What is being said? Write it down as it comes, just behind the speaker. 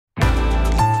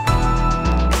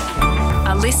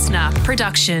listener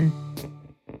production.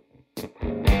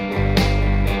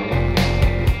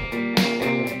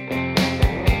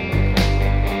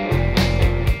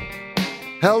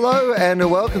 Hello and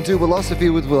welcome to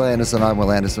WILOSOPHY with Will Anderson. I'm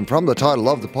Will Anderson from the title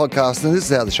of the podcast, and this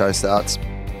is how the show starts.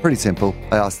 Pretty simple.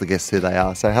 I ask the guests who they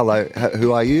are. So hello,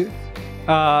 who are you?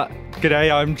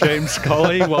 G'day, I'm James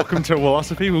Colley. Welcome to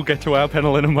WILOSOPHY. We'll get to our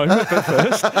panel in a moment, but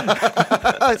first.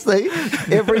 I see.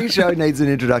 Every show needs an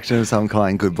introduction of some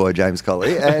kind, good boy James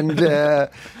Colley. And,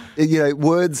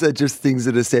 words are just things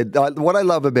that are said. What I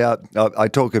love about, I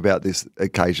talk about this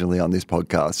occasionally on this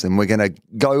podcast, and we're going to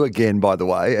go again, by the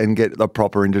way, and get a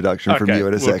proper introduction from you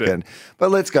in a second. But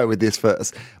let's go with this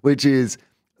first, which is,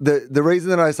 The reason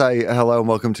that I say hello and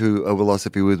welcome to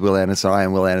WILOSOPHY with Will Anderson, I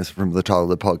am Will Anderson from the title of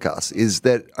the podcast, is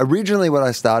that originally when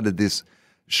I started this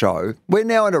show, we're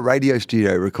now in a radio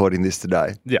studio recording this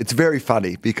today. Yeah. It's very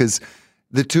funny because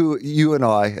the two, you and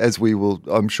I, as we will,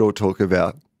 I'm sure, talk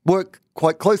about, work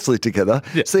quite closely together,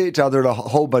 see each other at a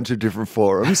whole bunch of different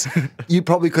forums. You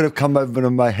probably could have come over to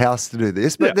my house to do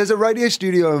this, but there's a radio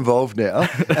studio involved now,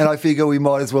 and I figure we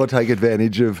might as well take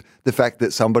advantage of the fact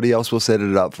that somebody else will set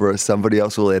it up for us, somebody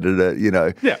else will edit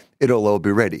it, it'll all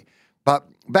be ready. But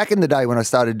back in the day when I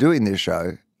started doing this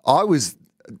show, I was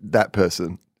that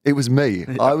person. It was me.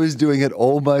 I was doing it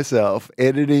all myself,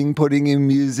 editing, putting in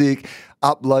music,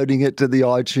 uploading it to the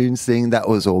iTunes thing. That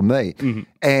was all me. Mm-hmm.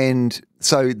 And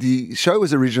so the show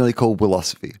was originally called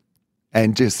WILOSOPHY,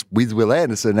 and just with Will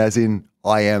Anderson, as in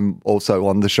I am also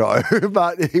on the show,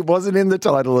 but it wasn't in the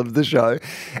title of the show.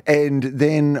 And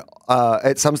then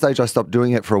at some stage I stopped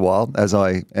doing it for a while, as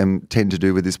I tend to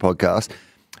do with this podcast,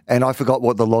 and I forgot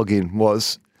what the login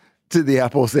was to the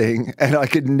Apple thing, and I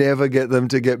could never get them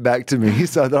to get back to me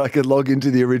so that I could log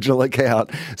into the original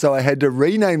account. So I had to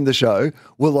rename the show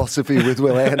WILOSOPHY with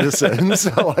Will Anderson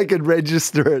so I could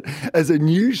register it as a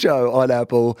new show on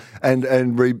Apple.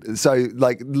 So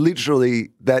literally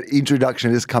that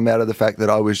introduction has come out of the fact that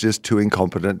I was just too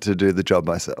incompetent to do the job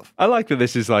myself. I like that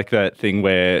this is like that thing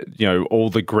where, all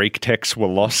the Greek texts were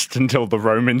lost until the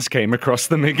Romans came across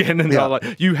them again, and they're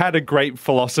like, you had a great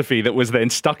philosophy that was then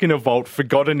stuck in a vault,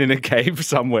 forgotten in a cave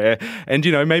somewhere, and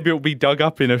maybe it'll be dug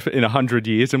up in 100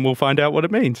 years and we'll find out what it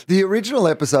means. The original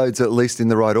episodes, at least in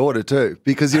the right order too,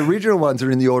 because the original ones are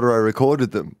in the order I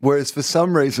recorded them, whereas for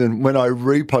some reason when I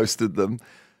reposted them,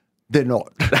 they're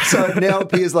not. So it now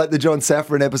appears like the John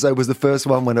Safran episode was the first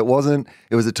one when it wasn't.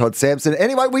 It was a Todd Sampson.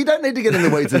 Anyway, we don't need to get in the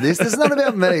weeds of this. This is not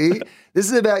about me.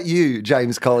 This is about you,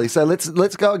 James Colley. So let's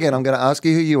go again. I'm going to ask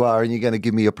you who you are, and you're going to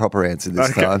give me a proper answer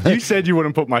this time. You said you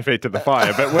wouldn't put my feet to the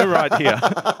fire, but we're right here.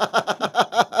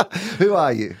 Who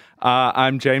are you?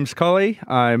 I'm James Colley.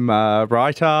 I'm a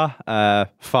writer,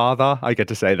 father. I get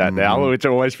to say that now, which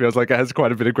always feels like it has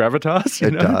quite a bit of gravitas.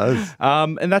 It does.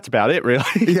 And that's about it, really.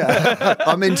 Yeah.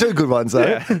 I mean, two good ones, though.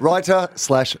 Yeah.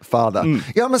 Writer/father.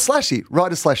 Yeah, I'm a slashy.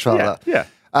 Writer/father. Yeah.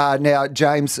 Now,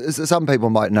 James, some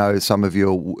people might know some of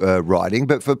your writing,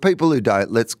 but for people who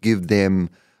don't, let's give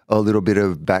them a little bit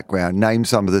of background. Name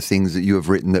some of the things that you have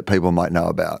written that people might know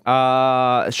about.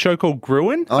 A show called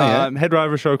Gruen. Oh, yeah. Head writer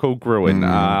of a show called Gruen.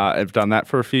 I've done that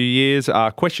for a few years.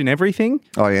 Question Everything.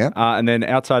 Oh, yeah. And then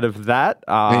outside of that...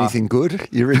 anything good?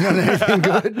 You written on anything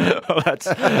good? Well, that's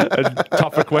a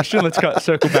tougher question. Let's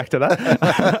circle back to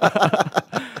that.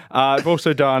 I've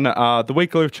also done The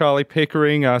Weekly of Charlie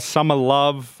Pickering, Summer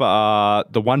Love,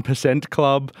 The 1%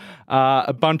 Club,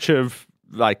 a bunch of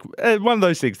one of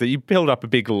those things that you build up a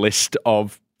big list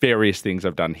of various things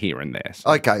I've done here and there. So.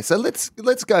 Okay, so let's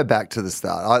go back to the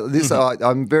start.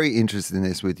 I'm very interested in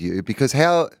this with you because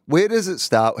where does it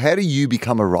start? How do you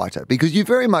become a writer? Because you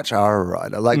very much are a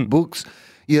writer, books,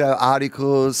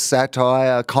 articles,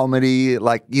 satire, comedy,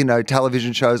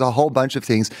 television shows, a whole bunch of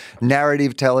things,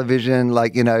 narrative television,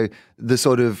 the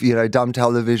sort of, dumb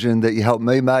television that you helped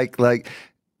me make,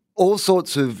 all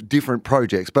sorts of different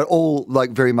projects, but all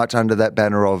very much under that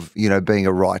banner of, being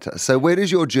a writer. So where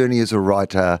does your journey as a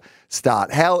writer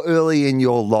start? How early in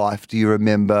your life do you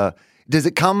remember? Does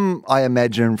it come, I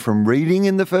imagine, from reading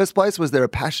in the first place? Was there a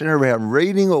passion around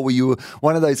reading, or were you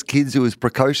one of those kids who was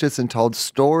precocious and told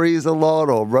stories a lot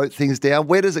or wrote things down?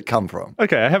 Where does it come from?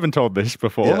 Okay, I haven't told this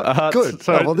before. Yeah, good.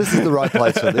 Well, this is the right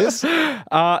place for this.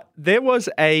 There was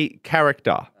a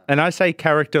character, and I say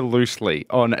character loosely,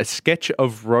 on a sketch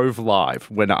of Rove Live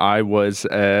when I was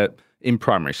in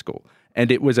primary school. And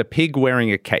it was a pig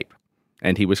wearing a cape.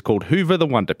 and he was called Hoover the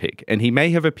Wonder Pig. And he may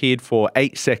have appeared for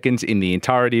 8 seconds in the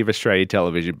entirety of Australian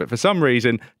television, but for some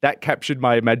reason, that captured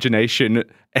my imagination.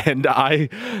 And I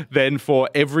then, for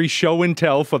every show and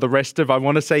tell for the rest of, I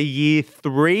want to say year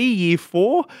 3, year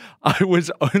 4, I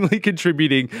was only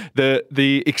contributing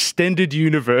the extended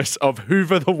universe of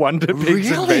Hoover the Wonder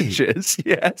Pig's adventures.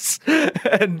 Yes.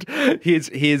 And his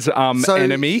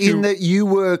enemy. In that you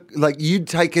were, like, you'd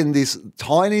taken this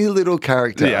tiny little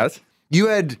character. Yes. You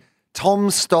had Tom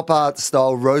Stoppard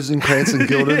style Rosencrantz and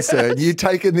Guildenstern. You'd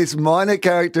taken this minor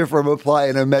character from a play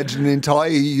and imagined an entire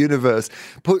universe,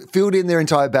 filled in their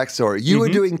entire backstory. You were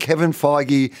doing Kevin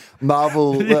Feige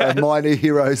Marvel minor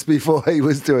heroes before he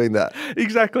was doing that.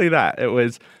 Exactly that. It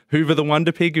was Hoover the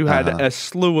Wonder Pig, who had a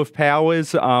slew of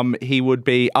powers. He would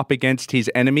be up against his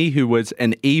enemy, who was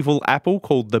an evil apple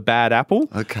called the Bad Apple.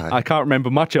 Okay. I can't remember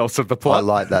much else of the plot. I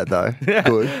like that, though.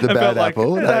 Good. The Bad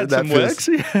Apple. That works.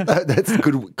 That's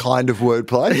good kind of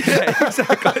wordplay. Yeah,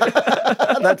 exactly.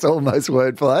 That's almost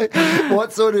wordplay.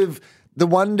 What sort of... The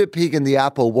Wonder Pig and the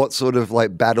Apple, what sort of,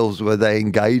 like, battles were they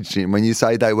engaged in when you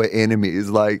say they were enemies?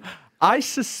 Like, I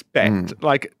suspect,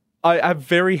 I have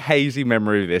very hazy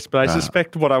memory of this, but I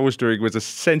suspect what I was doing was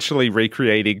essentially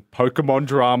recreating Pokemon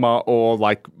drama or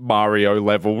like Mario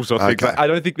levels or things. I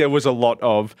don't think there was a lot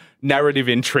of narrative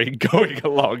intrigue going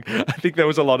along. I think there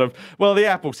was a lot of, well, the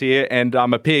apple's here and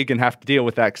I'm a pig and have to deal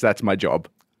with that because that's my job.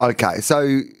 Okay,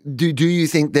 so do you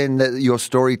think then that your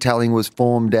storytelling was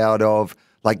formed out of,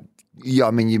 like,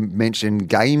 I mean, you mentioned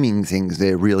gaming things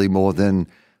there really more than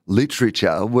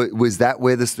literature. Was that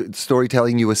where the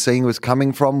storytelling you were seeing was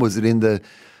coming from? Was it in the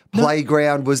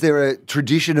playground? Was there a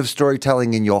tradition of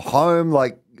storytelling in your home?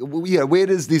 Like, where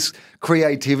does this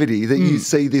creativity that you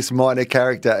see this minor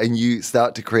character and you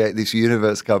start to create this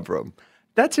universe come from?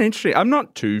 That's interesting. I'm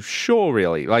not too sure,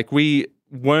 really. Like, we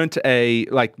weren't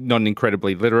not an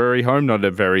incredibly literary home, not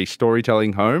a very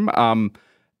storytelling home.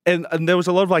 And there was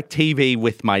a lot of like TV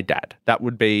with my dad. That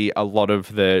would be a lot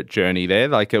of the journey there.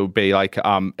 Like it would be like,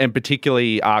 and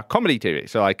particularly comedy TV.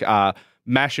 So like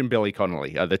MASH and Billy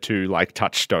Connolly are the two like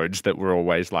touchstones that were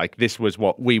always like, this was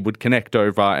what we would connect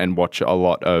over and watch a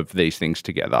lot of these things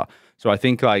together. So I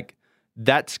think like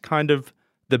that's kind of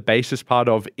the basis part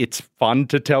of it's fun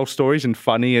to tell stories and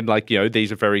funny and like, you know,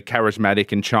 these are very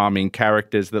charismatic and charming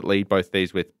characters that lead both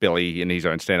these with Billy in his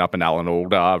own stand-up and Alan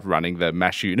Alda running the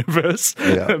MASH universe,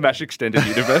 the MASH extended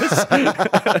universe.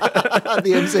 The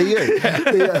MCU,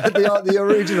 the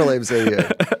original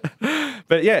MCU.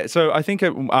 But yeah, so I think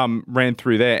it ran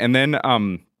through there and then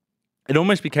it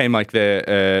almost became like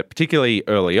particularly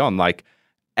early on, like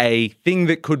a thing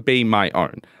that could be my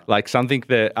own, like something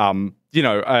that,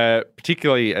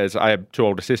 particularly as I have two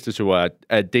older sisters who are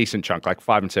a decent chunk, like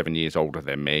 5 and 7 years older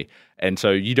than me. And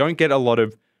so you don't get a lot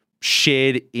of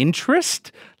shared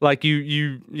interest. Like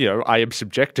I am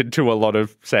subjected to a lot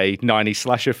of, say, 90s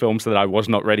slasher films that I was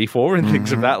not ready for and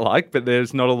things of that like, but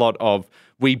there's not a lot of,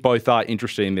 we both are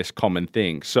interested in this common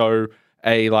thing. So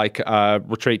a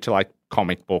retreat to like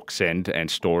comic books and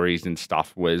stories and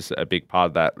stuff was a big part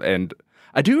of that. And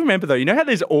I do remember though, you know how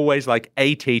there's always like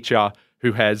a teacher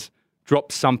who has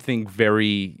dropped something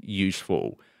very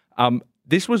useful.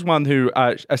 This was one who,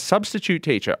 a substitute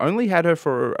teacher, only had her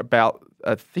for about,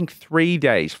 I think, 4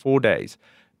 days.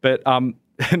 But,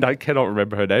 and I cannot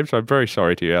remember her name, so I'm very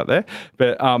sorry to you out there.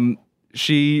 But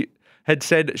she had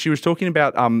said, she was talking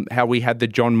about how we had the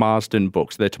John Marsden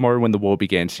books, the Tomorrow When the War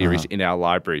Began series in our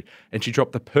library. And she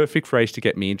dropped the perfect phrase to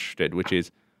get me interested, which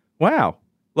is, wow,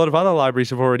 a lot of other libraries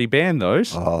have already banned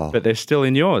those, but they're still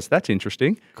in yours. That's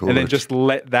interesting. Good. And then just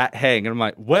let that hang. And I'm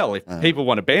like, well, if people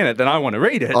want to ban it, then I want to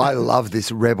read it. I love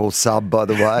this rebel sub, by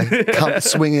the way. Come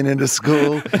swinging into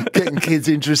school, getting kids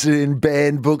interested in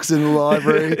banned books in the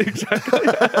library. Exactly.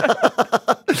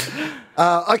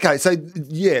 Okay, so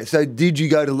did you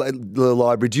go to the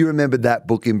library? Do you remember that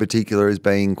book in particular as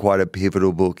being quite a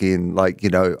pivotal book in, like, you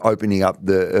know, opening up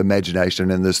the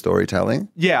imagination and the storytelling?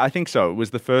 Yeah, I think so. It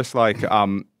was the first, like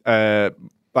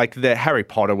the Harry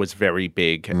Potter was very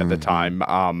big at the time.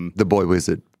 The Boy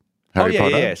Wizard. Harry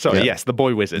Potter? Yeah. Sorry, yes, the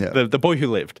boy wizard, the boy who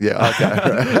lived. Yeah,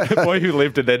 okay. The boy who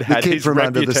lived and then had his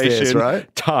reputation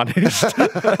tarnished.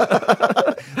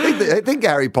 I think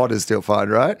Harry Potter's still fine,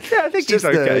 right? Yeah, I think he's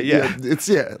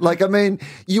okay, Like, I mean,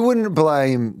 you wouldn't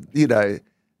blame, you know,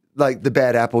 like the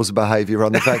bad apple's behaviour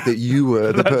on the fact that you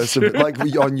were the person, like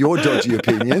on your dodgy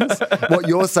opinions, what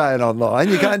you're saying online.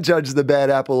 You can't judge the bad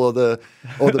apple or the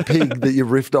pig that you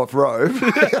riffed off Rove,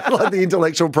 like the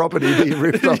intellectual property that you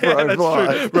riffed off Rove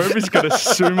live. Rove is going to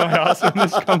sue my ass when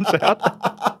this comes out.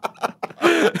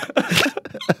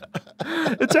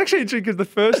 It's actually interesting because the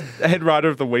first head writer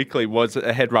of the weekly was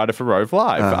a head writer for Rove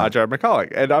Live, James Colley.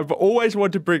 And I've always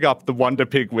wanted to bring up the Wonder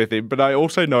Pig with him, but I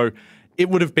also know it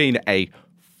would have been a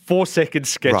 4-second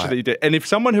sketch that he did. And if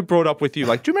someone had brought up with you,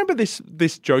 like, do you remember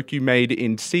this joke you made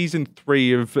in season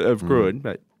 3 of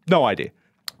Gruen? No idea.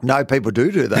 No, people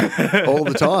do that all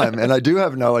the time, and I do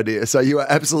have no idea. So you are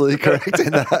absolutely correct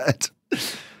in that.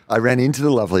 I ran into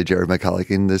the lovely Jared McCulloch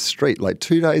in the street like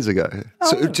 2 days ago.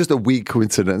 So it's just a weird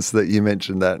coincidence that you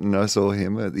mentioned that, and I saw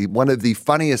him. One of the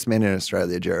funniest men in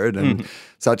Australia, Jared, and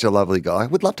such a lovely guy.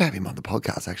 Would love to have him on the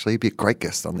podcast, actually. He'd be a great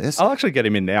guest on this. I'll actually get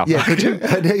him in now. Yeah, could you?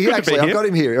 Actually, I've got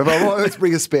him here. Let's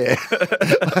bring a spare.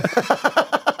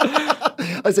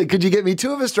 I said, could you get me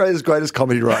 2 of Australia's greatest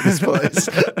comedy writers, please?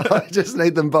 I just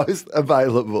need them both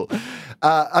available.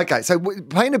 Okay, so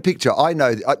paint a picture. I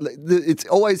know it's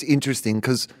always interesting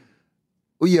because,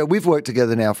 we've worked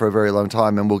together now for a very long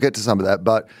time, and we'll get to some of that.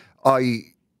 But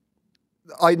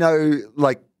I know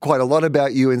like quite a lot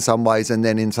about you in some ways, and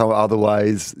then in some other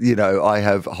ways, I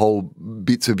have whole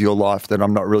bits of your life that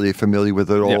I'm not really familiar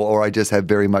with at all, or I just have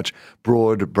very much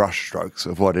broad brushstrokes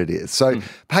of what it is. So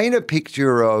paint a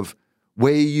picture of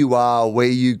where you are, where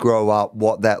you grow up,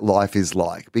 what that life is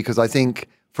like, because I think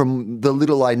from the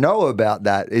little I know about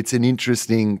that, it's an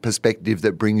interesting perspective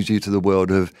that brings you to the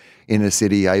world of inner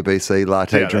city ABC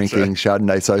latte drinking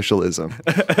Chardonnay socialism.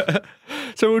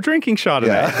 So we're drinking Chardonnay.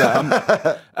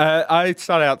 Yeah. I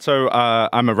started out,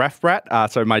 I'm a RAF brat.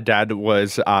 So my dad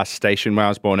was stationed when I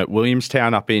was born at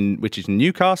Williamstown which is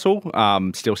Newcastle,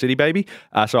 Steel City baby.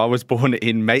 So I was born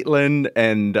in Maitland,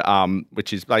 and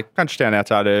which is like country town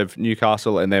outside of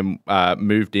Newcastle, and then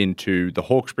moved into the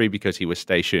Hawkesbury because he was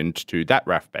stationed to that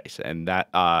RAF base, and that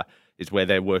is where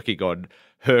they're working on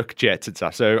Herc jets and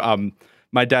stuff. So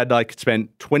my dad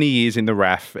spent 20 years in the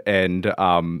RAF, and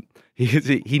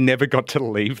he never got to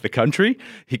leave the country.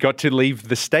 He got to leave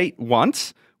the state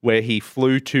once, where he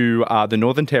flew to the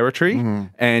Northern Territory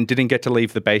and didn't get to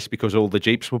leave the base because all the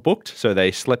Jeeps were booked. So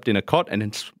they slept in a cot and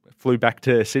then flew back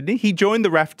to Sydney. He joined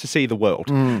the RAF to see the world,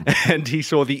 and he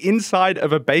saw the inside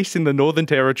of a base in the Northern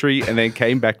Territory, and then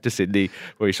came back to Sydney,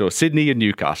 where he saw Sydney and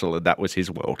Newcastle, and that was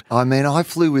his world. I mean, I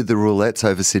flew with the roulettes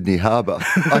over Sydney Harbour.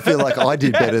 I feel like I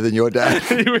did better than your dad.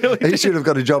 He should have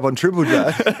got a job on Triple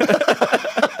J.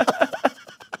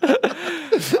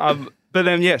 But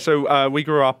then, so we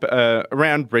grew up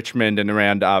around Richmond and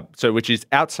around, which is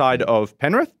outside of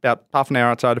Penrith, about half an hour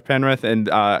outside of Penrith, and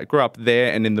grew up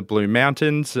there and in the Blue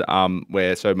Mountains,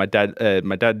 where my dad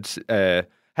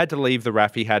had to leave the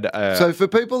RAF. He had. So for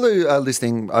people who are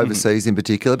listening overseas in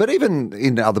particular, but even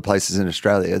in other places in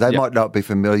Australia, they might not be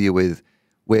familiar with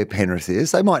where Penrith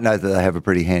is. They might know that they have a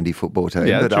pretty handy football team.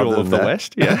 Yeah, but Jewel of the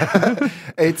West. Yeah,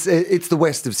 it's the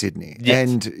west of Sydney,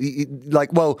 and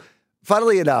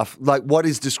funnily enough, what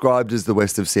is described as the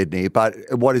west of Sydney, but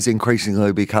what has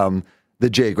increasingly become the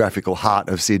geographical heart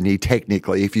of Sydney,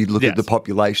 technically, if you look at the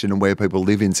population and where people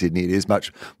live in Sydney, it is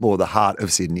much more the heart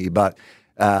of Sydney. But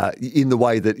in the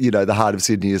way that, the heart of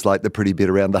Sydney is like the pretty bit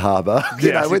around the harbour,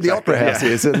 where the Opera House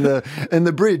is and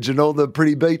the bridge and all the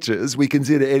pretty beaches, we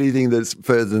consider anything that's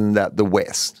further than that the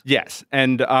west. Yes,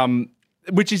 and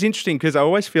which is interesting because I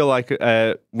always feel like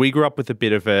we grew up with a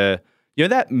bit of a,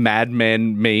 that Mad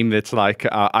Men meme that's like,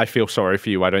 I feel sorry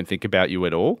for you, I don't think about you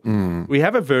at all? We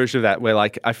have a version of that where,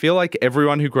 I feel like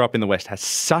everyone who grew up in the West has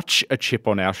such a chip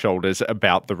on our shoulders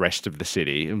about the rest of the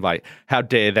city. And how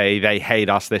dare they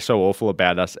hate us, they're so awful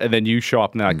about us. And then you show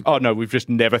up and they're like, oh no, we've just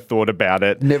never thought about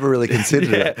it. Never really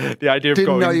considered it. The idea of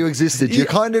Didn't know you existed. You're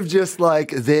kind of just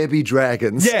like, there be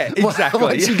dragons. Yeah, exactly.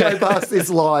 Once you go past this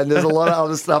line, there's a lot of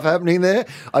other stuff happening there.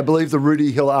 I believe the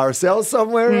Rudy Hill RSL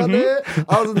somewhere out there.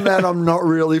 Other than that, I'm not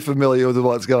really familiar with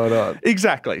what's going on.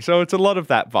 Exactly. So it's a lot of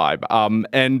that vibe.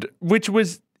 And which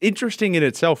was interesting in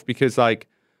itself because,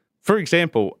 for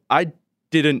example, I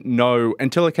didn't know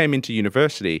until I came into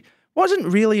university, wasn't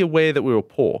really aware that we were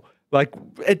poor.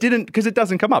 It didn't, because it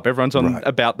doesn't come up. Everyone's on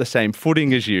about the same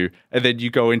footing as you. And then you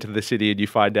go into the city and you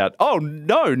find out, oh,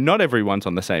 no, not everyone's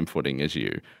on the same footing as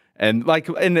you. And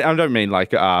and I don't mean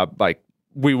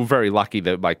we were very lucky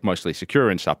that mostly secure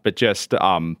and stuff, but just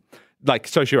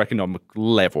socioeconomic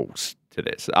levels to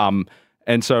this.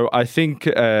 And so I think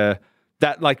that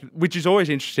which is always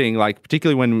interesting,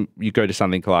 particularly when you go to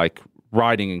something like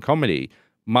writing and comedy,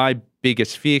 my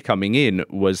biggest fear coming in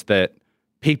was that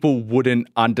people wouldn't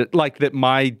that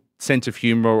my sense of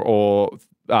humor or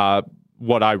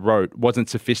what I wrote wasn't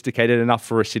sophisticated enough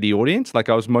for a city audience. I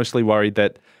was mostly worried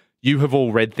that you have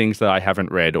all read things that I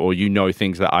haven't read, or you know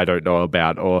things that I don't know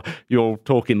about, or you'll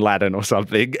talk in Latin or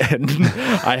something, and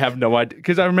I have no idea.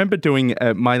 Because I remember doing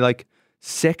my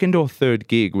second or third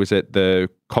gig was at the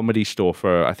Comedy Store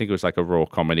for, I think it was like a Raw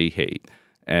Comedy Heat.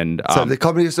 And so the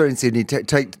Comedy Store in Sydney,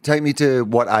 take me to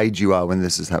what age you are when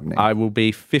this is happening. I will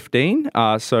be 15.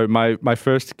 So my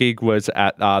first gig was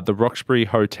at the Roxbury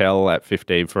Hotel at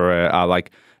 15 for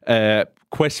a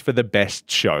Quest for the Best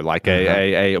show, like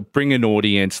a bring an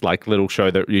audience like little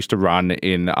show that used to run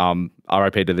in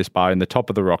RIP to this bar in the top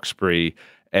of the Roxbury.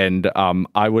 And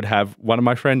I would have one of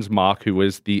my friends, Mark, who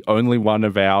was the only one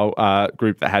of our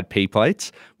group that had P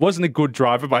plates. Wasn't a good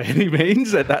driver by any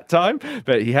means at that time,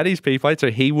 but he had his P plate, so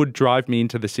he would drive me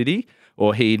into the city,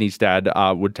 or he and his dad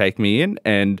would take me in,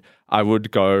 and I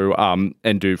would go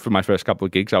and do, for my first couple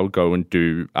of gigs, I would go and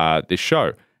do this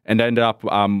show. And ended up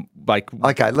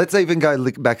Okay, let's even go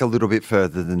back a little bit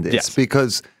further than this,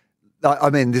 because, I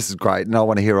mean, this is great, and I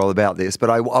want to hear all about this, but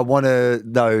I want to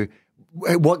know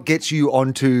what gets you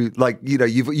onto, like, you know,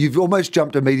 you've almost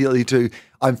jumped immediately to,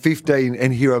 I'm 15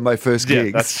 and here are my first gigs.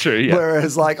 Yeah, that's true, yeah.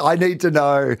 Whereas, like, I need to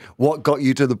know what got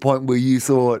you to the point where you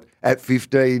thought at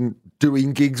 15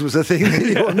 doing gigs was a thing that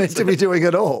you were meant to be doing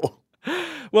at all.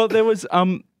 Well, there was,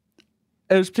 it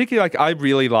was particularly, like, I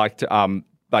really liked,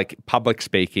 like public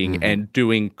speaking and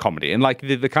doing comedy and like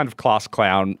the kind of class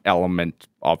clown element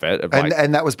of it.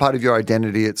 And that was part of your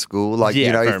identity at school? Like,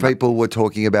 you know, if people were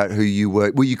talking about who you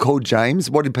were you called James?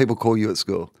 What did people call you at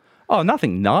school? Oh,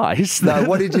 nothing nice. No,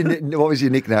 what was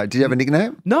your nickname? Did you have a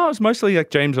nickname? No, it was mostly like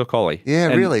James or Colley. Yeah,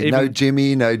 and really? No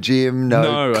Jimmy, no Jim,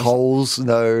 no Coles,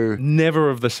 no... Never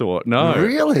of the sort, no.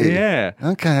 Really? Yeah.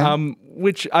 Okay.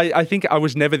 Which I think I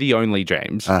was never the only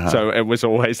James. So it was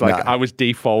always like I was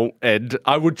default, and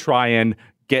I would try and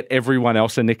get everyone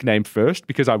else a nickname first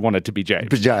because I wanted to be James.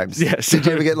 But James. Yes. Did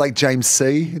you ever get like James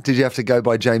C? Did you have to go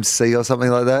by James C or something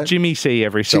like that? Jimmy C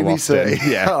every so Jimmy often.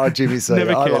 C. Yeah. Oh, Jimmy C. I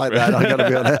like that. I got to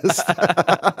be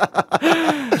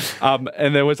honest.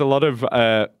 And there was a lot of,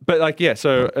 but like, yeah,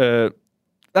 so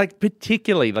like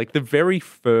particularly like the very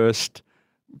first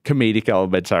comedic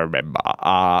elements I remember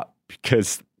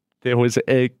because there was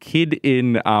a kid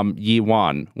in year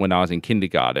one when I was in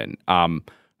kindergarten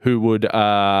who would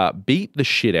beat the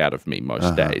shit out of me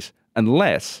most days,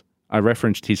 unless I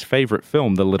referenced his favorite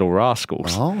film, The Little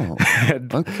Rascals. Oh,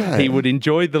 okay. He would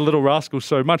enjoy The Little Rascals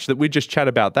so much that we'd just chat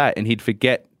about that and he'd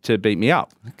forget to beat me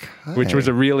up, which was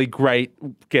a really great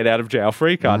get out of jail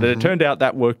free card. And it turned out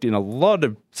that worked in a lot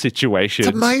of situations.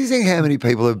 It's amazing how many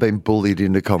people have been bullied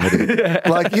into comedy.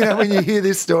 Like, you know, when you hear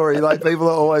this story, like people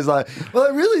are always like, well,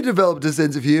 I really developed a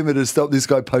sense of humor to stop this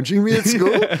guy punching me at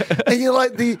school. And you're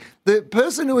like, the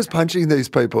person who was punching these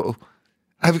people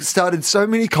have started so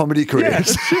many comedy careers. Yeah,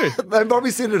 that's true. They're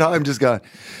probably sitting at home just going,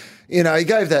 you know, he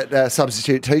gave that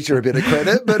substitute teacher a bit of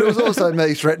credit, but it was also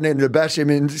me threatening to bash him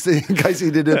in case he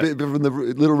did a bit from the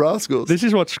Little Rascals. This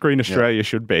is what Screen Australia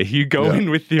should be. You go in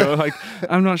with your, like,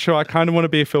 I'm not sure, I kind of want to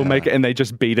be a filmmaker, and they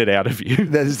just beat it out of you.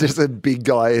 There's just a big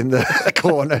guy in the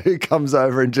corner who comes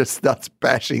over and just starts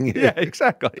bashing you. Yeah,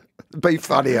 exactly. Be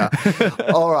funnier.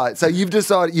 All right. So you've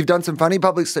decided, you've done some funny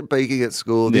public speaking at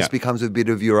school. This becomes a bit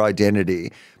of your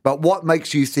identity. But what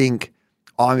makes you think,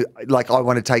 I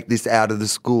want to take this out of the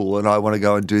school and I want to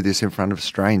go and do this in front of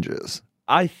strangers?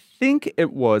 I think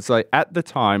it was, like, at the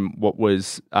time, what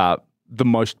was the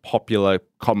most popular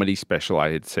comedy special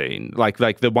I had seen, like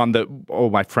the one that all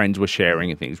my friends were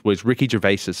sharing and things, was Ricky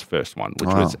Gervais's first one,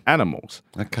 which was Animals.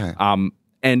 Okay.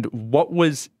 And what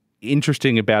was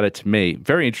interesting about it to me,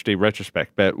 very interesting in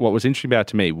retrospect, but what was interesting about it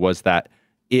to me was that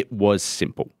it was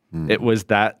simple. It was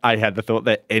that I had the thought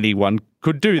that anyone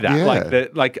could do that. Yeah.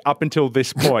 Like up until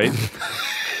this point,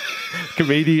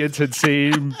 comedians had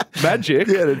seen magic.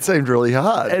 Yeah, it seemed really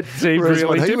hard. It seemed Whereas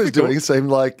really what he was difficult. doing seemed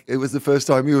like it was the first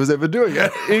time he was ever doing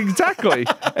it. Exactly.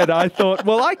 And I thought,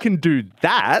 well, I can do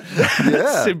that.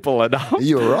 That's simple enough.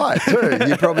 You were right, too.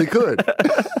 You probably could.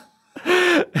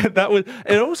 That was,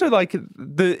 and also like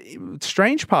the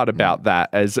strange part about that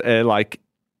as a like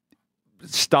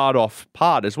start off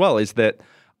part as well is that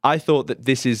I thought that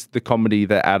this is the comedy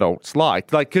that adults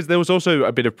liked. Like, because there was also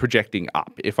a bit of projecting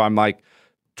up. If I'm like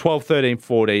 12, 13,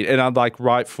 14, and I'd like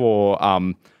write for,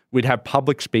 we'd have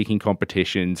public speaking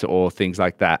competitions or things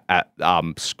like that at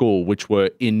school, which were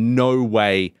in no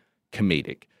way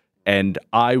comedic. And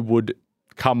I would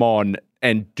come on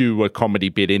and do a comedy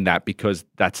bit in that because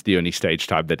that's the only stage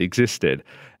time that existed.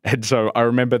 And so I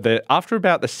remember that after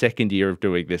about the second year of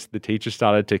doing this, the teacher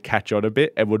started to catch on a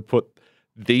bit and would put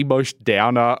the most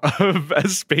downer of a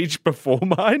speech before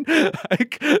mine.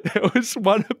 Like, there was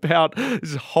one about,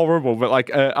 this is horrible, but like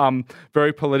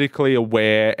very politically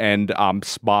aware and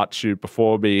smart student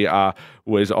before me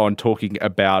was on talking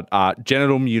about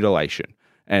genital mutilation.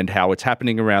 and how it's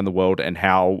happening around the world and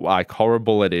how like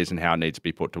horrible it is and how it needs to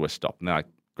be put to a stop. And they're like,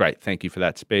 great, thank you for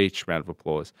that speech. Round of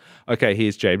applause. Okay,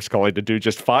 here's James Colley to do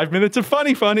just 5 minutes of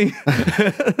funny.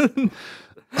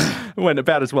 Went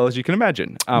about as well as you can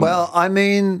imagine. Well, I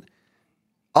mean,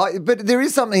 but there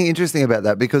is something interesting about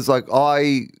that because, like,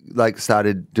 I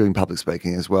started doing public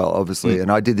speaking as well, obviously, and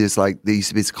I did this there used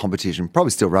to be this competition,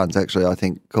 probably still runs actually, I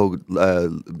think, called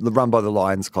run by the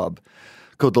Lions Club,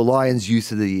 called the Lions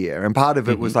Youth of the Year, and part of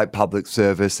it was like public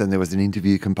service, and there was an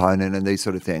interview component and these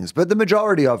sort of things, but the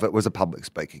majority of it was a public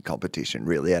speaking competition,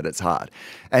 really at its heart,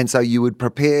 and so you would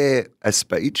prepare a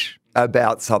speech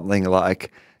about something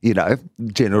like, you know,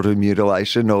 genital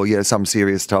mutilation or, you know, some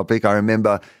serious topic.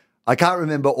 I can't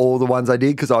remember all the ones I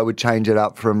did because I would change it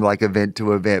up from like event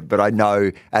to event, but I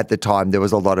know at the time there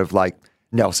was a lot of like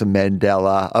Nelson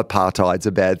Mandela, apartheid's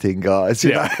a bad thing, guys.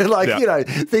 You know, you know,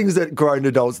 things that grown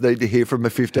adults need to hear from a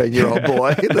 15-year-old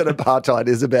boy that apartheid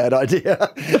is a bad idea.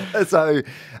 So,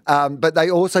 but they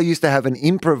also used to have an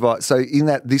improvise. So in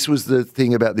that, this was the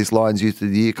thing about this Lions Youth of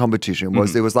the Year competition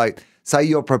was there was like, say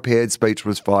your prepared speech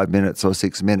was 5 minutes or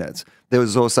 6 minutes. There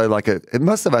was also like it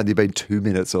must have only been 2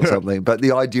 minutes or something, but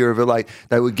the idea of it, like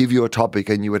they would give you a topic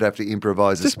and you would have to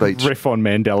improvise a speech. Riff on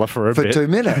Mandela for bit. 2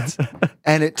 minutes.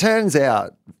 And it turns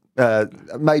out,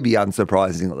 maybe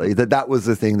unsurprisingly, that was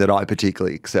the thing that I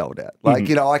particularly excelled at. Like,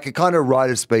 you know, I could kind of write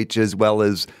a speech as well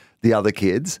as the other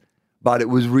kids, but it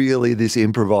was really this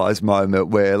improvised moment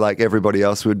where like everybody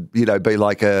else would, you know, be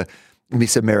like a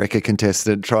Miss America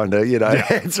contestant trying to, you know,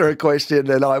 answer a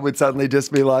question, and I would suddenly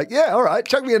just be like, yeah, all right,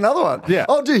 chuck me another one. Yeah.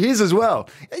 I'll do his as well.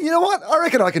 And you know what? I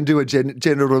reckon I can do a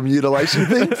genital mutilation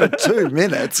thing for 2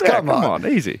 minutes. Come on,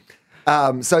 easy.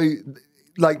 So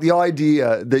like the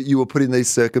idea that you were put in these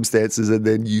circumstances and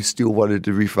then you still wanted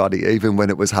to be funny even when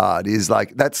it was hard is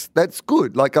like, that's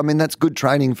good. Like, I mean, that's good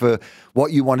training for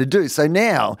what you want to do. So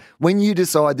now when you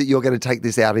decide that you're going to take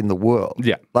this out in the world,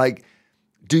 like,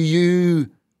 do you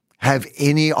have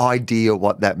any idea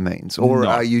what that means? Or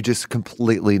are you just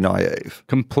completely naive?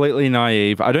 Completely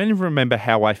naive. I don't even remember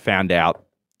how I found out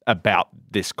about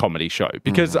this comedy show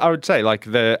because I would say like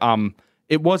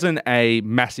it wasn't a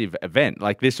massive event.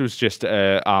 Like this was just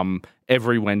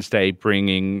every Wednesday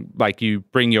you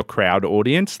bring your crowd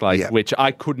audience, which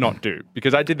I could not do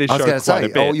because I did this show quite a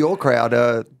bit. Oh, your crowd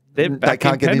they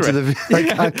can't get into the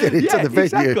venue.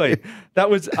 Exactly. That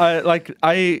was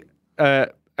I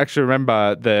actually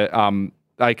remember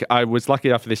I was lucky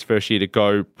enough for this first year to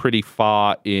go pretty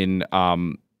far in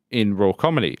raw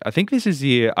comedy. I think this is the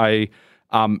year I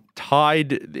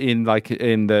tied in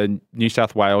the New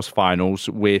South Wales finals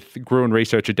with Gruen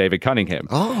researcher David Cunningham.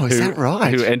 Oh, is that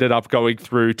right? Who ended up going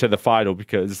through to the final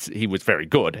because he was very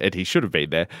good and he should have been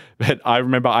there. But I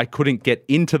remember I couldn't get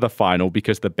into the final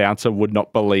because the bouncer would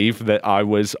not believe that I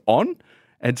was on.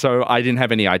 And so I didn't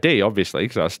have any ID, obviously,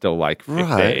 because I was still like 15.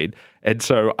 Right. And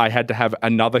so I had to have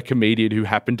another comedian who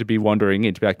happened to be wandering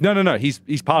in to be like, no,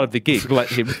 he's part of the gig, let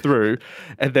him through.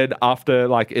 And then after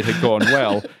like it had gone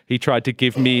well, he tried to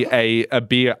give me a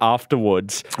beer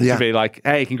afterwards to be like,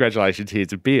 hey, congratulations,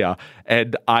 here's a beer.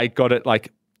 And I got it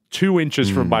like 2 inches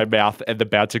from my mouth and the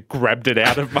bouncer grabbed it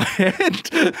out of my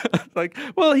hand. Like,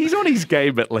 well, he's on his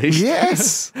game at least.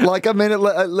 Yes. Like, I mean, at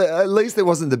least it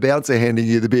wasn't the bouncer handing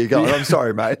you the beer going, I'm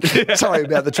sorry, mate. Sorry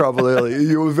about the trouble earlier.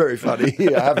 You were very funny.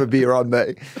 Here, have a beer on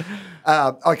me.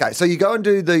 Okay, so you go and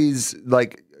do these,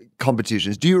 like,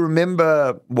 competitions. Do you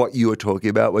remember what you were talking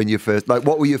about when you first, like,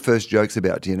 what were your first jokes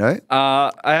about? Do you know?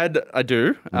 I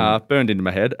do. Burned into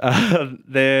my head.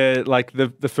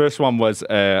 The first one was,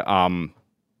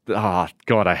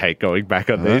 God, I hate going back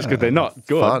on these because they're not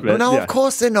good. But, of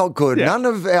course they're not good. Yeah. None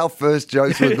of our first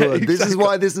jokes were good. Exactly. This is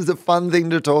why this is a fun thing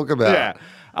to talk about.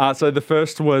 Yeah. So the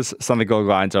first was something along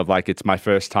the lines of like, it's my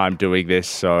first time doing this,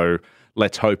 so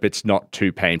let's hope it's not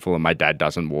too painful and my dad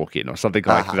doesn't walk in or something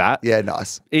like that. Yeah,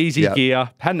 nice. Easy gear.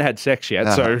 Hadn't had sex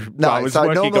yet, so I was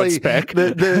working on spec.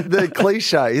 The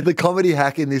cliche, the comedy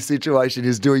hack in this situation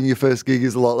is doing your first gig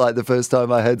is a lot like the first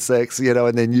time I had sex, you know,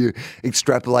 and then you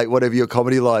extrapolate whatever your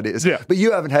comedy line is. Yeah. But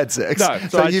you haven't had sex. No,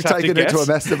 so you've taken it to a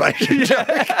masturbation joke.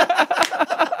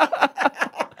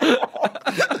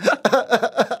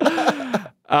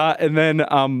 And then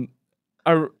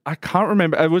I can't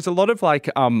remember. It was a lot of like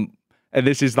and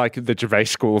this is like the Gervais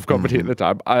school of comedy at the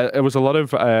time. It was a lot of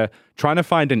trying to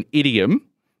find an idiom.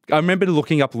 I remember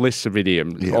looking up lists of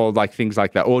idioms or like things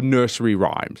like that, or nursery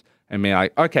rhymes, and being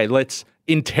like, okay, let's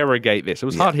interrogate this. It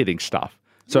was hard-hitting stuff.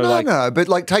 So but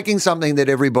like taking something that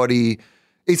everybody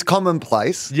is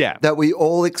commonplace, that we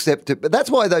all accept it. But that's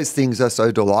why those things are so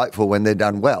delightful when they're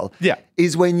done well. Yeah,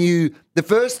 is when the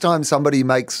first time somebody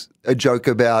makes a joke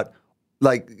about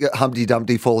like Humpty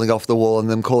Dumpty falling off the wall and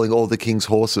them calling all the king's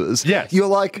horses. Yes. You're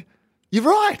like, you're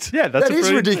right. Yeah, that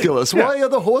is ridiculous. Yeah. Why are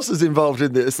the horses involved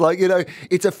in this? Like,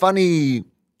 it's a funny,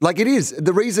 like it is.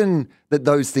 The reason that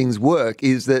those things work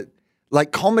is that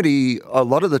like comedy a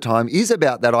lot of the time is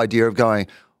about that idea of going,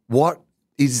 what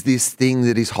is this thing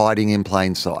that is hiding in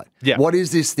plain sight? Yeah. What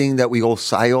is this thing that we all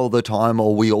say all the time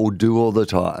or we all do all the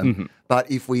time? Mm-hmm. But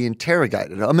if we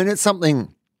interrogate it, I mean, it's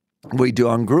something we do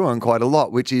on Gruen quite a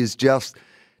lot, which is just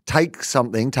take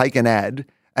an ad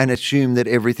and assume that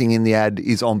everything in the ad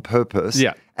is on purpose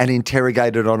and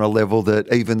interrogate it on a level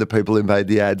that even the people who made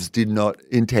the ads did not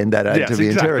intend that ad to be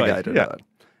interrogated on.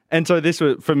 And so this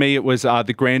was, for me, it was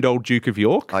the Grand Old Duke of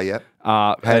York. Oh, yeah.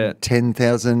 Had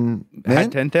 10,000 men.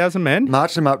 Had 10,000 men.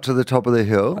 Marched them up to the top of the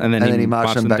hill, and then he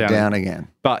marched them back down again.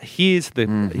 But here's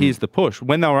the push.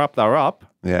 When they were up, they were up.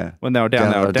 Yeah. When they were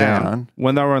down, they were down.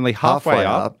 When they were only halfway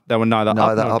up, they were neither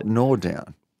up nor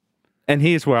down. And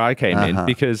here's where I came in,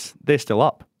 because they're still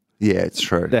up. Yeah, it's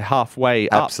true. They're halfway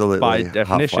up by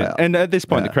definition. And at this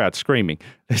point, the crowd's screaming.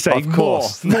 They're saying, of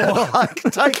course. More.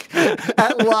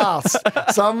 At last,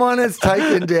 someone has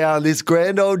taken down this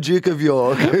grand old Duke of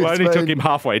York. Well, only took him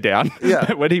halfway down.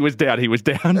 Yeah. When he was down, he was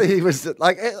down. He was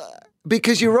like,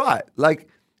 because you're right. Like,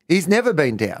 he's never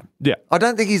been down. Yeah. I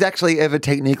don't think he's actually ever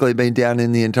technically been down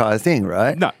in the entire thing,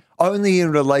 right? No. Only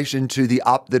in relation to the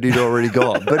up that he'd already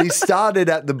gone. But he started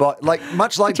at the bottom,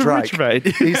 much like Drake.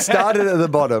 He started at the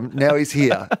bottom, now he's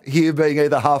here. Here being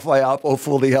either halfway up or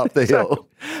fully up the hill.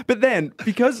 But then,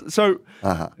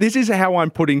 this is how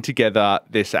I'm putting together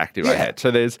this act in my head.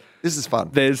 So this is fun.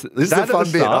 This is a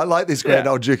fun bit. I like this Grand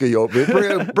Old Duke of York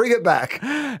bit. Bring it back.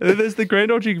 There's the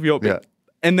Grand Old Duke of York bit. Yeah.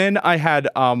 And then I had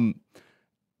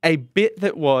a bit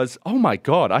that was, oh my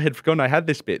God, I had forgotten I had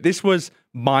this bit. This was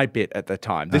my bit at the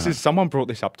time. This is, someone brought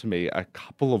this up to me a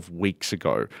couple of weeks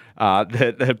ago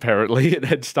that apparently it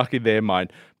had stuck in their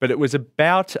mind. But it was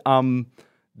about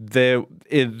the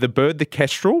bird, the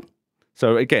kestrel.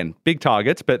 So again, big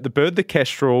targets, but the bird, the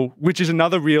kestrel, which is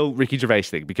another real Ricky Gervais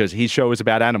thing because his show is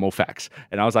about animal facts.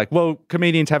 And I was like, well,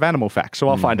 comedians have animal facts, so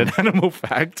I'll find an animal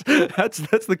fact. That's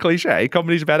the cliche.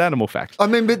 Comedy's about animal facts. I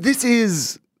mean, but this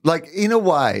is... like, in a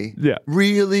way,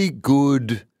 really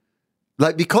good.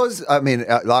 Like, because, I mean,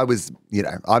 I was,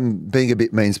 I'm being a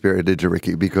bit mean-spirited to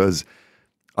Ricky because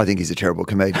I think he's a terrible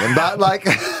comedian. But,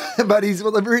 but he's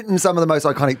written some of the most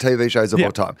iconic TV shows of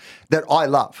all time that I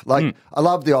love. Like, I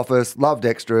love The Office, loved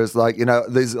Extras. Like,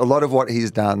 there's a lot of what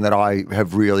he's done that I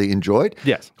have really enjoyed.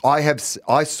 Yes.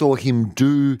 I saw him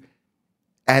do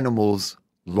Animals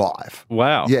live.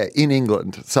 Wow. Yeah, in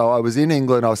England. So I was in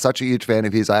England. I was such a huge fan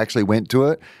of his. I actually went to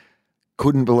it.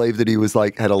 Couldn't believe that he was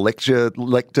had a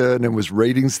lectern and was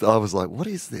reading stuff. I was like, what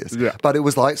is this? Yeah. But it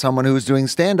was like someone who was doing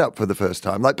stand-up for the first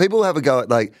time. Like people have a go at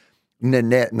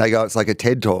Nanette and they go, it's like a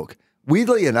TED Talk.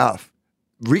 Weirdly enough,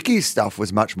 Ricky's stuff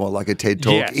was much more like a TED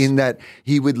Talk in that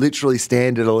he would literally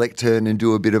stand at a lectern and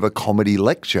do a bit of a comedy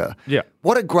lecture. Yeah.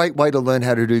 What a great way to learn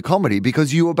how to do comedy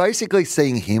because you were basically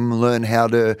seeing him learn how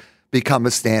to become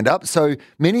a stand-up. So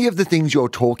many of the things you're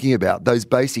talking about, those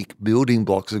basic building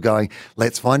blocks of going,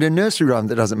 let's find a nursery rhyme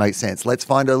that doesn't make sense. Let's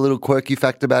find a little quirky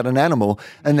fact about an animal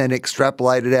and then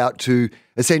extrapolate it out to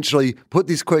essentially put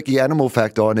this quirky animal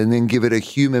fact on and then give it a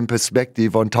human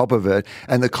perspective on top of it.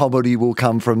 And the comedy will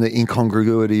come from the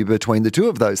incongruity between the two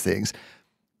of those things.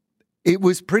 It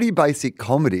was pretty basic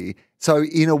comedy. So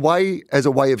in a way, as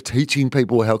a way of teaching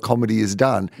people how comedy is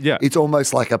done, it's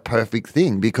almost like a perfect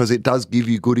thing because it does give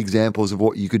you good examples of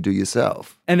what you could do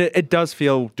yourself. And it does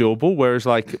feel doable, whereas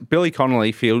Billy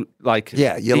Connolly feel like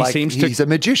he's a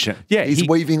magician. Yeah, he's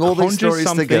weaving all these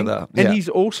stories together. And he's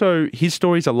also, his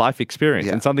stories are life experience.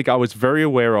 And something I was very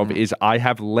aware of is I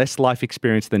have less life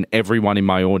experience than everyone in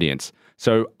my audience.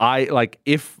 So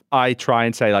if I try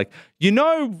and say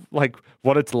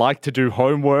what it's like to do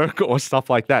homework or stuff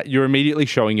like that, you're immediately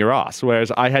showing your ass.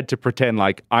 Whereas I had to pretend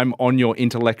like I'm on your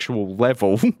intellectual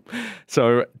level.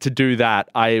 So to do that,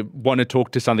 I want to talk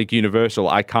to something universal.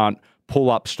 I can't pull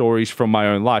up stories from my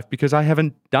own life because I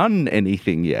haven't done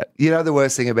anything yet. You know, the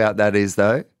worst thing about that is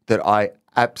though, that I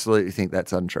absolutely think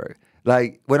that's untrue.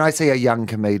 Like when I see a young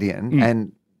comedian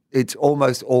and it's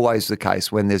almost always the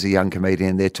case when there's a young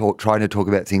comedian, they're trying to talk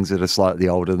about things that are slightly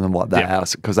older than what they are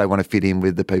because they want to fit in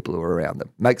with the people who are around them.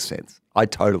 Makes sense. I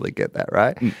totally get that,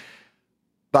 right?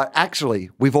 But actually,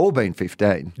 we've all been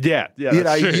 15. Yeah.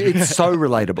 It's so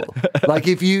relatable. Like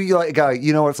if you go,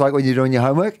 you know what it's like when you're doing your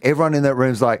homework? Everyone in that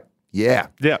room's like, yeah,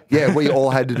 we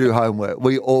all had to do homework.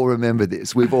 We all remember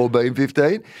this. We've all been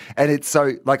 15. And it's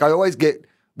so, I always get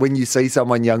when you see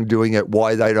someone young doing it,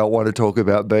 why they don't want to talk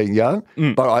about being young.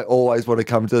 But I always want to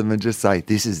come to them and just say,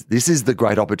 this is the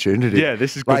great opportunity. Yeah,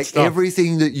 this is good like stuff.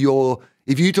 everything that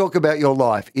if you talk about your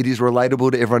life, it is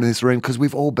relatable to everyone in this room because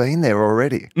we've all been there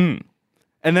already.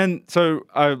 And then, so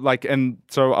I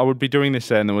would be doing this,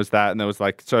 and there was that, and there was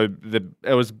like,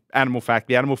 it was animal fact.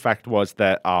 The animal fact was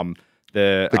that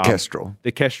the kestrel.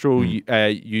 The kestrel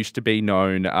used to be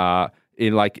known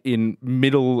in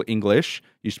Middle English,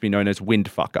 used to be known as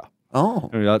windfucker.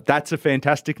 Oh, that's a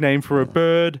fantastic name for a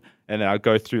bird. And then I'll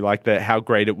go through like how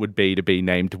great it would be to be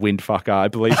named windfucker. I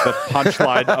believe the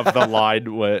punchline of the line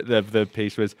of the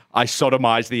piece was, "I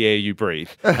sodomize the air you breathe."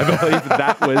 I believe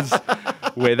that was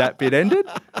where that bit ended.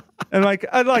 And like,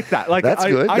 I like that. Like, that's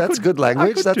good. That's good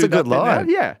language. That's a good line.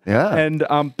 Yeah. Yeah. And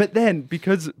but then,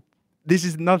 because this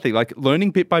is another thing, like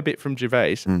learning bit by bit from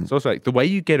Gervais, it's also like the way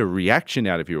you get a reaction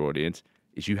out of your audience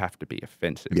is you have to be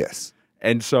offensive. Yes.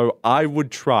 And so I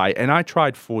would try, and I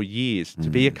tried for years to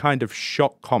be a kind of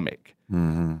shock comic.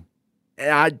 Mm-hmm.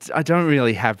 And I don't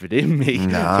really have it in me.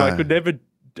 No. So I could never,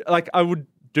 like, I would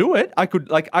do it. I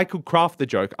could craft the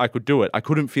joke. I could do it. I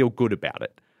couldn't feel good about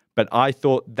it. But I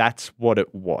thought that's what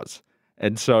it was.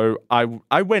 And so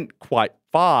I went quite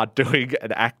far doing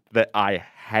an act that I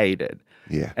hated.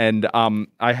 Yeah. And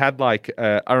I had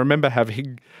I remember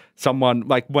having someone,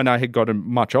 like when I had gotten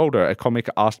much older, a comic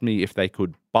asked me if they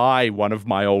could buy one of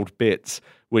my old bits,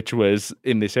 which was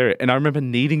in this area. And I remember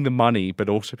needing the money, but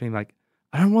also being like,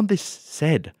 I don't want this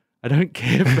said. I don't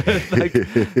care for, like,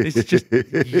 it's just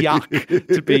yuck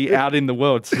to be out in the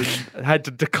world. So I had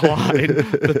to decline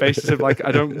the basis of like,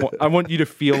 I want you to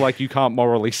feel like you can't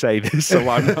morally say this, so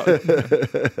I'm not.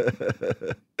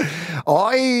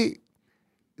 I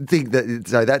think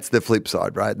that's the flip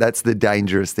side, right? That's the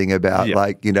dangerous thing about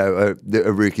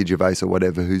a Ricky Gervais or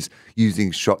whatever who's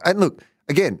using shock. And look,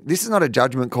 again, this is not a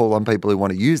judgment call on people who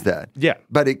want to use that. Yeah.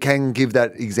 But it can give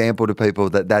that example to people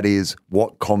that is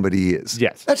what comedy is.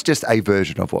 Yes. That's just a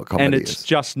version of what comedy is. And it's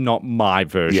just not my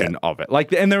version of it.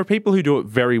 Like, and there are people who do it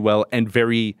very well and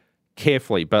very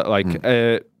carefully, but like,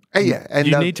 and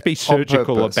you need to be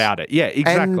surgical about it. Yeah,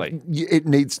 exactly. And it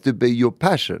needs to be your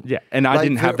passion. Yeah, and I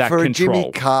didn't have that for control. For a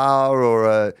Jimmy Carr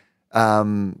or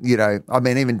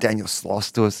even Daniel Sloss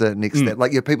to a certain extent.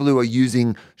 Like, you're people who are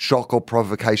using shock or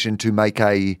provocation to make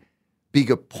a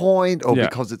bigger point or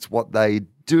because it's what they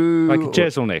do. Like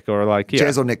Jeselnik or like... Yeah.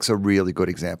 Jeselnik's a really good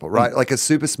example, right? Like a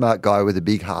super smart guy with a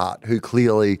big heart who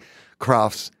clearly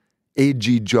crafts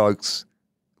edgy jokes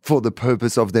for the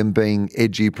purpose of them being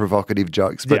edgy, provocative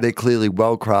jokes, but they're clearly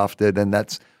well-crafted, and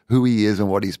that's who he is and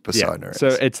what his persona is. So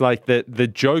it's like the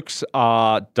jokes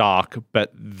are dark,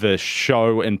 but the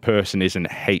show and person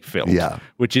isn't hate-filled,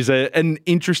 which is an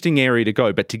interesting area to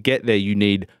go. But to get there, you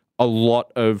need a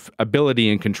lot of ability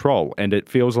and control, and it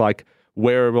feels like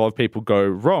where a lot of people go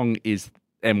wrong is,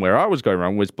 and where I was going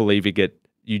wrong was believing it,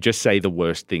 you just say the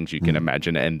worst things you can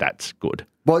imagine, and that's good.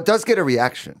 Well, it does get a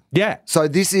reaction. Yeah. So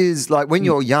this is like when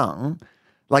you're young,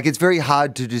 like it's very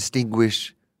hard to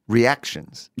distinguish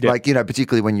reactions. Yeah. Like,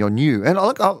 particularly when you're new. And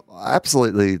look,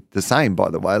 absolutely the same, by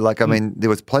the way. Like, I mean, there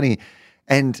was plenty.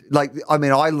 And like, I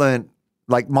mean, I learned,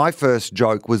 like, my first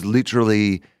joke was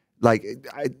literally like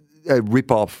a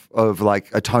rip-off of like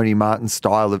a Tony Martin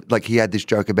style of, like, he had this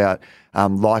joke about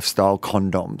lifestyle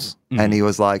condoms. And he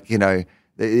was like,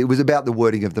 it was about the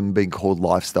wording of them being called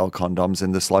lifestyle condoms,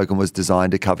 and the slogan was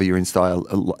designed to cover your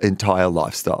entire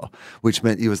lifestyle, which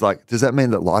meant he was like, does that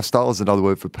mean that lifestyle is another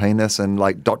word for penis? And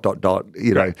like ...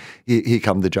 Here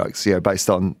come the jokes, based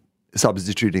on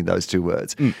substituting those two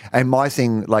words. And my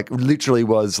thing, like, literally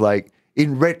was like,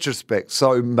 in retrospect,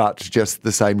 so much just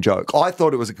the same joke. I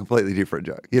thought it was a completely different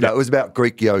joke. It was about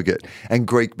Greek yogurt and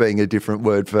Greek being a different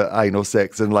word for anal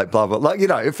sex and like blah, blah. Like,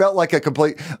 it felt like a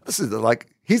complete, this is like,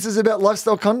 his is about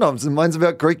lifestyle condoms and mine's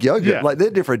about Greek yogurt. Yeah. Like, they're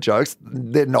different jokes.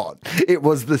 They're not. It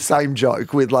was the same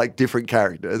joke with like different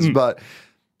characters. But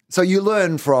so you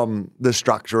learn from the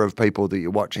structure of people that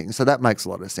you're watching. So that makes a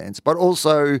lot of sense. But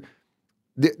also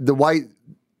the way,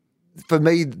 for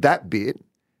me, that bit,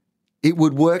 it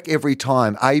would work every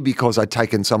time, because I'd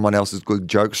taken someone else's good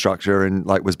joke structure and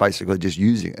like was basically just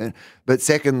using it. But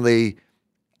secondly,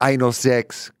 anal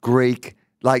sex, Greek,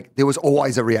 like there was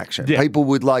always a reaction. Yeah. People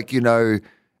would like,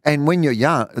 and when you're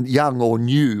young or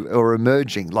new or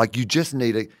emerging, like you just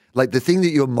need like the thing that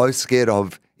you're most scared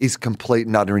of is complete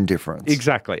and utter indifference.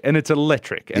 Exactly. And it's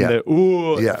electric. And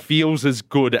it feels as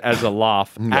good as a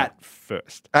laugh at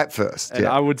first. At first, and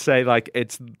I would say, like,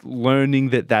 it's learning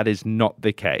that is not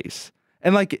the case.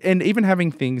 And, like, and even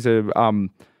having things of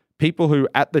people who,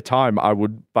 at the time, I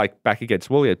would, like, back against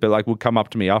Wooliet, but, like, would come up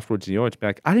to me afterwards in the audience and be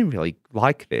like, I didn't really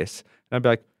like this. And I'd be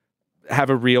like, have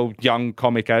a real young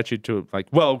comic attitude to it. Like,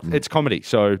 well, it's comedy,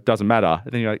 so it doesn't matter.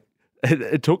 And then you're like,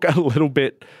 it took a little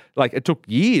bit, like it took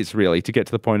years really to get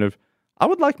to the point of, I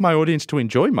would like my audience to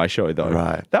enjoy my show though.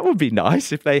 Right. That would be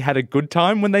nice if they had a good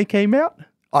time when they came out.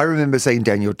 I remember seeing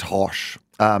Daniel Tosh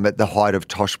at the height of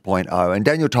Tosh.0. And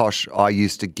Daniel Tosh, I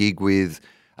used to gig with.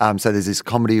 So there's this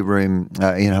comedy room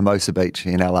in Hermosa Beach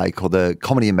in LA called the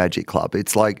Comedy and Magic Club.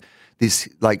 It's like this,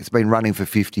 like it's been running for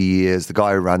 50 years. The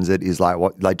guy who runs it is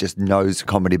like just knows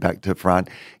comedy back to front.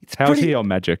 How's he on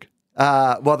magic?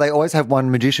 Well, they always have one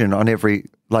magician on every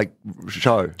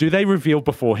show. Do they reveal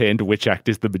beforehand which act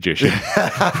is the magician?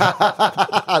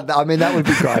 I mean, that would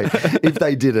be great if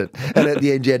they didn't. And at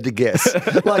the end, you had to guess.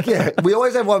 We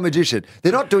always have one magician.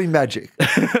 They're not doing magic.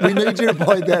 We need you to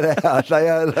point that out. They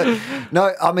are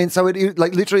no, I mean, so it is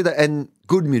literally and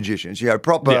good magicians,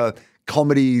 proper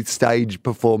comedy stage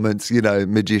performance,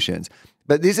 magicians.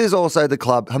 But this is also the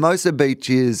club. Hermosa Beach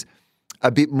is a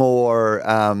bit more,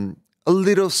 a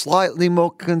little slightly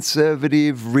more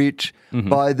conservative, rich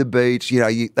by the beach.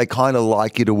 They kind of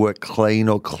like you to work clean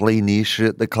or cleanish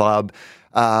at the club.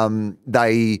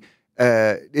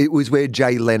 It was where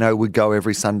Jay Leno would go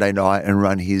every Sunday night and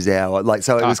run his hour.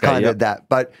 So it was kind of that.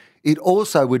 But it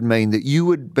also would mean that you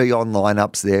would be on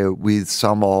lineups there with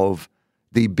some of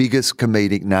the biggest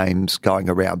comedic names going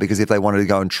around, because if they wanted to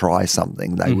go and try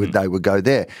something, they would go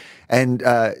there. And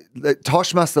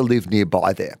Tosh must have lived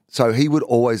nearby there, so he would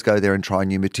always go there and try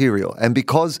new material. And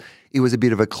because it was a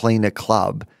bit of a cleaner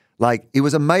club, it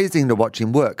was amazing to watch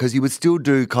him work, because he would still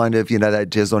do kind of that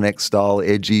Jez on X style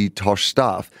edgy Tosh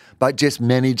stuff, but just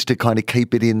managed to kind of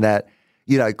keep it in that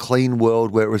clean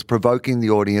world where it was provoking the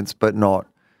audience, but not.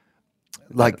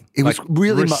 It was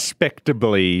really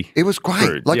respectably. It was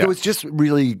great. Rude, It was just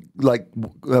really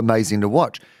amazing to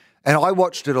watch. And I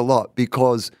watched it a lot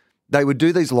because they would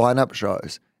do these lineup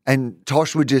shows and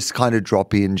Tosh would just kind of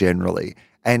drop in generally,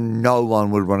 and no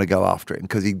one would want to go after him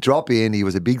because he'd drop in. He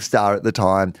was a big star at the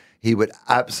time. He would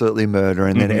absolutely murder,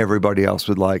 and then everybody else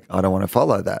would I don't want to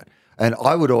follow that. And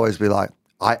I would always be like,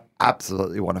 I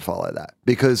absolutely want to follow that,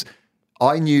 because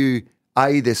I knew,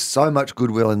 there's so much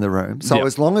goodwill in the room. So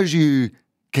as long as you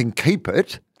can keep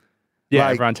it. Yeah,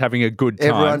 everyone's having a good time.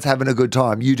 Everyone's having a good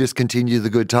time. You just continue the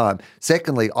good time.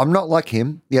 Secondly, I'm not like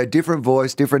him. Different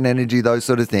voice, different energy, those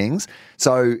sort of things.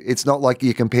 So it's not like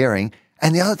you're comparing.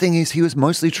 And the other thing is he was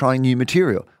mostly trying new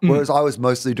material, whereas I was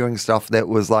mostly doing stuff that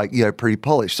was pretty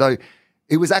polished. So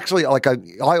it was actually I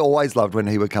always loved when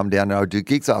he would come down and I would do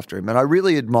gigs after him. And I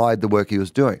really admired the work he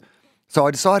was doing. So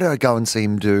I decided I'd go and see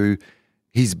him do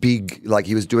his big,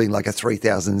 he was doing a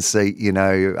 3,000 seat,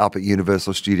 up at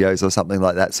Universal Studios or something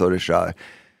like that sort of show.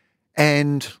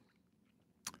 And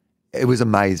it was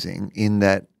amazing in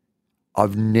that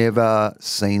I've never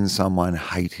seen someone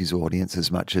hate his audience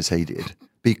as much as he did,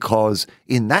 because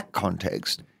in that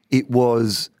context, it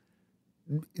was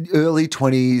early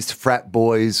 20s frat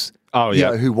boys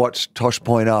who watched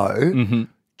Tosh.0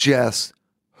 just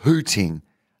hooting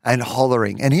and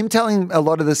hollering, and him telling a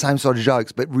lot of the same sort of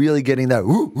jokes, but really getting that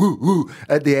woo, woo, woo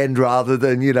at the end, rather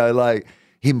than,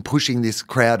 him pushing this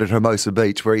crowd at Hermosa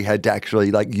Beach where he had to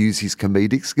actually use his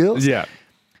comedic skills. Yeah.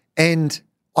 And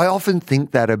I often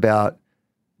think that about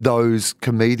those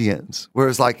comedians,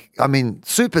 whereas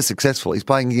super successful. He's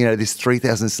playing, this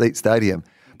 3,000 seat stadium,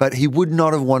 but he would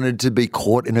not have wanted to be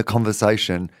caught in a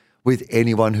conversation with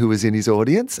anyone who was in his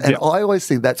audience. And I always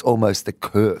think that's almost the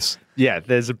curse. Yeah,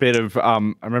 there's a bit of, I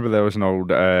remember there was an old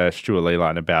Stuart Lee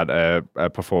line about a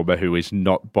performer who is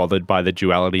not bothered by the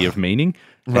duality of meaning.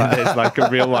 Right. And there's a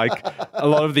real, a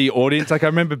lot of the audience, I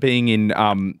remember being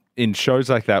in shows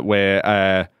like that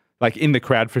where, in the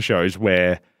crowd for shows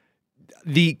where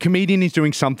the comedian is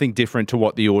doing something different to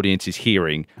what the audience is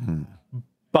hearing,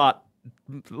 but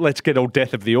let's get all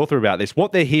death of the author about this.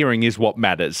 What they're hearing is what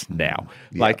matters now.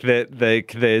 Yeah.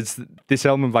 There's this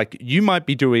element of you might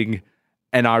be doing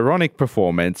an ironic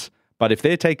performance, but if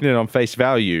they're taking it on face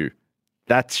value,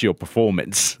 that's your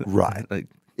performance. Right.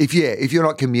 If you're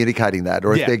not communicating that,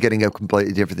 or if they're getting a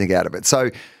completely different thing out of it. So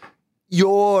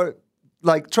you're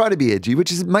trying to be edgy,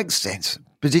 which makes sense,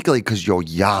 particularly because you're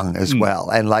young as well.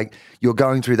 And you're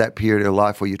going through that period of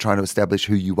life where you're trying to establish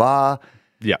who you are.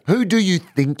 Yeah. Who do you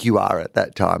think you are at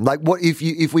that time? What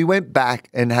if we went back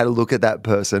and had a look at that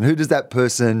person, who does that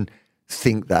person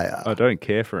think they are? I don't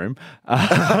care for him.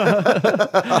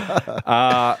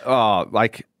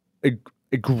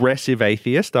 aggressive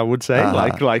atheist, I would say,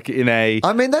 like in a...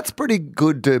 I mean, that's pretty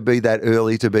good to be that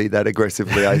early, to be that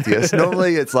aggressively atheist.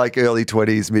 Normally it's like early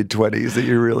 20s, mid-20s that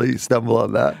you really stumble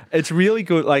on that. It's really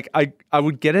good. Like I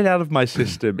would get it out of my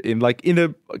system in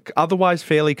a otherwise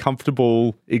fairly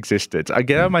comfortable existence. I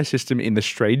get out of my system in the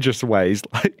strangest ways.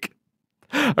 Like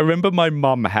I remember my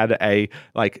mum had a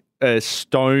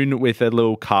stone with a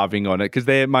little carving on it because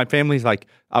my family's like,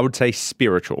 I would say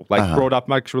spiritual, like brought up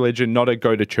much religion, not a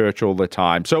go to church all the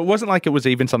time. So it wasn't like it was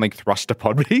even something thrust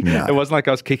upon me. No. It wasn't like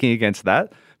I was kicking against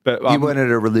that. But you weren't at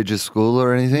a religious school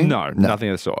or anything? No, nothing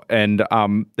of the sort. And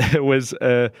there was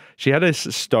she had a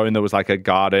stone that was like a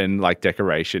garden like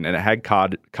decoration, and it had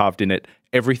carved in it,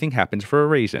 "Everything happens for a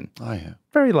reason." Oh yeah,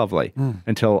 very lovely.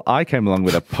 Until I came along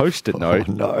with a post-it note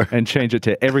and changed it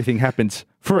to "Everything happens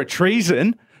for a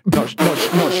treason." Not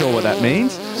sure what that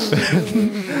means.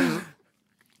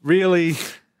 Really,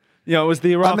 it was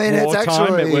the Iraq War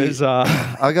time. It was.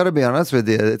 I got to be honest with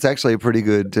you. It's actually a pretty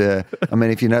good.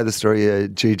 If you know the story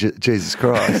of Jesus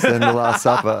Christ and the Last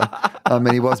Supper,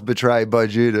 he was betrayed by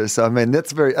Judas.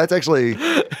 That's actually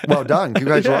well done.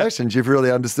 Congratulations, You've really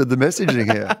understood the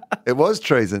messaging here. It was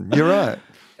treason. You're right.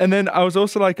 And then I was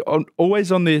also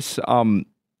always on this.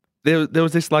 There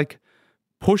was this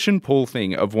push and pull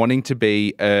thing of wanting to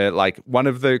be one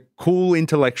of the cool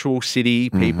intellectual city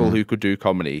people who could do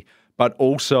comedy, but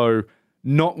also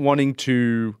not wanting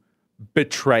to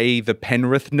betray the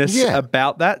Penrithness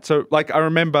about that. So I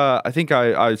remember, I think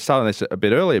I started this a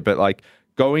bit earlier, but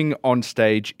going on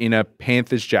stage in a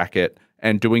Panthers jacket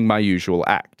and doing my usual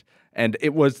act. And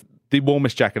it was the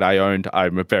warmest jacket I owned.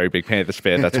 I'm a very big Panthers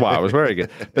fan. That's why I was wearing it.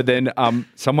 But then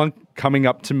someone coming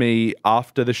up to me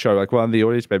after the show, one of the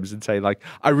audience members, and say,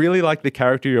 I really like the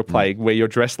character you're playing where you're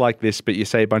dressed like this, but you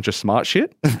say a bunch of smart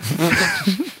shit.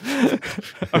 I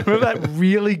remember that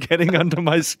really getting under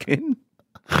my skin.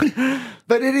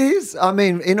 But it is,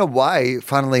 in a way,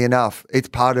 funnily enough, it's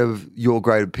part of your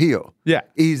great appeal. Yeah.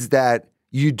 Is that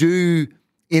you do...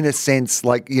 in a sense,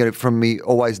 from me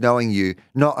always knowing you,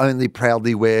 not only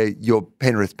proudly wear your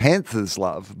Penrith Panthers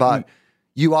love, but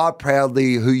you are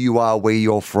proudly who you are, where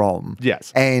you're from.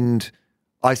 Yes. And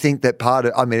I think that part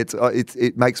of,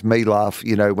 it makes me laugh,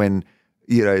 when,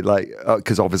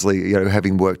 because obviously,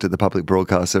 having worked at the public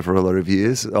broadcaster for a lot of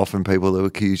years, often people who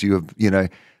accuse you of,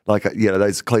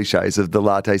 those cliches of the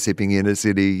latte sipping inner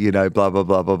city, blah, blah, blah,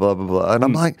 blah, blah, blah, blah. And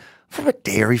I'm like, from a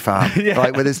dairy farm,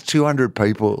 where there's 200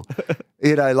 people,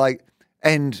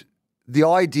 and the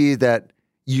idea that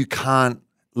you can't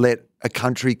let a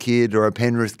country kid or a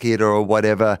Penrith kid or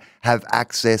whatever have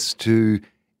access to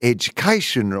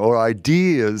education or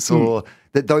ideas or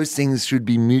that those things should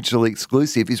be mutually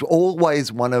exclusive is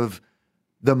always one of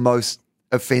the most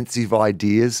offensive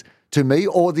ideas to me,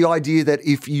 or the idea that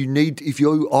if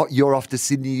you're off to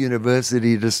Sydney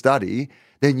University to study,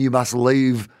 then you must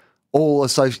leave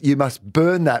you must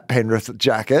burn that Penrith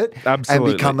jacket and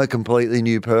become a completely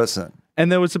new person. And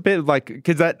there was a bit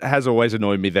because that has always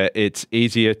annoyed me that it's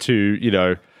easier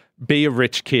to, be a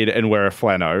rich kid and wear a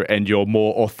flannel and you're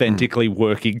more authentically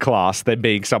working class than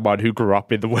being someone who grew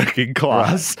up in the working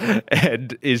class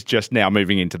and is just now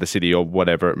moving into the city or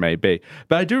whatever it may be.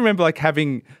 But I do remember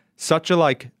having such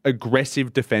a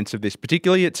aggressive defense of this,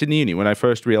 particularly at Sydney Uni, when I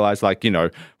first realized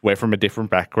we're from a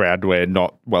different background, we're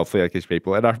not wealthy like these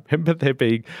people. And I remember there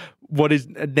being what is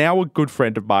now a good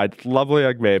friend of mine, lovely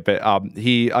young man, but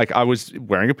he I was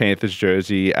wearing a Panthers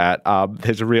jersey at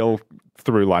there's a real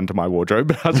through line to my wardrobe,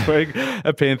 but I was wearing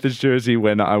a Panthers jersey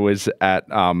when I was at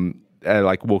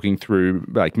walking through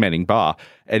Manning Bar,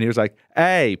 and he was like,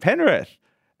 "Hey, Penrith."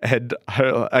 And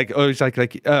Panthers,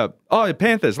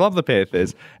 love the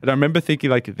Panthers. And I remember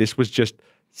thinking this was just,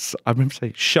 I remember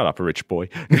saying, "Shut up, a rich boy."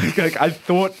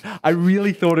 I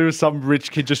really thought it was some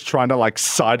rich kid just trying to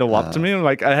sidle up to me.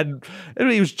 And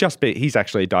he was he's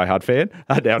actually a diehard fan.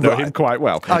 I now know him quite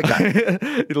well.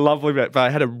 Okay. Lovely, but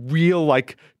I had a real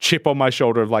chip on my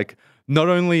shoulder of not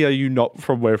only are you not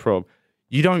from where from,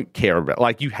 you don't care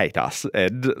about, you hate us.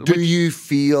 And do you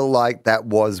feel like that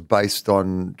was based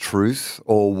on truth,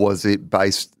 or was it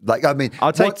based,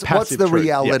 I'd say what's the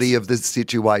reality of the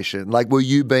situation? Were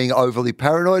you being overly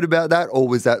paranoid about that, or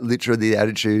was that literally the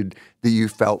attitude that you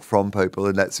felt from people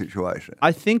in that situation?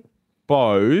 I think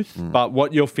both, but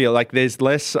what you'll feel there's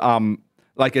less,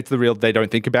 it's the real they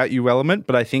don't think about you element,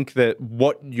 but I think that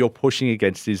what you're pushing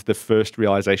against is the first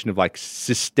realization of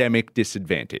systemic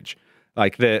disadvantage.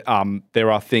 There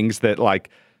are things that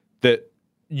that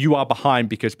you are behind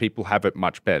because people have it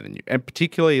much better than you, and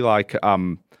particularly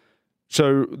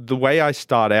so the way I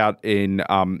start out in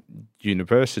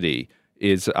university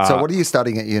is... so what are you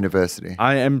studying at university?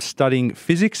 I am studying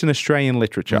physics and Australian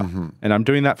literature, and I'm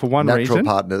doing that for one reason.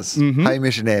 Natural partners.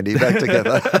 Hamish and Andy back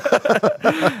together.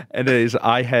 And it is,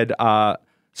 I had... I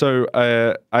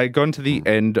got to the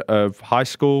end of high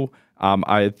school.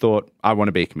 I thought, I want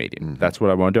to be a comedian. That's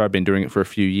what I want to do. I've been doing it for a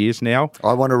few years now.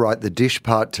 I want to write the dish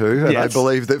part too, and I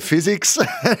believe that physics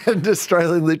and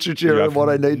Australian literature are what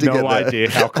I need to get there. No idea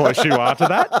how close you are to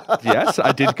that. Yes,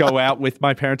 I did go out with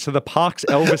my parents to the Parks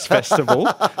Elvis Festival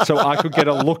so I could get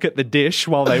a look at the dish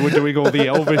while they were doing all the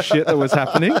Elvis shit that was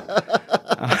happening.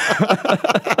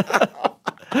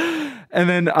 And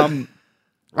then...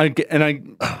 I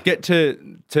get to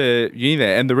uni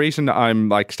there, and the reason I'm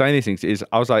like studying these things is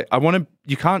I was like,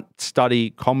 you can't study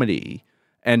comedy,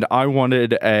 and I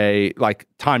wanted a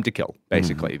time to kill,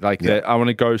 basically. I want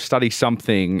to go study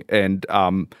something, and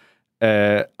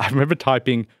I remember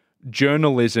typing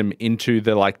journalism into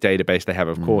the database they have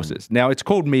of courses. Now it's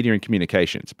called media and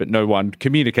communications, but no one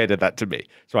communicated that to me.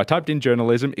 So I typed in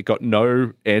journalism, it got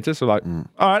no answer. So all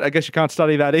right, I guess you can't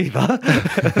study that either.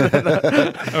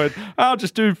 I went, I'll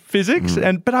just do physics,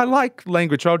 but I like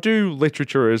language. So I'll do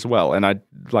literature as well, and I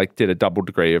did a double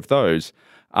degree of those,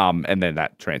 and then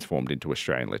that transformed into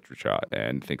Australian literature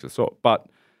and things of the sort. But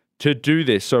to do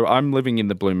this, so I'm living in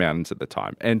the Blue Mountains at the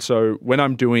time, and so when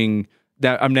I'm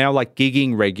now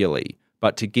gigging regularly,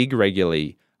 but to gig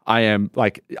regularly, I am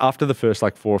after the first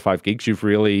 4 or 5 gigs, you've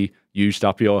really used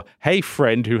up your, hey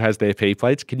friend who has their P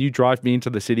plates, can you drive me into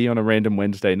the city on a random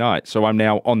Wednesday night? So I'm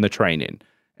now on the train in.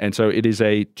 And so it is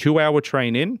a 2-hour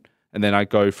train in, and then I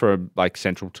go from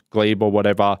Central to Glebe or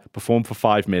whatever, perform for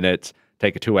 5 minutes,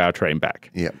 take a 2-hour train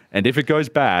back. Yeah. And if it goes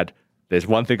bad, there's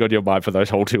one thing on your mind for those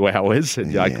whole 2 hours.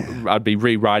 And I'd be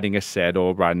rewriting a set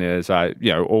or writing it as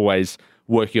always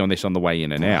working on this on the way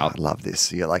in and out. I love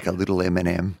this. You're like a little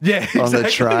M&M on the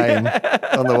train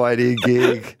on the way to your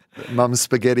gig. Mum's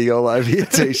spaghetti all over your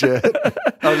T-shirt,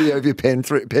 over your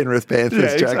Penrith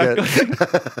Panthers jacket.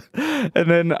 Exactly. And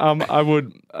then I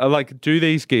would do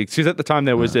these gigs. Because at the time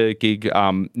there was a gig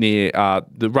near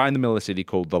right in the middle of the city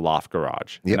called the Laugh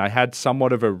Garage. Yep. And I had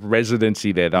somewhat of a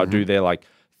residency there that I'd do there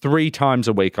 3 times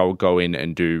a week. I would go in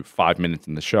and do 5 minutes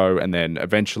in the show, and then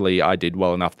eventually I did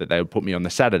well enough that they would put me on the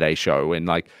Saturday show, and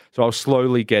so I was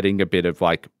slowly getting a bit of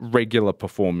regular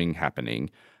performing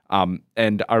happening.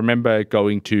 And I remember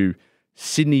going to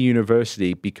Sydney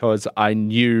University because I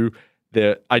knew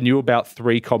about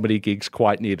 3 comedy gigs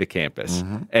quite near the campus,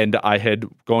 and I had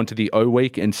gone to the O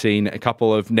Week and seen a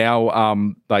couple of now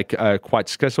quite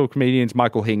successful comedians.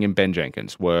 Michael Hing and Ben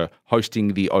Jenkins were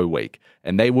hosting the O Week,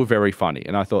 and they were very funny.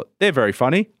 And I thought, they're very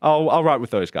funny. I'll write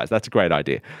with those guys. That's a great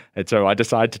idea. And so I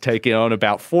decided to take on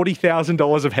about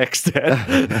 $40,000 of HECS debt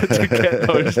to get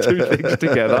those 2 things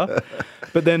together.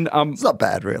 But then it's not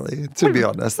bad, really. To be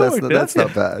honest, that's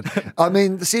not bad. I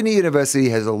mean, Sydney University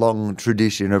has a long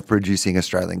tradition of producing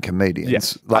Australian comedians.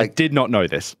 Yes, I did not know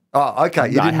this. Oh, okay.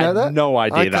 You didn't know that? I had no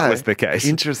idea that was the case.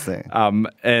 Interesting.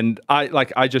 And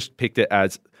I just picked it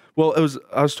as, well,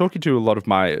 I was talking to a lot of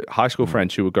my high school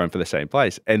friends who were going for the same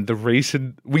place, and the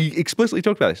reason we explicitly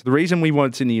talked about this, the reason we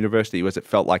wanted Sydney University was it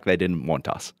felt like they didn't want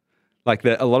us.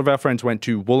 A lot of our friends went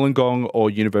to Wollongong or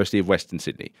University of Western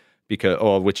Sydney,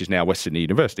 which is now West Sydney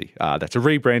University. That's a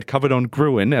rebrand covered on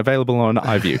Gruen, available on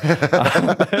iView.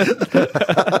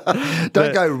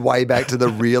 Don't go way back to the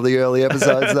really early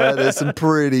episodes, though. There's some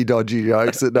pretty dodgy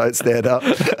jokes that don't stand up.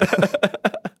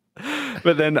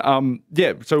 But then,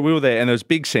 so we were there, and there was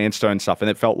big sandstone stuff, and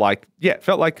it felt like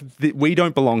we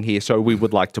don't belong here, so we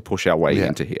would like to push our way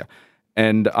into here.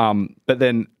 And but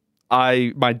then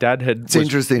my dad had... It's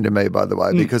interesting to me, by the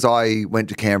way, because I went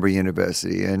to Canberra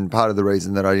University, and part of the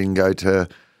reason that I didn't go to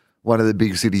one of the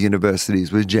big city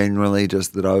universities was genuinely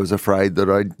just that I was afraid that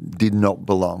I did not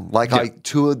belong. I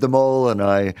toured them all, and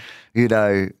I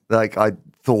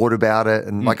thought about it,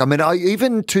 and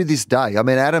even to this day,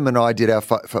 Adam and I did our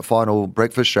final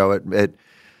breakfast show at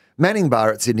Manning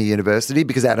Bar at Sydney University,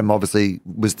 because Adam obviously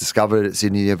was discovered at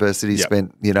Sydney University,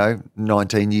 spent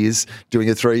 19 years doing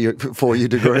a 4-year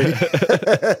degree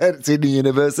at Sydney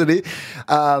University,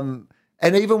 and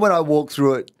even when I walk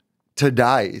through it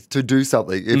today to do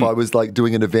something, if I was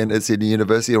doing an event at Sydney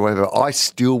University or whatever, I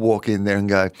still walk in there and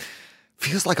go,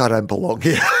 feels like I don't belong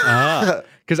here.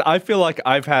 Because I feel like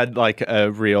I've had I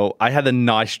had a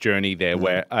nice journey there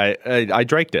where I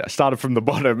draked it. I started from the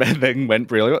bottom and then went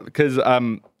really, because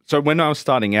so when I was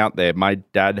starting out there, my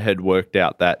dad had worked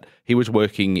out that he was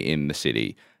working in the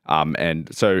city.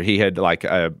 And so he had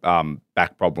a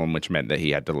back problem, which meant that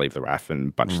he had to leave the RAF and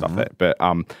a bunch of stuff there. But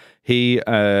he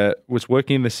was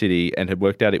working in the city and had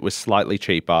worked out it was slightly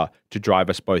cheaper to drive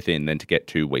us both in than to get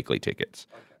 2 weekly tickets.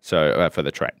 So for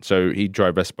the train. So he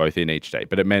drove us both in each day.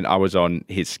 But it meant I was on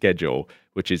his schedule,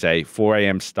 which is a 4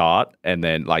 a.m. start, and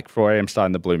then 4 a.m. start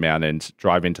in the Blue Mountains,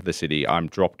 drive into the city. I'm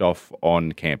dropped off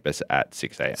on campus at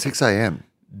 6 a.m. 6 a.m.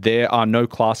 There are no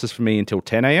classes for me until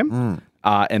 10 a.m.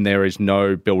 And there is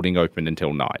no building open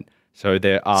until 9. So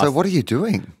there are. So what are you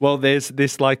doing? Well, there's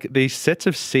these sets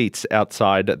of seats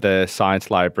outside the science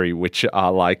library, which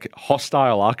are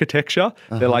hostile architecture.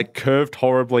 They're curved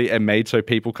horribly and made so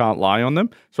people can't lie on them.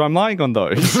 So I'm lying on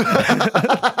those.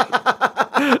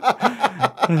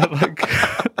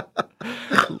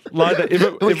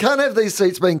 We can't have these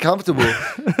seats being comfortable.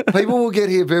 People will get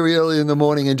here very early in the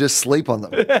morning and just sleep on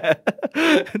them. Yeah.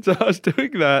 So I was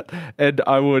doing that, and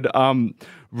I would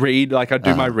read, I'd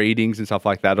do my readings and stuff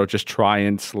like that, or just try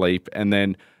and sleep. And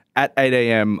then at 8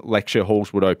 a.m., lecture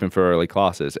halls would open for early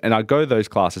classes. And I'd go to those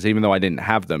classes, even though I didn't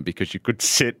have them, because you could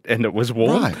sit and it was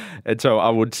warm. Right. And so I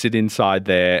would sit inside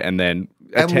there and then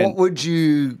And what would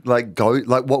you go?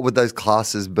 What would those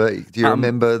classes be? Do you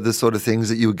remember the sort of things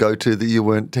that you would go to that you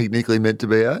weren't technically meant to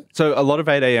be at? So a lot of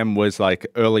 8 a.m. was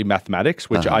early mathematics,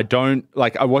 which I don't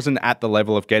I wasn't at the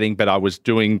level of getting, but I was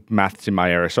doing maths in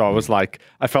my area. So I was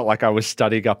I felt like I was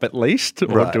studying up at least,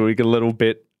 or doing a little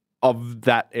bit of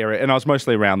that area. And I was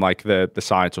mostly around the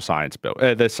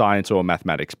science or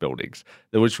mathematics buildings.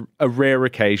 There was a rare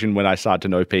occasion when I started to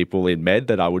know people in med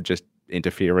that I would just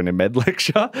interfere in a med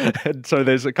lecture. And so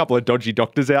there's a couple of dodgy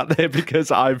doctors out there because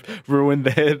I've ruined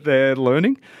their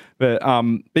learning. But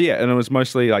yeah, and it was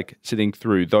mostly sitting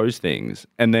through those things.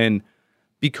 And then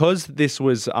because this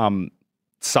was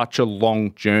such a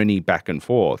long journey back and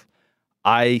forth,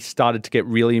 I started to get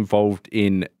really involved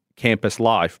in campus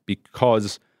life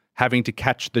because having to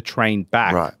catch the train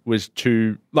back was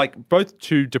both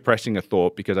too depressing a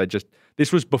thought, because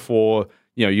this was before,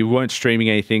 you weren't streaming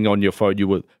anything on your phone. You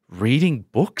were reading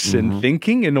books and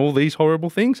thinking and all these horrible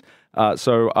things.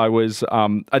 So I was,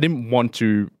 I didn't want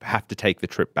to have to take the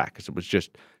trip back because it was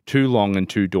just too long and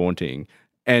too daunting.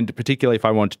 And particularly if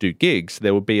I wanted to do gigs,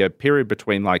 there would be a period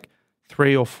between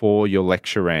 3 or 4 your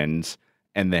lecture ends,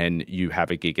 and then you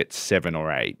have a gig at 7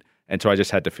 or 8. And so I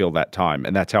just had to fill that time.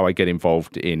 And that's how I get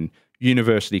involved in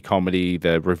university comedy,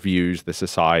 the reviews, the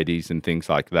societies and things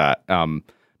like that.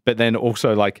 But then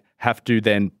also have to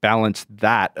then balance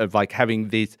that of having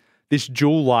this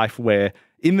dual life where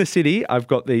in the city, I've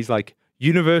got these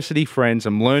university friends.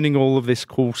 I'm learning all of this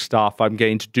cool stuff. I'm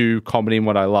getting to do comedy and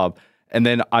what I love. And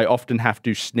then I often have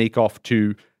to sneak off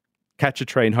to catch a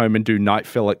train home and do night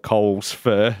fill at Coles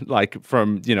for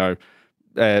from,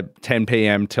 10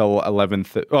 p.m. till 11,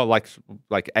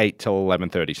 8 till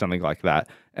 11:30, something like that.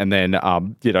 And then,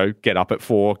 get up at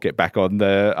 4, get back on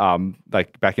the,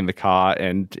 back in the car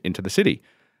and into the city.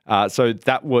 So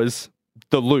that was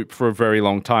the loop for a very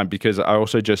long time, because I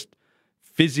also just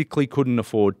physically couldn't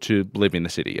afford to live in the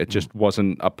city. It just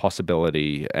wasn't a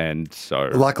possibility. And so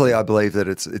luckily, I believe that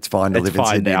it's fine to live in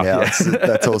Sydney now. Yeah.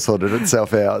 That's all sorted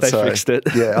itself out. They fixed it.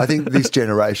 Yeah, I think this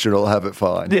generation will have it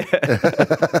fine.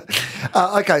 Yeah.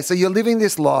 Okay, so you're living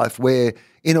this life where,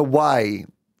 in a way,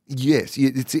 yes,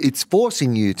 it's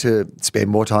forcing you to spend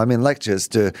more time in lectures,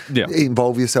 to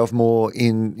involve yourself more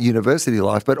in university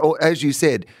life. But as you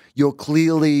said, you're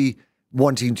clearly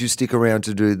wanting to stick around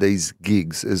to do these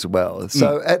gigs as well.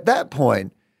 So at that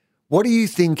point, what are you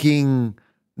thinking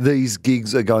these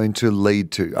gigs are going to lead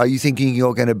to? Are you thinking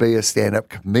you're going to be a stand-up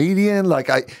comedian?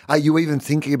 Are you even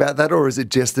thinking about that, or is it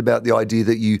just about the idea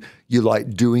that you like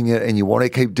doing it and you want to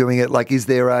keep doing it? Is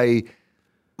there a...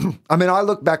 I mean, I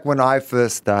look back when I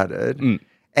first started,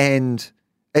 and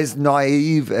as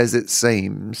naive as it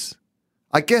seems,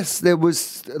 I guess there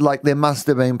must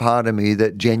have been part of me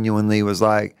that genuinely was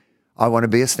I want to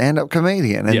be a stand-up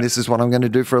comedian, and this is what I'm going to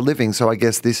do for a living. So I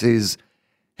guess this is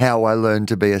how I learned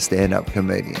to be a stand-up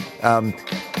comedian.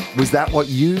 Was that what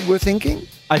you were thinking?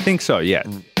 I think so, yeah.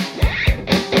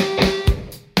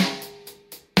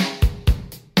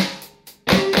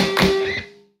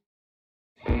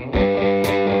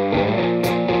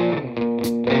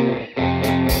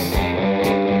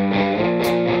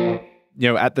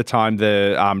 At the time,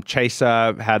 the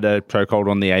Chaser had a chokehold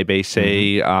on the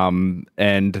ABC,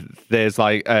 and there's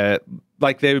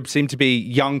there seemed to be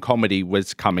young comedy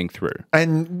was coming through.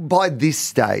 And by this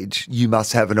stage, you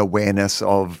must have an awareness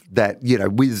of that,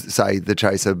 with, say, the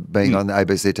Chaser being on the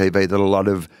ABC TV, that a lot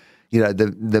of,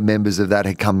 the members of that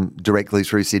had come directly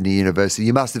through Sydney University.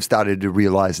 You must have started to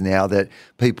realise now that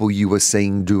people you were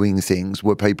seeing doing things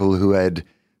were people who had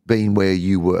been where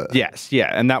you were. Yes,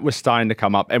 yeah, and that was starting to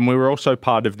come up. And we were also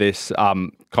part of this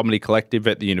comedy collective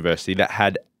at the university that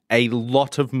had a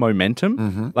lot of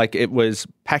momentum. It was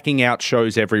packing out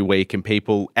shows every week and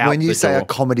people out When you the say door. a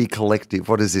comedy collective,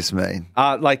 what does this mean?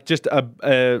 Like just so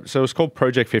it was called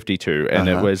Project 52, and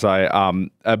it was like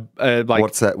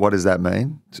What's that? What does that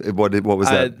mean? What was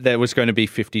that? there was going to be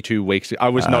 52 weeks. I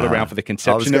was not around for the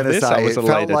conception of this. I was it a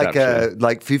felt late adaptation.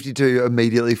 like 52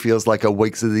 immediately feels like a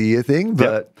weeks of the year thing,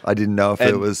 but I didn't know if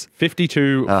it was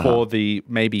 52 for the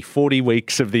maybe 40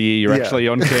 weeks of the year you're actually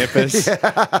on campus,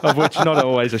 of which not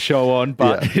always a show on,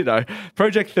 but you know,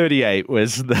 Project 38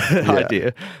 was the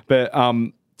idea. But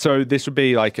so this would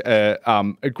be like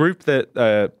a group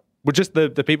that were just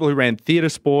the people who ran theatre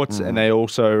sports, and they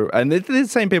also, and they're the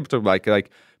same people to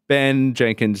like Ben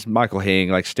Jenkins, Michael Hing,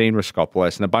 like Steen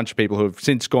Raskopoulos, and a bunch of people who have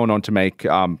since gone on to make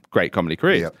great comedy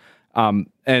careers.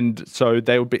 And so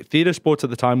they would be, theatre sports at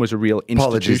the time was a real institution.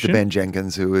 Apologies to Ben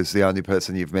Jenkins, who is the only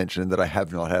person you've mentioned that I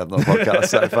have not had on the podcast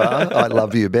so far. I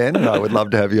love you, Ben, and I would love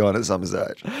to have you on at some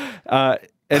stage.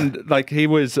 And like he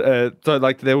was, so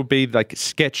like there would be like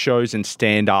sketch shows and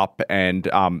stand up and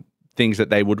things that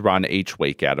they would run each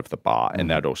week out of the bar, and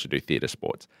they'd also do theatre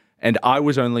sports. And I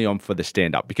was only on for the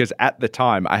stand up because at the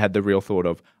time I had the real thought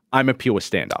of I'm a pure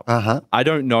stand up. I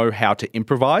don't know how to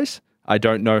improvise. I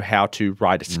don't know how to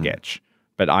write a sketch,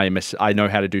 but I know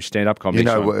how to do stand up comedy. You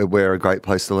know where a great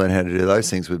place to learn how to do those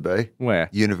things would be? Where?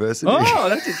 University. Oh,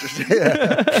 that's interesting.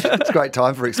 It's a great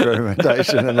time for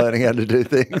experimentation and learning how to do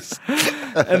things.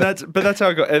 And that's how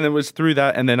I got. And it was through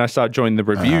that, and then I started joining the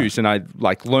reviews, and I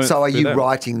like learned. So, are you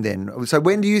writing then? So,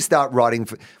 when do you start writing?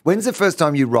 When's the first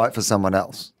time you write for someone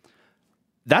else?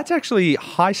 That's actually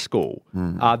high school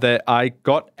that I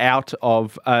got out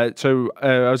of. I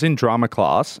was in drama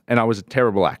class, and I was a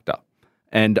terrible actor,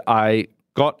 and I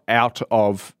got out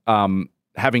of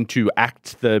having to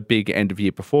act the big end of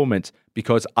year performance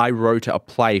because I wrote a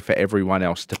play for everyone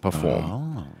else to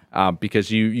perform.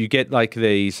 Because you get like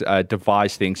these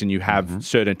devised things, and you have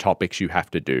certain topics you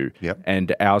have to do.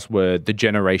 And ours were The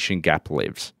Generation Gap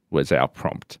Lives was our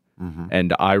prompt.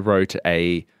 And I wrote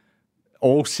a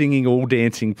all singing, all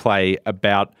dancing play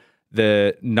about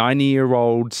the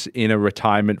 90-year-olds in a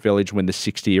retirement village when the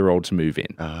 60-year-olds move in.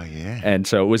 Oh, yeah. And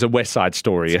so it was a West Side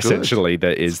Story, essentially.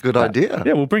 That is a good idea.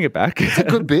 Yeah, we'll bring it back. It's a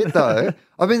good bit, though.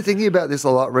 I've been thinking about this a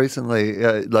lot recently.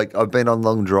 Like, I've been on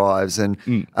long drives, and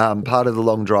part of the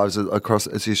long drives across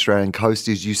the Australian coast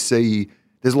is you see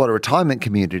there's a lot of retirement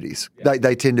communities.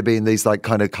 They tend to be in these, like,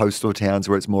 kind of coastal towns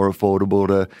where it's more affordable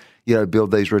to, you know,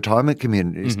 build these retirement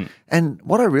communities. And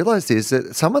what I realised is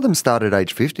that some of them start at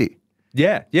age 50.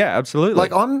 Yeah, absolutely.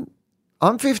 Like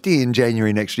I'm 50 in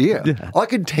January next year. I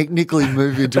could technically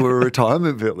move into a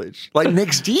retirement village like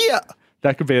next year.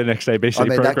 That could be a next ABC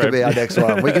program. That could be our next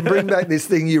one. We can bring back this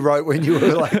thing you wrote when you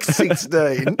were like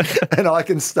 16 and I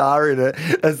can star in it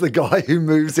as the guy who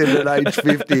moves in at age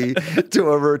 50 to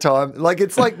a retirement. Like,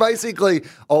 it's like basically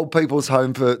old people's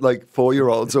home for like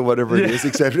 4-year-olds or whatever it is,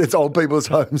 except it's old people's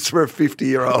homes for a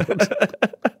 50-year-old.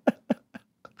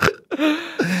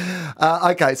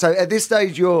 Okay, so at this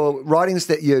stage, you're writing,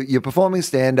 you're performing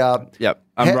stand-up. Yep,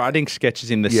 I'm writing sketches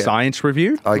in the Science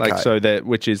Review. Okay, like, so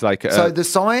which is like so the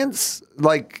science,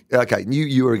 like, okay,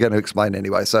 you were going to explain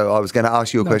anyway. So I was going to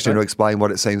ask you a question to explain what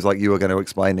it seems like you were going to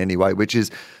explain anyway, which is,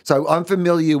 so I'm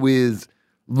familiar with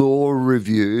law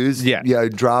reviews, you know,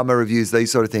 drama reviews,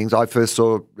 these sort of things. I first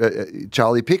saw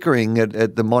Charlie Pickering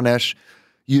at the Monash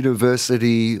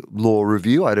University Law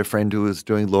Review. I had a friend who was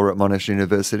doing law at Monash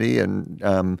University, and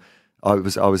I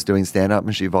was doing stand-up,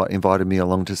 and she invited me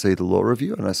along to see the law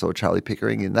review, and I saw Charlie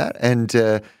Pickering in that. And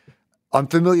I'm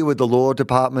familiar with the law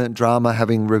department, drama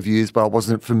having reviews, but I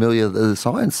wasn't familiar that the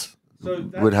science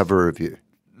would have a review.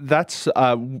 That's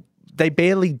they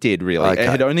barely did, really. Okay. It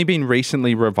had only been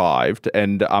recently revived,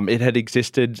 and it had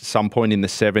existed some point in the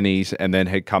 70s and then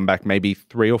had come back maybe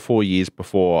 3 or 4 years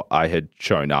before I had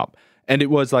shown up. And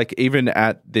it was like, even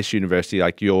at this university,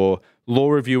 like your law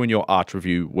review and your art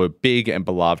review were big and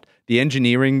beloved. The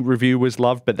engineering review was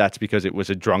loved, but that's because it was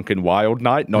a drunken wild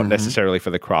night, not necessarily for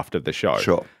the craft of the show.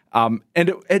 Sure. And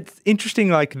it's interesting,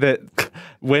 like, that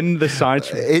when the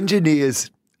science... engineers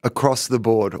across the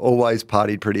board always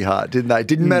partied pretty hard, didn't they?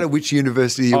 Didn't matter which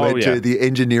university you went to, the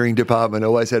engineering department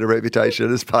always had a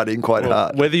reputation as partying quite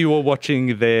hard. Whether you were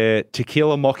watching their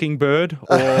Tequila Mockingbird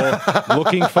or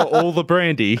looking for all the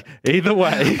brandy, either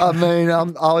way. I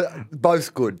mean,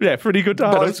 both good. Yeah, pretty good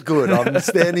titles. Both good. I'm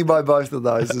standing by both of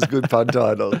those as good fun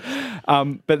titles.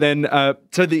 But then,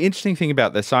 so the interesting thing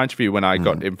about the science review when I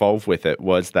got involved with it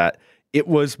was that it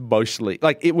was mostly,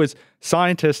 like, it was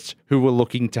scientists who were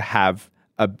looking to have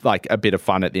a bit of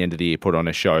fun at the end of the year, put on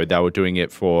a show. They were doing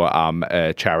it for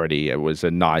a charity. It was a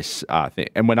nice thing.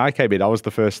 And when I came in, I was the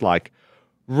first, like,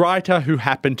 writer who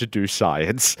happened to do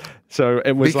science. So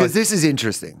it was because this is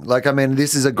interesting. Like, I mean,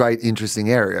 this is a great, interesting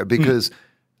area because,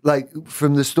 like,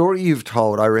 from the story you've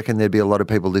told, I reckon there'd be a lot of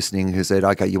people listening who said,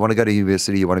 okay, you want to go to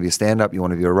university, you want to be a stand-up, you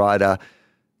want to be a writer.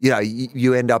 You know,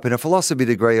 you end up in a philosophy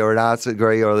degree or an arts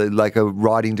degree or like a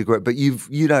writing degree, but you've,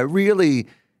 you know, really,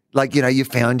 like, you know, you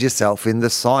found yourself in the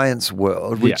science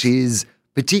world, which is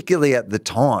particularly at the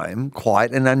time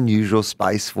quite an unusual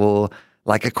space for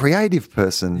like a creative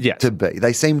person to be.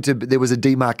 They seemed to, there was a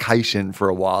demarcation for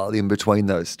a while in between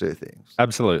those two things.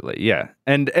 Absolutely, yeah.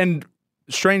 And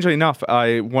strangely enough,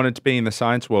 I wanted to be in the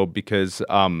science world because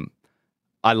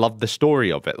I loved the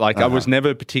story of it. Like, I was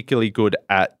never particularly good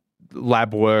at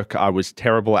lab work. I was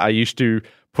terrible. I used to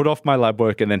put off my lab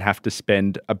work and then have to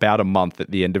spend about a month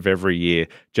at the end of every year,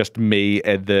 just me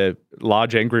and the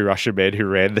large angry Russian man who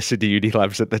ran the City Uni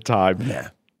labs at the time,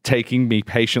 taking me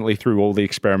patiently through all the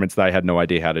experiments that I had no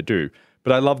idea how to do.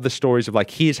 But I love the stories of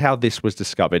like, here's how this was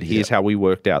discovered. Here's how we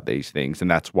worked out these things. And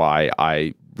that's why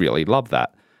I really love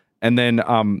that. And then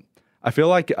I feel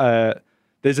like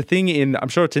there's a thing in, I'm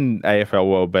sure it's in AFL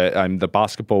world, but the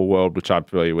basketball world, which I'm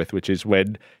familiar with, which is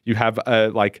when you have a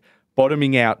like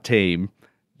bottoming out team,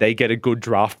 they get a good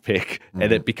draft pick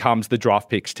and it becomes the draft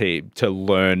picks team to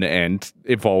learn and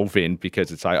evolve in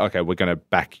because it's like, okay, we're going to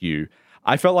back you.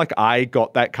 I felt like I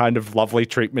got that kind of lovely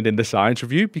treatment in the science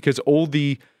review because all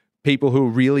the people who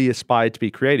really aspired to be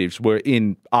creatives were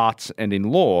in arts and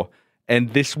in law.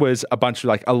 And this was a bunch of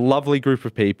like a lovely group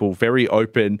of people, very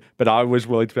open, but I was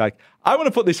willing to be like, I want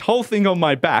to put this whole thing on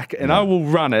my back and I will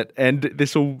run it and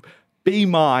this will be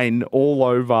mine all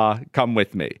over, come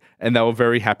with me. And they were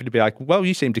very happy to be like, well,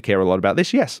 you seem to care a lot about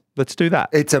this. Yes, let's do that.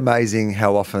 It's amazing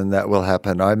how often that will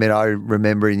happen. I mean, I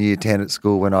remember in year 10 at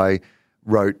school when I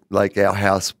wrote like our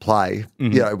house play, you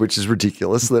know, which is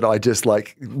ridiculous that I just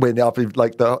like went up and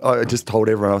like I just told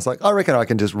everyone, I was like, I reckon I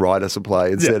can just write us a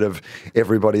play instead of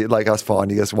everybody like us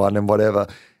finding us one and whatever.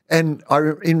 And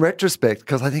in retrospect,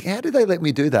 because I think, how did they let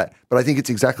me do that? But I think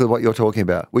it's exactly what you're talking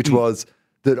about, which was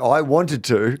that I wanted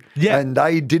to and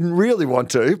they didn't really want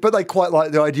to, but they quite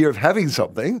liked the idea of having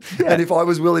something. And if I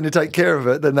was willing to take care of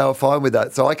it, then they were fine with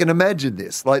that. So I can imagine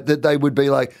this, like that they would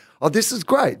be like, oh, this is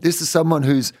great. This is someone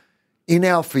who's in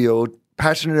our field,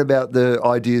 passionate about the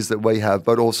ideas that we have,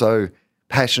 but also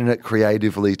passionate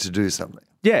creatively to do something.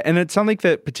 Yeah, and it's something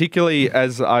that particularly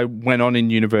as I went on in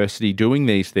university doing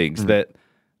these things that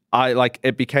I like,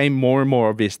 it became more and more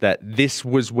obvious that this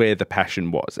was where the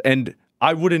passion was. And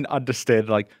I wouldn't understand,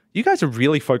 like, you guys are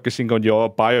really focusing on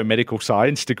your biomedical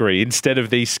science degree instead of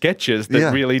these sketches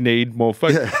that really need more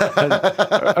focus.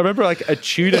 I remember like a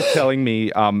tutor telling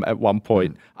me at one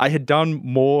point, I had done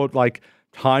more like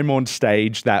time on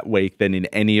stage that week than in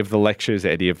any of the lectures,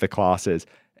 any of the classes.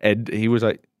 And he was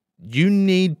like, you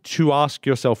need to ask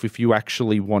yourself if you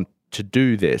actually want to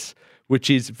do this, which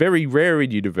is very rare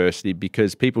in university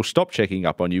because people stop checking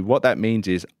up on you. What that means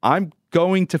is I'm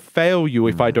going to fail you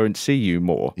if I don't see you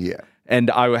more. Yeah.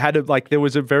 And I had there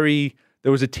was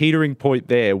a teetering point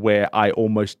there where I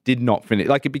almost did not finish.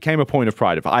 Like, it became a point of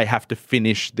pride of I have to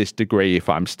finish this degree if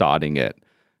I'm starting it.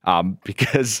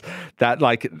 Because that,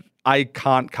 like, I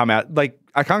can't come out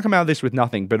of this with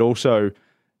nothing, but also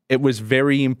it was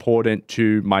very important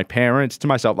to my parents, to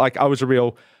myself. Like, I was a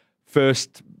real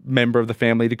first member of the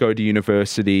family to go to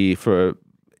university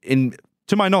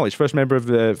to my knowledge, first member of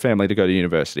the family to go to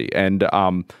university. And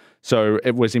so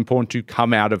it was important to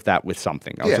come out of that with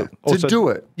something. To do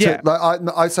it. Yeah.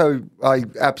 I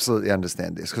absolutely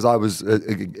understand this because I was,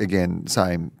 again,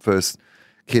 first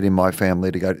kid in my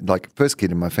family to go, like, first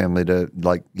kid in my family to,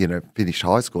 like, you know, finish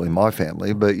high school in my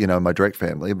family, but, you know, my direct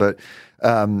family. But,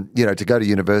 you know, to go to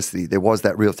university, there was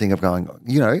that real thing of going,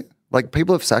 you know, like,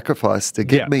 people have sacrificed to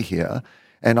get me here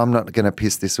and I'm not going to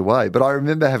piss this away. But I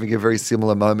remember having a very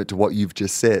similar moment to what you've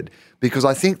just said because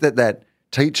I think that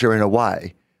teacher, in a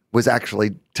way, was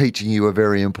actually teaching you a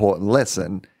very important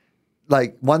lesson,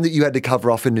 like one that you had to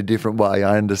cover off in a different way.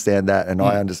 I understand that. And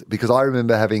I understand because I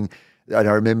remember and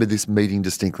I remember this meeting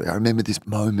distinctly. I remember this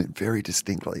moment very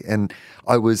distinctly. And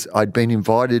I'd been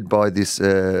invited by this,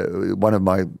 one of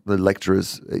my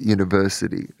lecturers at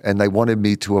university, and they wanted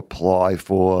me to apply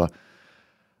for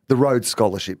the Rhodes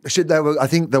Scholarship. I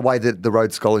think the way that the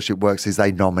Rhodes Scholarship works is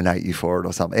they nominate you for it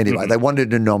or something. Anyway, they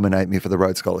wanted to nominate me for the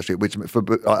Rhodes Scholarship, which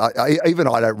even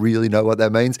I don't really know what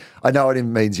that means. I know it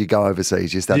means you go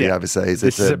overseas, you study overseas.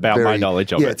 This is about my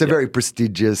knowledge of it. Yeah, it's a very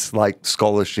prestigious like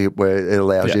scholarship where it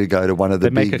allows you to go to one of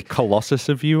the big... They make a colossus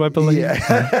of you, I believe.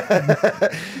 Yeah.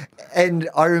 And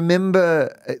I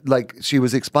remember, like, she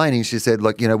was explaining, she said,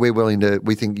 like, you know,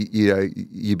 we think, you know,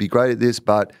 you'd be great at this,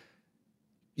 but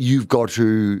you've got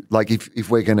to, like, if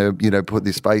we're going to, put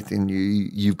this faith in you,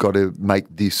 you've got to make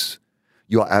this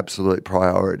your absolute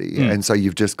priority. And so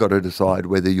you've just got to decide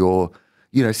whether you're,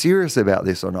 serious about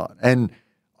this or not. And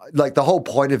like the whole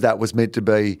point of that was meant to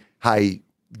be, hey,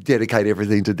 dedicate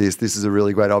everything to this. This is a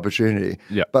really great opportunity.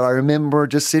 Yeah. But I remember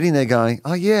just sitting there going,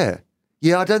 oh, yeah,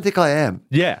 I don't think I am.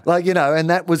 Yeah. Like,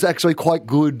 and that was actually quite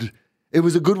good. It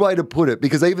was a good way to put it,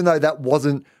 because even though that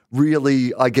wasn't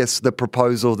really, I guess, the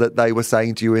proposal that they were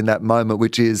saying to you in that moment,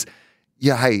 which is,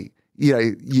 yeah, hey,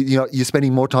 you're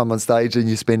spending more time on stage than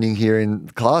you're spending here in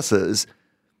classes.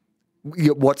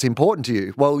 What's important to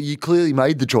you? Well, you clearly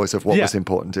made the choice of what was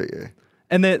important to you.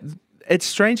 And it's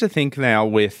strange to think now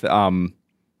with,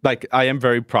 like, I am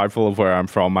very prideful of where I'm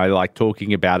from. I like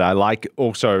talking about it.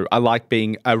 I like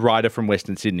being a writer from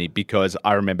Western Sydney, because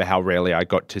I remember how rarely I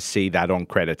got to see that on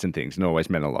credits and things, and it always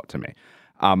meant a lot to me.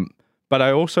 But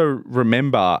I also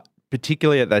remember,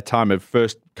 particularly at that time of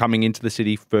first coming into the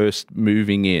city, first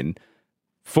moving in,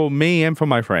 for me and for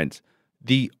my friends,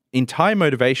 the entire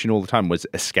motivation all the time was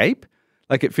escape.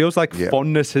 Like, it feels like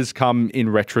fondness has come in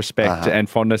retrospect, and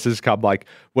fondness has come like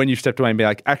when you've stepped away and be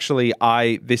like, actually,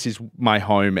 this is my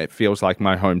home. It feels like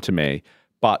my home to me.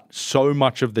 But so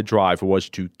much of the drive was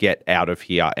to get out of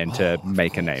here and to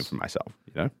make a name for myself,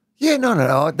 Yeah,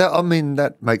 no.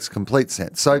 That makes complete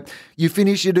sense. So you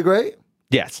finish your degree?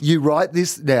 Yes. You write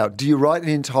this now. Do you write an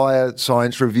entire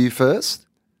science review first?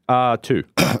 2.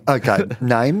 Okay.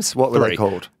 Names? What were 3. they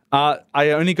called?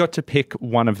 I only got to pick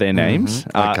one of their names.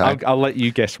 Okay. I'll let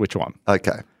you guess which one.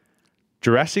 Okay.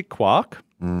 Jurassic Quark,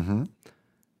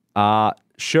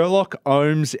 Sherlock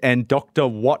Holmes and Dr.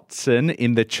 Watson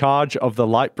in the Charge of the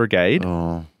Light Brigade,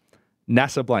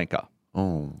 NASA Blanca.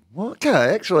 Oh,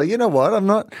 okay. Actually, you know what? I'm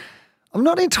not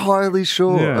entirely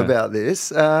sure about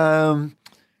this.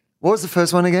 What was the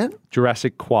first one again?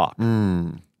 Jurassic Quark.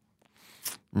 No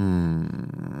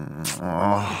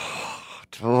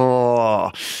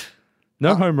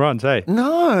home runs, eh?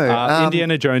 No.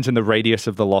 Indiana Jones and the Radius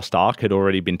of the Lost Ark had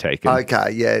already been taken.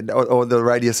 Okay, yeah. Or the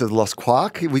Radius of the Lost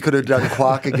Quark. We could have done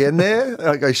quark again there.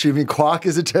 Like, assuming quark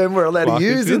is a term we're allowed to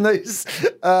use in these.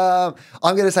 I'm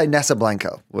going to say NASA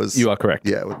Blanca was. You are correct.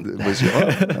 Yeah, was your.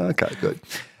 Okay, good.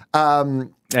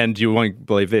 And you won't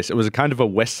believe this. It was a kind of a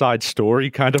West Side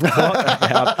Story kind of plot.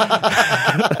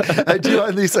 Had you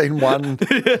only seen one?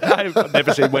 I've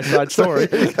never seen West Side Story.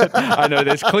 I know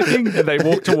there's clicking and they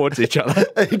walk towards each other.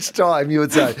 Each time you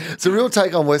would say, it's a real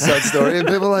take on West Side Story. And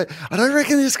people are like, I don't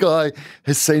reckon this guy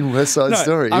has seen West Side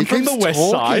Story. I'm from the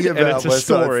West Side and it's a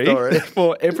story.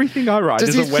 For everything I write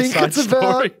is a West Side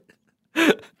Story.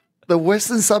 The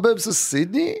western suburbs of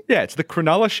Sydney? Yeah, it's the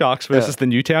Cronulla Sharks versus the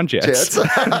Newtown Jets.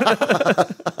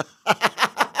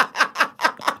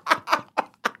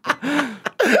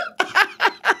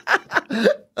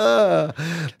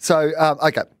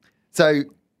 Okay. So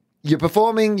you're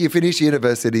performing, you finish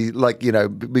university,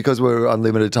 because we're on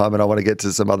limited time and I want to get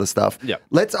to some other stuff. Yeah.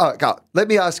 Let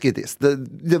me ask you this.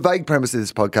 The vague premise of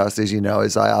this podcast, as you know,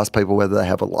 is I ask people whether they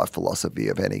have a life philosophy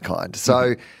of any kind.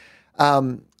 So,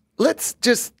 let's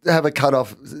just have a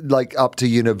cutoff, up to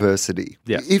university.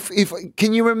 Yeah.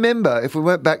 Can you remember if we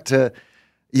went back to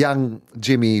young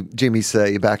Jimmy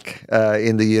C back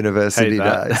in the university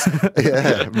days?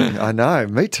 Yeah, I know,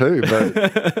 me too, but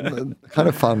kind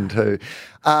of fun too.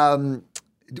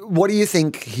 What do you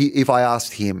think if I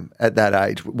asked him at that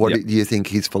age? What do you think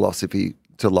his philosophy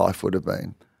to life would have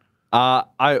been? I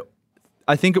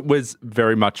think it was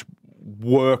very much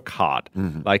work hard.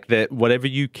 Like that, whatever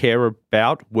you care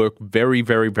about, work very,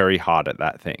 very, very hard at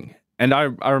that thing. And I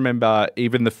remember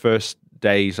even the first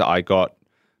days I got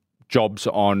jobs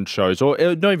on shows, or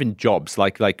not even jobs,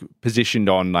 like positioned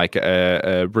on like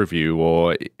a review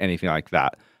or anything like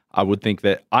that. I would think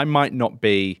that I might not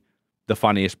be the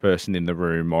funniest person in the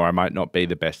room, or I might not be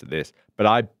the best at this, but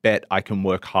I bet I can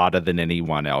work harder than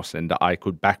anyone else, and I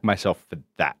could back myself for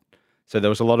that. So there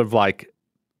was a lot of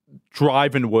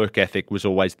drive and work ethic was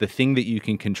always the thing that you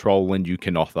can control and you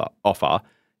can offer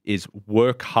is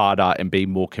work harder and be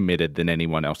more committed than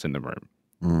anyone else in the room.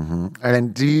 Mm-hmm.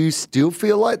 And do you still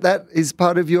feel like that is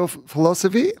part of your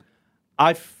philosophy?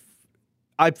 I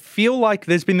feel like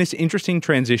there's been this interesting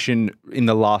transition in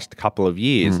the last couple of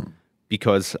years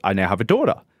because I now have a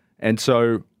daughter. And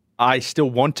so I still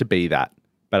want to be that,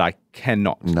 but I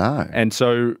cannot. No. And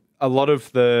so a lot of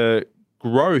the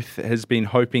growth has been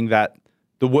hoping that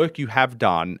the work you have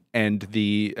done and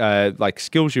the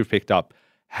skills you've picked up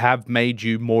have made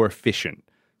you more efficient.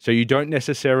 So you don't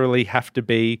necessarily have to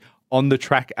be on the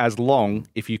track as long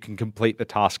if you can complete the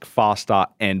task faster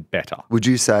and better. Would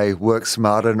you say work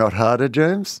smarter, not harder,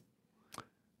 James?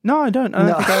 No, I don't. I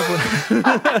don't think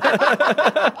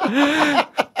I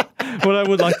would. What I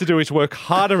would like to do is work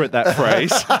harder at that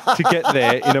phrase to get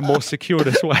there in a more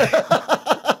circuitous way.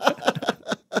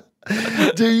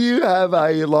 Do you have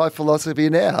a life philosophy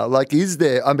now? Like, is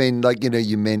there, I mean, like,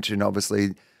 you mentioned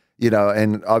obviously,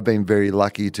 and I've been very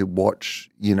lucky to watch,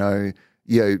 to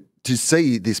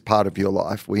see this part of your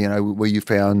life where you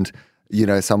found,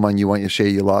 someone you want to share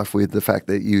your life with, the fact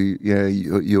that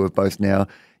you have both now,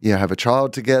 have a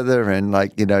child together, and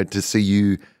to see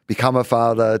you become a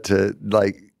father, to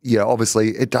obviously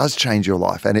it does change your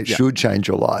life, and it should change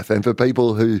your life. And for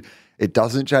people who it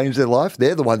doesn't change their life,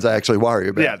 they're the ones I actually worry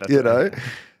about. Yeah, that's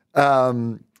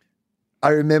right. I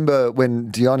remember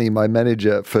when Dione, my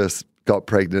manager, first got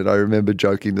pregnant, I remember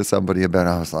joking to somebody about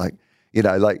it. I was like,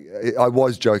 I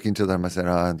was joking to them. I said,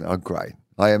 oh, great.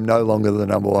 I am no longer the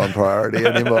number one priority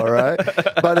anymore, right?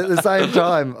 But at the same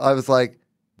time, I was like,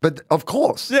 but of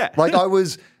course. Yeah. Like I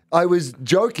was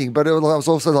joking, but I was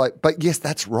also like, but yes,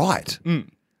 that's right. Mm.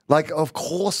 Like, of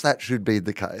course that should be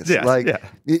the case. Yeah,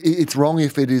 It's wrong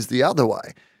if it is the other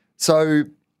way. So,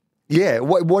 yeah,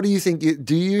 what do you think?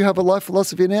 Do you have a life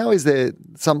philosophy now? Is there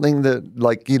something that,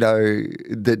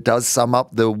 that does sum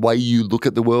up the way you look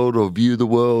at the world or view the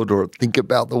world or think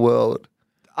about the world?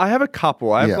 I have a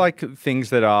couple. I have things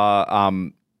that are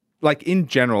in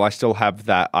general, I still have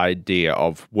that idea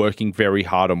of working very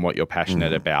hard on what you're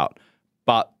passionate about.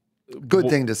 But good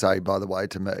thing to say, by the way,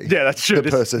 to me. Yeah, that's true.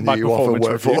 The person that you often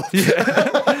work for. Yeah.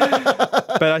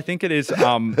 But I think it is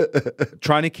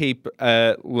trying to keep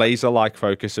a laser-like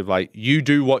focus of you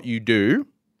do what you do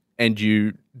and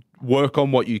you work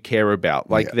on what you care about.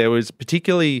 There was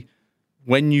particularly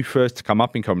when you first come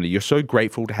up in comedy, you're so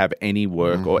grateful to have any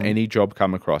work or any job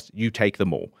come across. You take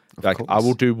them all. I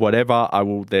will do whatever.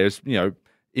 There's,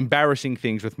 embarrassing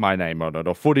things with my name on it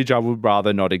or footage I would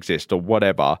rather not exist or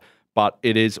whatever. But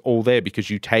it is all there because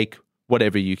you take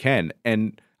whatever you can.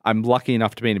 And I'm lucky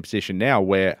enough to be in a position now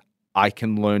where I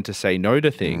can learn to say no to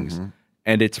things.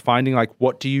 And it's finding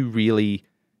what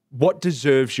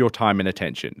deserves your time and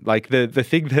attention. The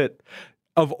thing that,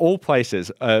 of all places,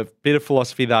 a bit of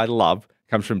philosophy that I love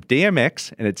comes from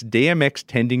DMX, and it's DMX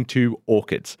tending to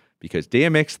orchids because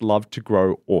DMX loved to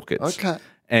grow orchids. Okay.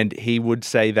 And he would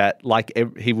say that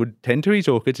he would tend to his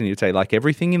orchids and he would say, like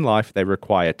everything in life, they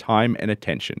require time and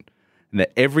attention. And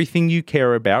that everything you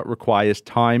care about requires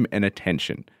time and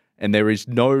attention. And there is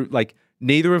no,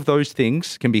 neither of those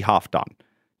things can be half done.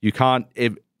 You can't,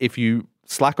 if you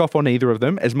slack off on either of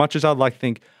them, as much as I'd like to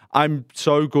think, I'm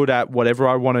so good at whatever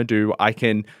I want to do, I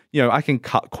can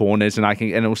cut corners and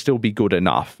it'll still be good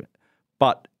enough.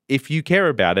 But if you care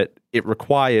about it, it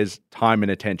requires time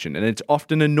and attention. And it's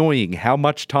often annoying how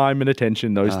much time and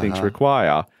attention those things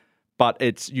require.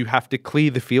 But you have to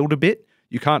clear the field a bit.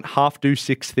 You can't half do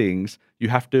 6 things. You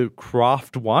have to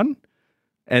craft one.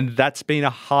 And that's been a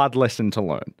hard lesson to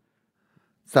learn.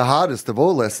 It's the hardest of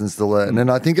all lessons to learn. And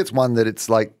I think it's one that it's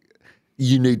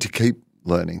you need to keep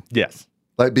learning. Yes.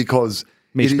 Because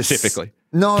me specifically.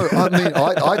 No, I mean,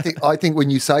 I think when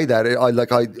you say that, I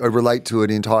relate to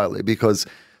it entirely because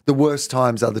the worst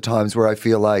times are the times where I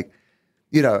feel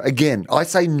again, I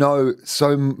say no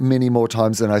so many more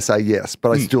times than I say yes,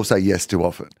 but I still say yes too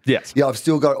often. Yes. Yeah, I've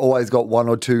still always got 1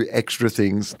 or 2 extra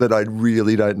things that I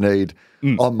really don't need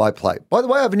on my plate. By the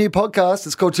way, I have a new podcast.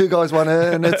 It's called Two Guys, One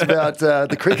Air, and it's about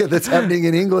the cricket that's happening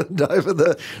in England over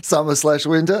the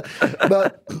summer/winter.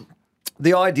 But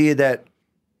the idea that,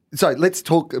 so let's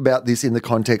talk about this in the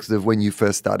context of when you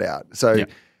first start out. So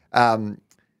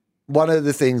one of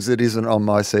the things that isn't on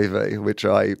my CV, which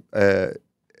I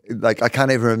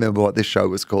can't even remember what this show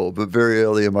was called, but very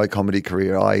early in my comedy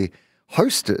career, I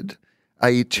hosted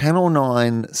a Channel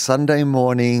 9 Sunday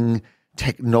morning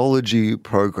technology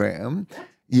program.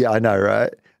 Yeah, I know,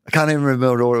 right? I can't even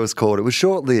remember what it was called. It was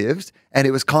short-lived, and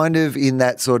it was kind of in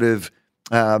that sort of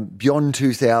beyond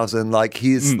 2000,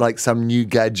 here's some new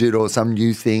gadget or some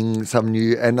new thing,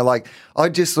 and I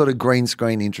just sort of green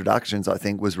screen introductions, I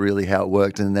think was really how it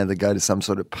worked. And then they go to some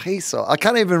sort of piece. I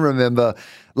can't even remember,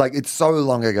 it's so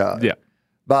long ago. Yeah.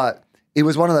 But it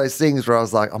was one of those things where I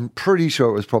was I'm pretty sure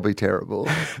it was probably terrible.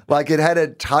 It had a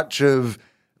touch of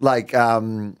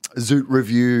Zoot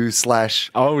review /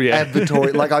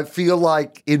 advertorial. I feel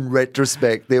in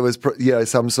retrospect, there was,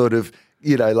 some sort of,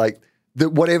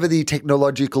 whatever the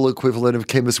technological equivalent of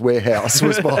Chemist Warehouse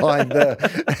was behind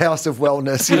the House of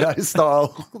Wellness, style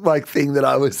thing that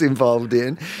I was involved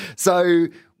in. So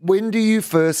when do you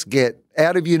first get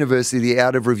out of university,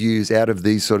 out of reviews, out of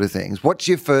these sort of things? What's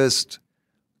your first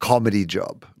comedy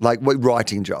job? What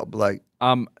writing job?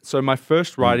 So my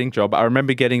first writing job, I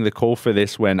remember getting the call for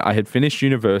this when I had finished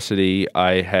university.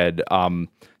 I had,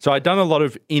 so I'd done a lot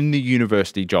of in the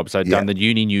university jobs. I'd done the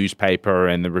uni newspaper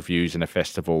and the reviews and a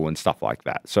festival and stuff like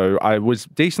that. So I was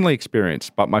decently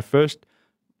experienced, but my first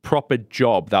proper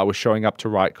job that I was showing up to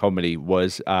write comedy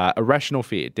was Irrational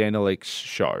Fear, Dan Ilich's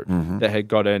show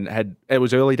that it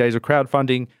was early days of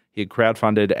crowdfunding. He had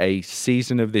crowdfunded a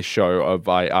season of this show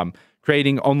of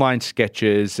creating online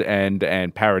sketches and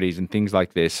parodies and things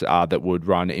like this that would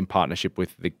run in partnership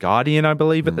with The Guardian, I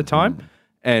believe, at the time.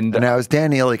 And now, is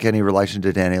Dan Ilich any relation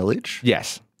to Dan Ilich?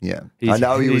 Yes. Yeah. I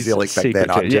know he was Ilich back then.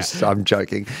 I'm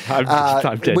joking.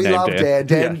 We love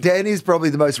Dan. Dan is probably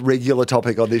the most regular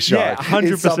topic on this show. Yeah, 100%.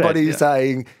 Is somebody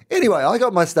saying, anyway, I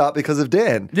got my start because of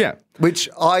Dan. Yeah. Which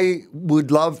I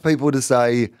would love people to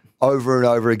say over and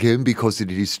over again because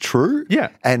it is true. Yeah.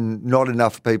 And not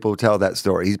enough people tell that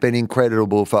story. He's been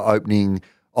incredible for opening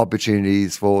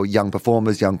opportunities for young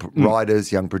performers, young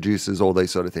writers, young producers, all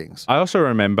these sort of things. I also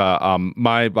remember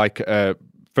my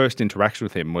first interaction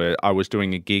with him where I was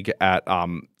doing a gig at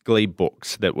Glebe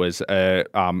Books that was a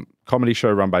comedy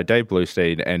show run by Dave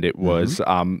Bluestein, and it was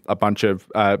a bunch of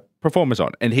performers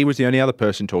on. And he was the only other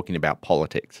person talking about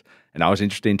politics. And I was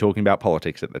interested in talking about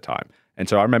politics at the time. And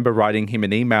so I remember writing him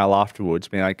an email afterwards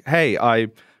being like, hey, I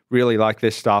really like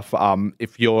this stuff.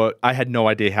 I had no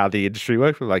idea how the industry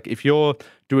works. Like, if you're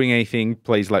doing anything,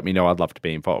 please let me know. I'd love to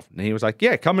be involved. And he was like,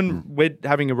 yeah, come and we're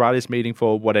having a writers meeting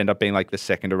for what ended up being like the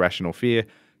second Irrational Fear.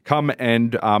 Come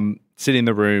and sit in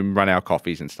the room, run our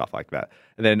coffees and stuff like that.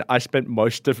 And then I spent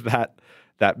most of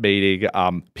that meeting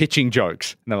pitching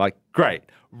jokes. And they're like, great.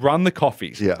 Run the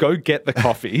coffees, go get the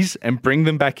coffees and bring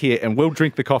them back here and we'll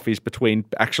drink the coffees between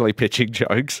actually pitching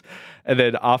jokes. And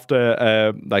then after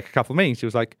a couple of meetings, he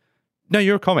was like, no,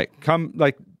 you're a comic. Come,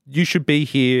 you should be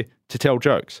here to tell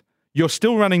jokes. You're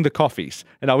still running the coffees.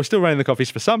 And I was still running the coffees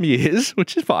for some years,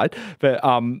 which is fine. But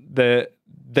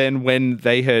then when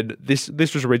they had, this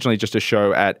was originally just a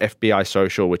show at FBI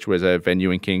Social, which was a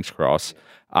venue in King's Cross,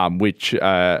 which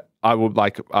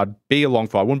I'd be along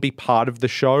for. I wouldn't be part of the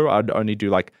show. I'd only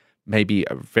do maybe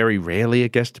very rarely a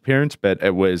guest appearance, but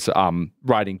it was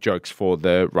writing jokes for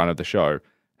the run of the show.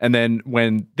 And then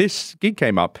when this gig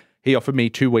came up, he offered me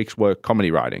 2 weeks work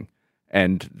comedy writing.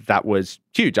 And that was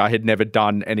huge. I had never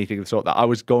done anything of the sort. That I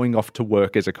was going off to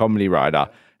work as a comedy writer.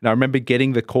 And I remember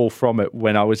getting the call from it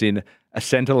when I was in a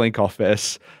Centrelink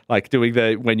office, doing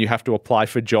when you have to apply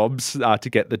for jobs to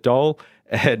get the dole.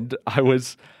 And I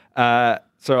was...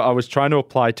 So I was trying to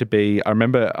apply to be, I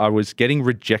remember I was getting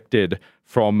rejected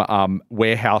from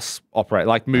warehouse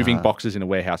operator, moving boxes in a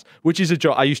warehouse, which is a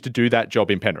job. I used to do that job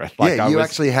in Penrith. You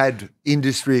actually had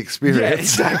industry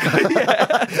experience. Yeah, exactly.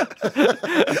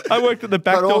 Yeah. I worked at the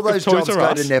back door of Toys R Us. All those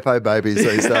jobs go to Nepo babies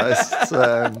these days.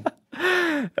 So.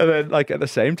 And then, at the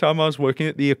same time, I was working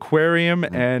at the aquarium,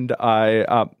 and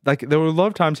I, there were a lot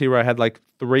of times here where I had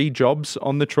 3 jobs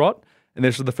on the trot, and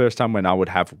this was the first time when I would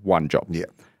have one job. Yeah.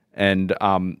 And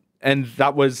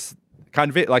that was kind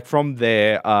of it. From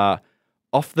there,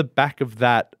 off the back of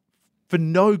that, for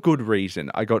no good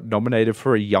reason, I got nominated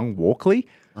for a Young Walkley,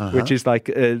 which is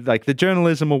the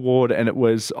journalism award, and it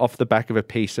was off the back of a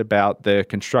piece about the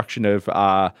construction of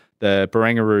the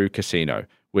Barangaroo Casino,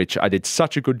 which I did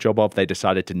such a good job of, they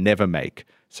decided to never make.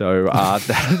 So,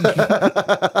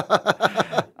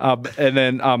 and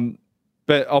then.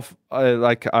 But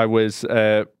I was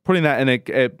putting that, and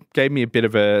it gave me a bit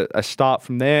of a start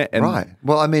from there. And right.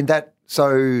 Well, I mean, that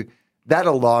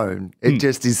alone, it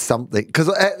just is something. Because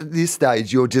at this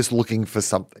stage, you're just looking for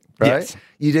something, right? Yes.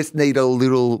 You just need a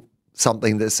little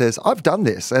something that says, I've done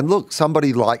this. And look,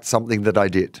 somebody liked something that I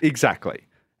did. Exactly.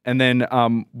 And then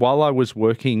while I was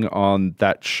working on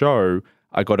that show,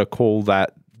 I got a call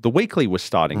that The Weekly was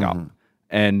starting up.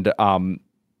 And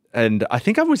I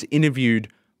think I was interviewed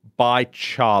by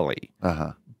Charlie,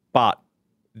 but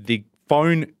the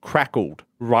phone crackled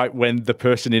right when the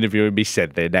person interviewing me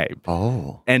said their name.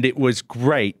 Oh. And it was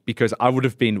great because I would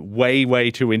have been way,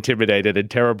 way too intimidated and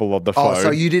terrible on the phone. Oh,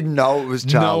 so you didn't know it was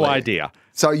Charlie? No idea.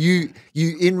 So you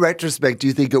in retrospect,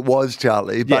 you think it was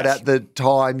Charlie, but at the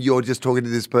time you're just talking to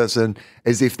this person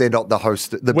as if they're not the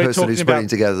host, the person who's putting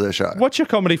together the show. What's your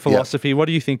comedy philosophy? Yep. What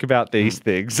do you think about these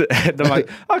things? And I'm like,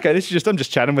 okay, I'm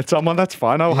just chatting with someone. That's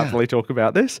fine. I'll happily talk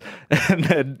about this. And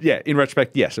then, in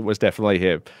retrospect, yes, it was definitely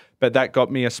him. But that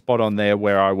got me a spot on there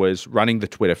where I was running the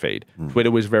Twitter feed.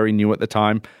 Twitter was very new at the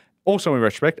time. Also, in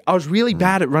retrospect, I was really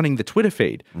bad at running the Twitter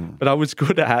feed, but I was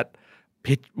good at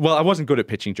I wasn't good at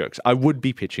pitching jokes. I would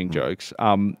be pitching jokes.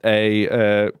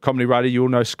 A comedy writer you'll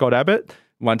know, Scott Abbott,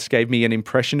 once gave me an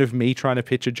impression of me trying to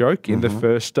pitch a joke in the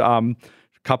first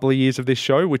couple of years of this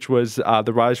show, which was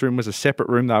the writer's room was a separate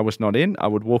room that I was not in. I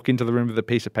would walk into the room with a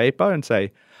piece of paper and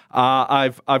say,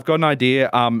 I've got an idea.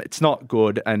 It's not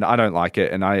good, and I don't like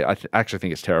it, and I actually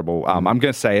think it's terrible. I'm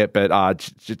going to say it, but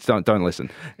just don't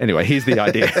listen. Anyway, here's the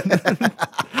idea.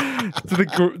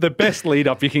 The best lead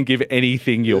up you can give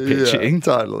anything you're pitching. Yeah,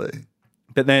 totally.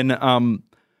 But then I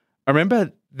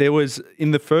remember there was,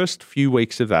 in the first few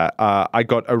weeks of that, I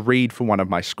got a read for one of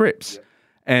my scripts.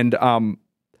 And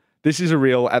this is a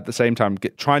real, at the same time,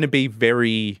 trying to be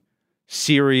very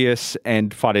serious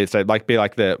and funny. So be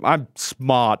like I'm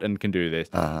smart and can do this.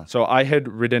 So I had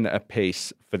written a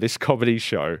piece for this comedy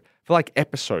show for like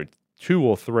episode 2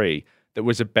 or 3 that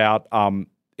was about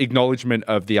acknowledgement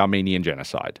of the Armenian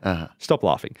genocide. Stop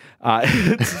laughing.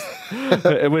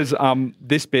 It was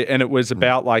this bit, and it was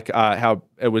about how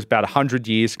it was about 100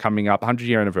 years coming up,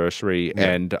 100-year anniversary,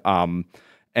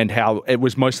 and how it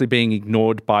was mostly being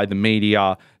ignored by the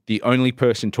media. The only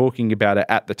person talking about it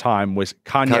at the time was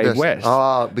Kanye West.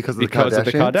 Because of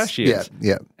the Kardashians.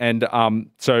 Yeah.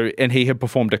 And he had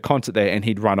performed a concert there, and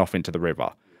he'd run off into the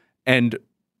river. And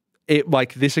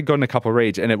this had gotten a couple of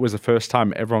reads, and it was the first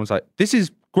time everyone was like, this is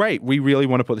great. We really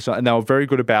want to put this on. And they were very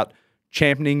good about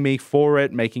championing me for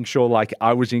it, making sure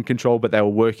I was in control, but they were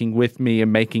working with me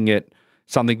and making it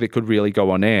something that could really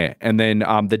go on air. And then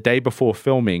the day before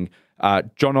filming,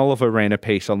 John Oliver ran a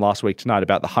piece on Last Week Tonight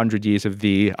about the 100 years of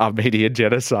the Armenian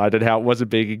genocide and how it wasn't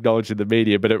being acknowledged in the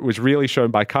media, but it was really shown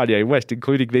by Kanye West,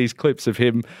 including these clips of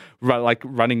him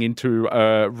running into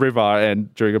a river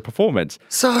and during a performance.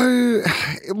 So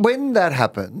when that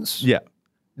happens, so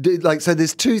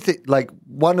there's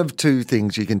one of two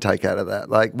things you can take out of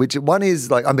that. Which one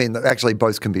is actually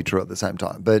both can be true at the same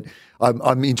time, but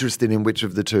I'm interested in which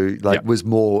of the two was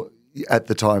more at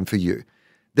the time for you.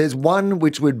 There's one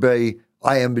which would be,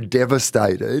 I am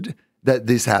devastated that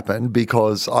this happened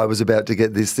because I was about to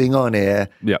get this thing on air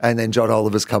and then John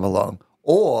Oliver's come along.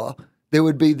 Or there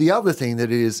would be the other thing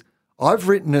that is, I've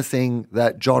written a thing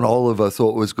that John Oliver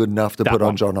thought was good enough to put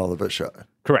on John Oliver's show.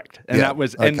 Correct. And that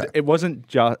was, and it wasn't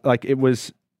just, it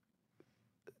was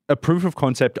a proof of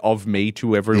concept of me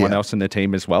to everyone else in the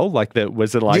team as well.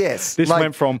 This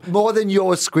went from more than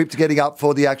your script getting up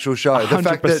for the actual show. 100%. The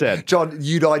fact that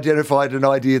you'd identified an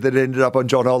idea that ended up on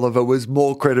John Oliver was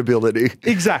more credibility.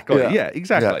 Exactly. Yeah,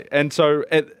 exactly. Yeah. And so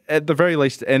at the very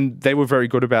least, and they were very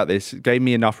good about this, gave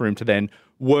me enough room to then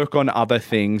work on other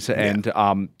things and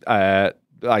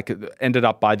ended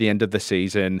up by the end of the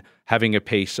season having a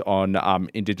piece on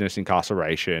Indigenous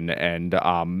incarceration and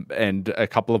a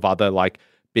couple of other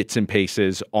bits and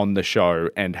pieces on the show,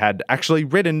 and had actually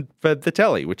written for the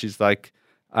telly, which is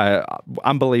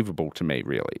unbelievable to me,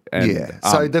 really. And,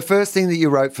 So the first thing that you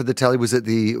wrote for the telly, was it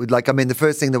the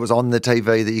first thing that was on the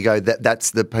TV that you go,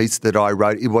 that's the piece that I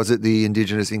wrote? Was it the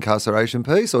Indigenous incarceration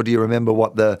piece, or do you remember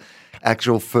what the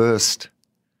actual first?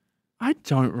 I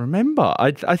don't remember.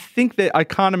 I think that I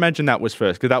can't imagine that was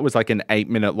first, because that was an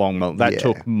 8-minute long. That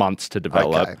took months to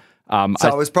develop. Okay. So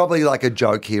it was probably a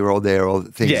joke here or there or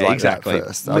things that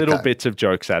first. Little bits of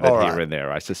jokes added here and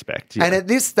there, I suspect. Yeah. And at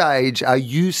this stage, are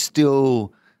you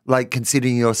still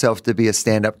considering yourself to be a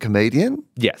stand-up comedian?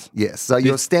 Yes. Yes. So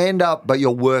you're stand-up, but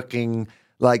you're working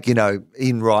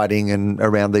in writing and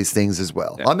around these things as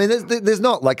well. Yeah. I mean, there's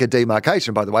not a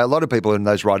demarcation, by the way. A lot of people in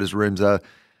those writers' rooms are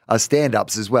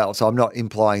stand-ups as well. So I'm not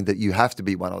implying that you have to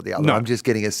be one or the other. No. I'm just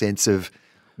getting a sense of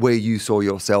where you saw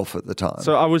yourself at the time.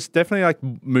 So I was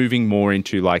definitely moving more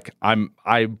into I'm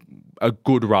a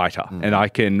good writer and I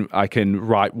can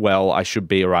write well. I should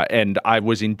be a writer, and I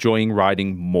was enjoying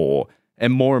writing more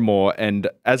and more and more. And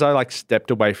as I stepped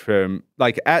away from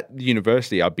at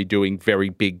university, I'd be doing very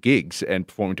big gigs and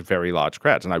performing to very large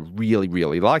crowds, and I really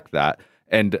really liked that.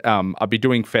 And I'd be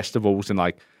doing festivals and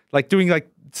doing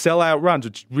sellout runs,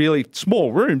 which really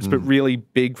small rooms but really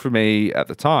big for me at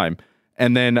the time.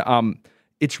 And then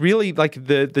it's really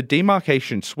the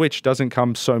demarcation switch doesn't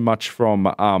come so much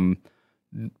from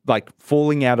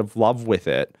falling out of love with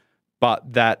it,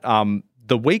 but that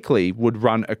the weekly would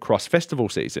run across festival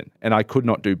season, and I could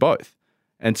not do both.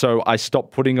 And so I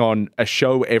stopped putting on a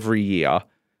show every year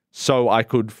so I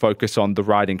could focus on the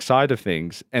writing side of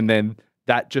things. And then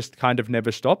that just kind of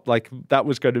never stopped.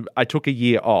 I took a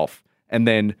year off, and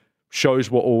then shows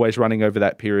were always running over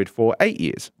that period for 8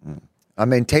 years. I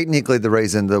mean, technically, the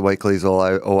reason the weekly's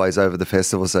always over the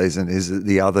festival season is that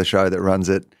the other show that runs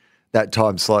it, that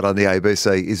time slot on the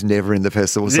ABC, is never in the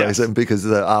festival season because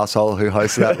the arsehole who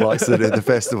hosts that likes to do the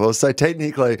festival. So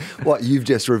technically, what you've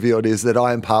just revealed is that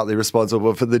I am partly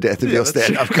responsible for the death of your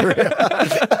stand-up career.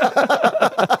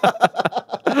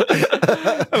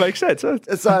 That makes sense.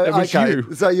 So It was okay,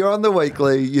 you. so you're on the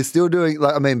weekly. You're still doing,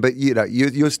 like, I mean, but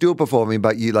you're still performing,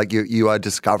 but you are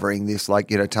discovering this,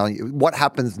 telling you what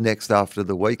happens next after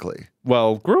the weekly.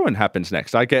 Well, Gruen happens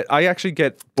next. I actually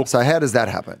get booked. So how does that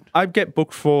happen? I get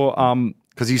booked for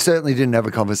Because you certainly didn't have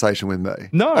a conversation with me.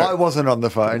 No. I wasn't on the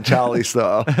phone, Charlie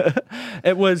style.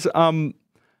 It was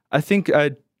I think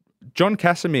John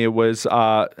Casimir was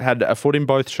had a foot in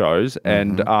both shows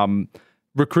and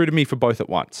recruited me for both at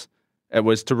once. It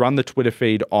was to run the Twitter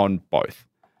feed on both,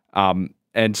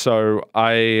 and so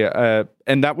I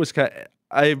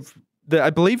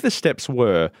believe the steps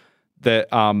were that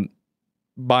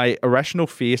my Irrational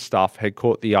Fear stuff had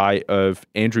caught the eye of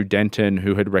Andrew Denton,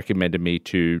 who had recommended me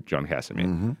to John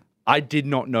Casimir. I did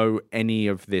not know any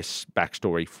of this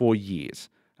backstory for years,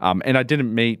 and I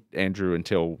didn't meet Andrew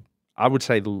until I would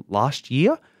say last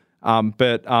year.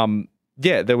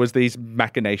 Yeah, there was these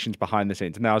machinations behind the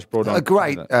scenes, and I was brought on. A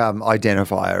great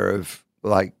identifier of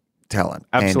talent.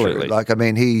 Absolutely.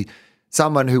 Andrew.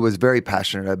 Someone who was very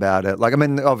passionate about it.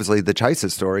 Obviously the Chaser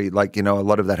story, a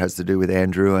lot of that has to do with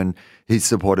Andrew and his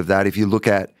support of that. If you look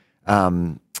at,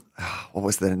 what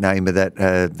was the name of that,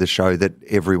 the show that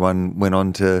everyone went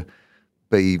on to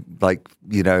be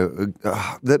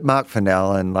that Mark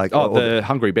Fennell and the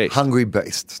Hungry Beast. Hungry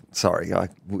Beast. Sorry.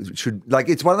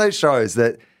 It's one of those shows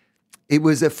that it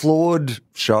was a flawed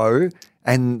show.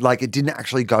 And it didn't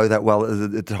actually go that well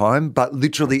at the time, but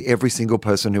literally every single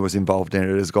person who was involved in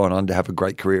it has gone on to have a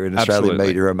great career in Australian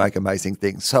media and make amazing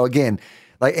things. So again,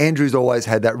 Andrew's always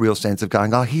had that real sense of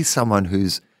going, oh, he's someone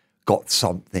who's got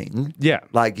something. Yeah.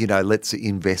 Let's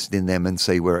invest in them and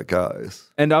see where it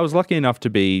goes. And I was lucky enough to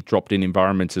be dropped in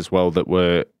environments as well that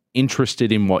were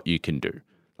interested in what you can do.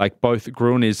 Both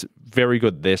Gruen is very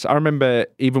good at this. I remember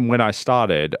even when I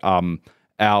started,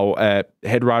 our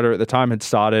head writer at the time had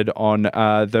started on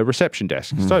the reception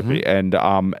desk, Sophie, and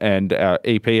our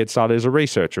EP had started as a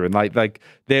researcher, and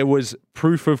there was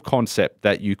proof of concept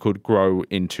that you could grow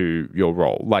into your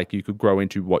role, you could grow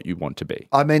into what you want to be.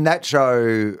 I mean, that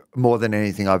show, more than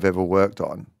anything I've ever worked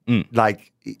on,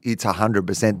 it's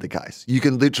 100% the case. You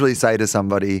can literally say to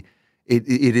somebody, it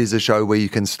is a show where you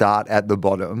can start at the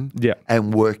bottom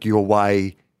and work your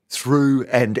way through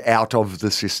and out of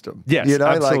the system. Yes,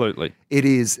 absolutely. It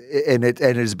is, and it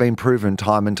has been proven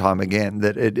time and time again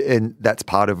that and that's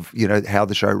part of how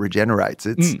the show regenerates.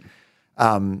 It's,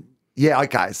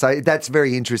 okay. So that's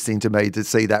very interesting to me to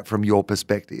see that from your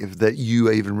perspective, that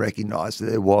you even recognised that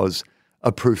there was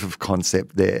a proof of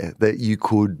concept there, that you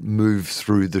could move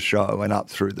through the show and up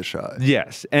through the show.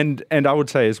 Yes, and I would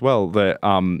say as well that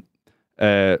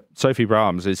Sophie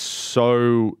Brahms is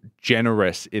so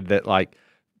generous in that,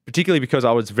 particularly because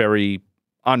I was very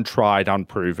untried,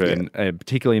 unproven,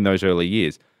 particularly in those early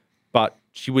years. But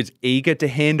she was eager to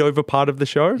hand over part of the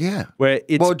show. Yeah.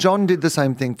 Well, John did the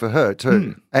same thing for her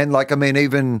too. And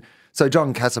even so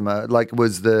John Casimir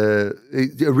was the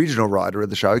original writer of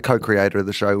the show, co-creator of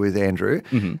the show with Andrew.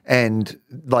 And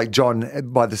John,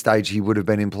 by the stage he would have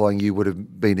been employing you, would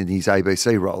have been in his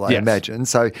ABC role, I imagine.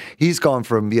 So he's gone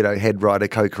from, head writer,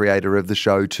 co-creator of the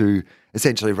show to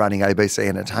essentially running ABC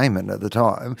Entertainment at the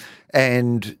time.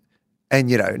 And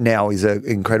now he's an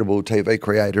incredible TV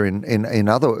creator in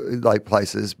other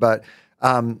places. But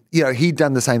he'd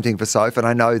done the same thing for Soph, and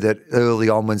I know that early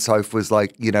on when Soph was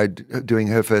doing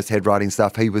her first head writing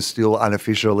stuff, he was still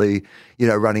unofficially,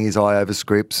 running his eye over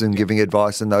scripts and giving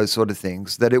advice and those sort of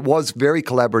things. That it was very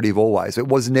collaborative always. It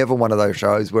was never one of those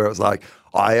shows where it was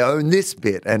I own this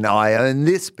bit and I own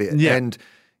this bit. Yeah.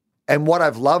 And what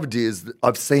I've loved is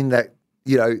I've seen that,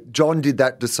 John did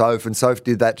that to Soph and Soph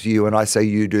did that to you, and I say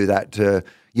you do that to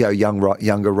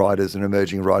younger writers and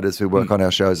emerging writers who work on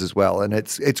our shows as well. And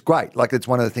it's great. It's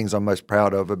one of the things I'm most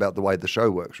proud of about the way the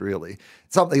show works, really.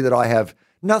 It's something that I have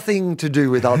nothing to do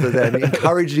with other than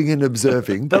encouraging and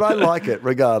observing, but I like it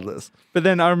regardless. But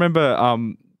then I remember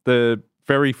the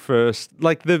very first,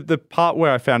 the part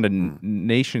where I found a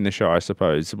niche in the show, I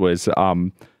suppose, was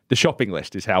the shopping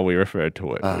list is how we referred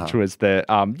to it, which was the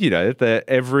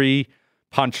every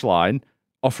punchline,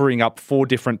 offering up 4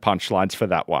 different punchlines for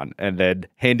that one, and then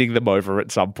handing them over at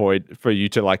some point for you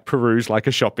to peruse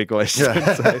a shopping list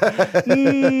and say,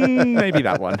 maybe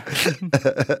that one.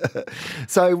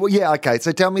 So, okay.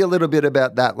 So tell me a little bit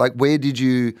about that.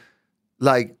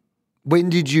 When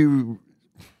did you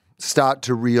start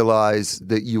to realize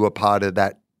that you were part of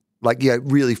that?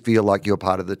 Really feel like you're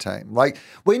part of the team?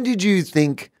 When did you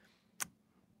think,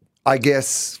 I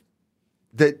guess,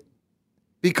 that,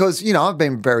 because, I've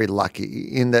been very lucky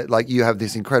in that, you have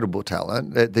this incredible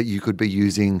talent that you could be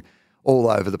using all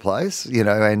over the place,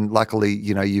 and luckily,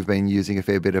 you've been using a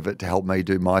fair bit of it to help me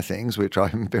do my things, which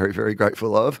I'm very, very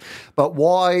grateful of. But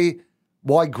why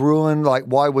Gruen? Like,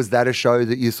 why was that a show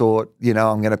that you thought,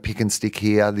 I'm going to pick and stick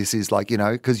here? This is like,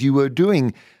 because you were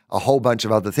doing a whole bunch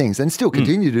of other things and still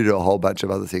continue to do a whole bunch of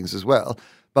other things as well.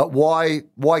 But why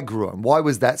Gruen? Why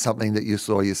was that something that you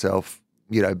saw yourself,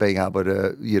 being able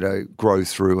to, grow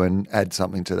through and add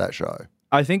something to that show?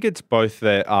 I think it's both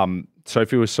that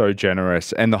Sophie was so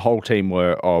generous and the whole team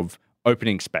were of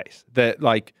opening space that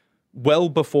like well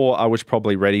before I was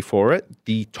probably ready for it,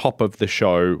 the top of the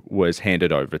show was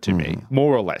handed over to me,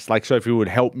 more or less. Like Sophie would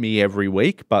help me every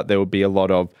week, but there would be a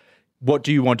lot of, what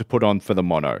do you want to put on for the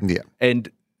mono? Yeah. And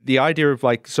the idea of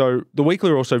like, so the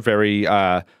weekly are also very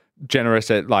generous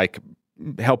at like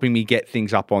helping me get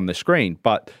things up on the screen,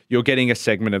 but you're getting a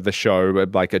segment of the show,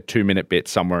 like a 2-minute bit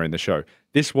somewhere in the show.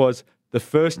 This was the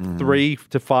first 3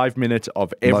 to 5 minutes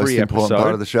of every most important episode,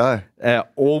 part of the show,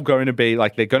 all going to be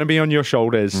like, they're going to be on your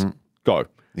shoulders. Go.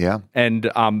 Yeah. And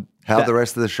how the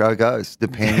rest of the show goes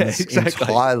depends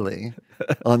entirely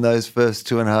on those first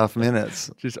 2.5 minutes.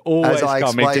 Just always as I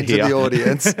explain to the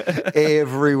audience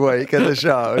every week at the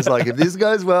show. It's like, if this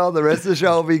goes well, the rest of the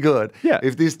show will be good. Yeah.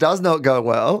 If this does not go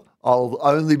well, I'll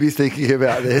only be thinking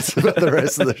about this for the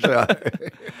rest of the show.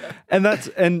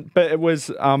 But it was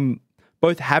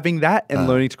both having that and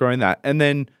learning to grow in that. And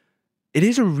then it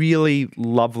is a really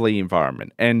lovely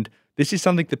environment. And this is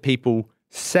something that people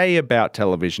say about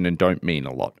television and don't mean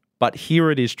a lot. But here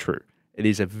it is true. It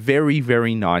is a very,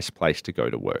 very nice place to go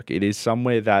to work. It is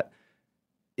somewhere that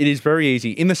it is very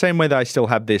easy, in the same way that I still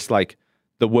have this, like,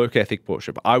 the work ethic push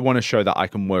up. I want to show that I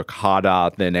can work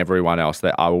harder than everyone else,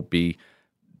 that I will be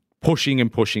pushing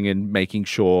and making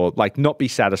sure, like, not be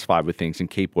satisfied with things and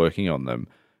keep working on them.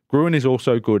 Gruen is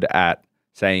also good at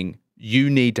saying, you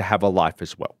need to have a life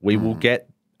as well. We will get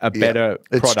a better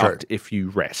product if you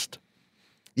rest.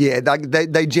 Yeah,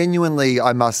 they genuinely,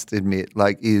 I must admit,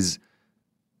 like, it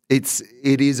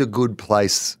is a good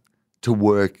place to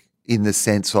work in the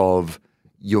sense of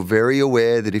you're very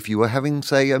aware that if you were having,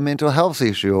 say, a mental health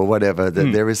issue or whatever,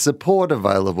 that there is support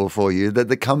available for you, that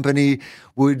the company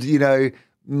would,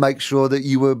 make sure that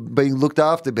you were being looked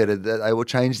after better, that they will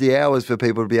change the hours for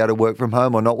people to be able to work from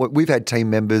home or not. We've had team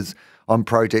members on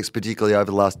projects, particularly over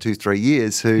the last 2-3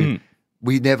 years, who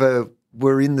we never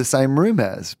were in the same room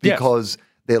as because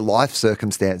their life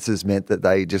circumstances meant that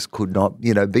they just could not,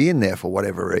 be in there for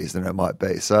whatever reason it might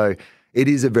be. So it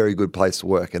is a very good place to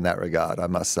work in that regard, I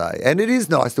must say. And it is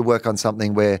nice to work on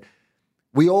something where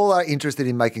we all are interested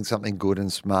in making something good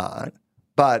and smart,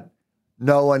 but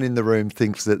no one in the room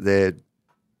thinks that they're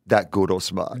that good or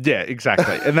smart. Yeah,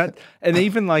 exactly. And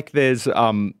even like there's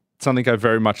something I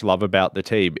very much love about the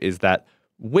team is that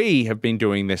we have been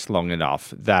doing this long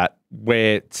enough that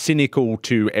we're cynical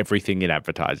to everything in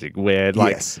advertising. We're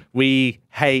like, we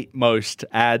hate most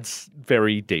ads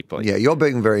very deeply. Yeah, you're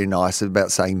being very nice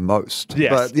about saying most.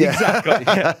 Yes, exactly.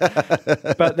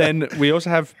 Yeah. But then we also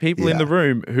have people in the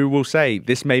room who will say,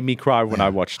 this made me cry when I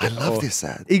watched it. I love this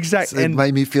ad. Exactly. It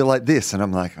made me feel like this. And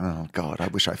I'm like, oh, God, I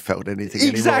wish I felt anything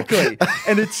anymore.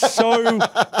 And it's so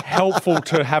helpful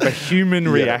to have a human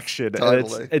reaction.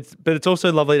 Totally. But it's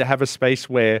also lovely to have a space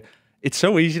where it's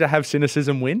so easy to have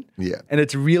cynicism win. Yeah. And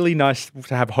it's really nice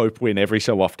to have hope win every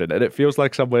so often. And it feels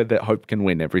like somewhere that hope can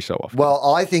win every so often.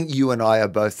 Well, I think you and I are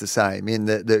both the same in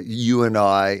that you and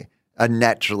I are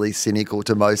naturally cynical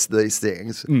to most of these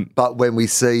things. But when we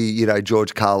see,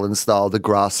 George Carlin style, the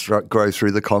grass grow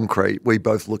through the concrete, we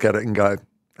both look at it and go,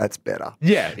 that's better.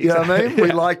 Yeah. Exactly. You know what I mean?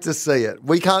 We like to see it.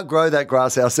 We can't grow that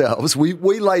grass ourselves. We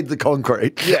laid the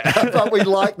concrete. Yeah. But we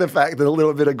like the fact that a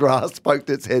little bit of grass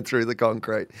poked its head through the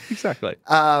concrete. Exactly.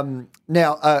 Now,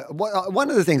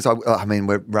 one of the things,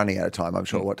 we're running out of time, I'm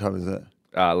sure. What time is it?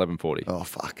 11:40. Oh,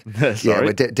 fuck. Sorry. Yeah,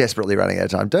 we're desperately running out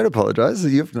of time. Don't apologise.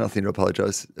 You have nothing to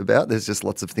apologise about. There's just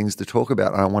lots of things to talk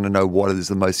about. And I want to know what is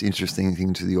the most interesting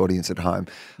thing to the audience at home.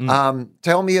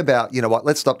 Tell me about,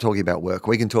 let's stop talking about work.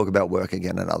 We can talk about work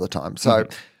again another time. So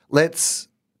let's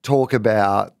talk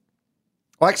about,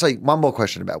 actually, one more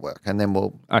question about work and then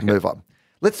we'll move on.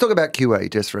 Let's talk about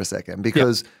QE just for a second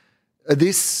because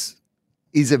this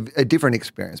is a different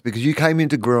experience because you came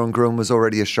into Gruen. Gruen was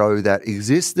already a show that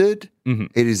existed.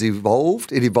 It has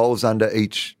evolved. It evolves under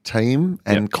each team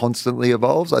and constantly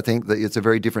evolves. I think that it's a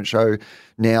very different show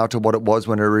now to what it was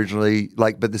when it originally,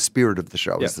 but the spirit of the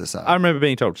show is the same. I remember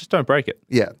being told, just don't break it.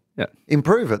 Yeah.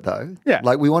 Improve it though. Yeah.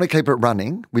 We want to keep it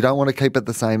running. We don't want to keep it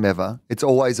the same ever. It's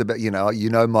always about,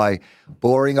 my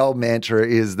boring old mantra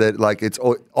is that it's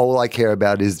all I care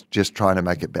about is just trying to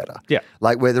make it better. Yeah.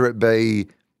 Whether it be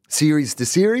series to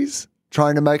series,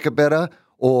 trying to make it better,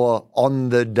 or on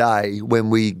the day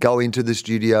when we go into the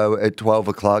studio at 12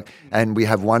 o'clock and we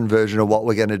have one version of what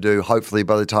we're going to do, hopefully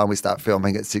by the time we start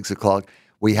filming at 6 o'clock,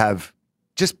 we have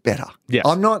just better. Yes.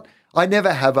 I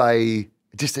never have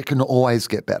it can always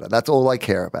get better. That's all I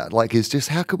care about. Like, it's just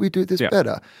how could we do this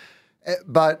better?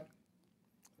 But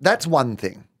that's one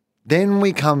thing. Then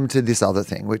we come to this other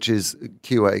thing, which is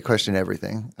QA, question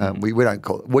everything. We don't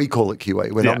call it, we call it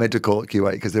QA. We're not meant to call it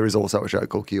QA because there is also a show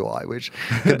called QI, which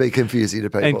can be confusing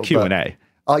to people. And Q&A.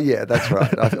 Oh, yeah, that's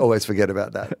right. I always forget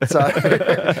about that.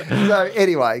 So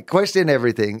anyway, question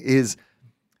everything is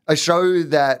a show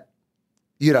that,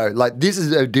 like this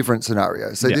is a different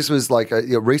scenario. So this was like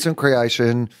a recent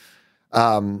creation,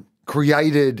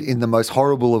 created in the most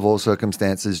horrible of all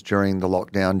circumstances during the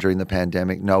lockdown, during the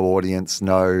pandemic, no audience,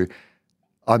 but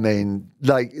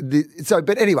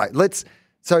anyway,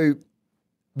 so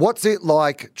what's it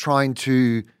like trying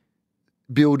to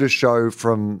build a show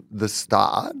from the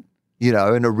start,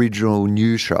 an original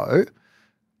new show,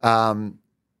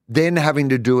 then having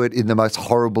to do it in the most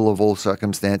horrible of all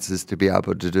circumstances to be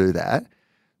able to do that,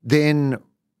 then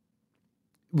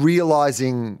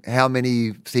realizing how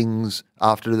many things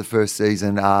after the first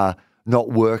season are not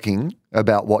working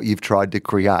about what you've tried to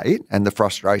create and the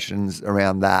frustrations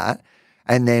around that,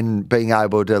 and then being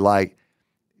able to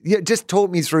just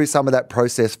talk me through some of that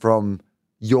process from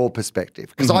your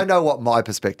perspective, because I know what my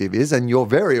perspective is and you're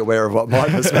very aware of what my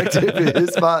perspective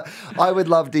is, but I would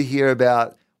love to hear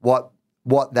about what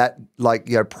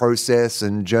that process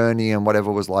and journey and whatever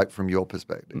was like from your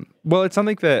perspective. Well, it's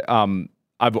something that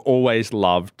I've always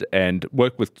loved and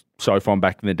worked with Sophon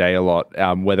back in the day a lot,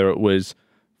 whether it was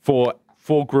for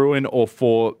Gruen or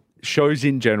for shows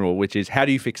in general, which is how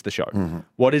do you fix the show? Mm-hmm.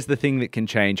 What is the thing that can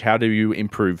change? How do you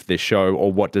improve this show,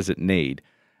 or what does it need?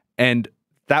 And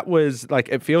that was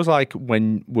it feels like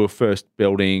when we were first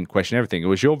building Question Everything, it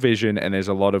was your vision, and there's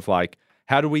a lot of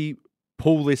how do we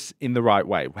pull this in the right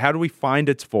way? How do we find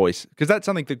its voice? Because that's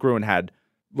something that Gruen had.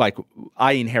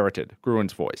 I inherited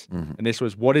Gruen's voice. Mm-hmm. And this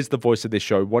was, what is the voice of this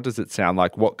show? What does it sound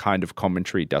like? What kind of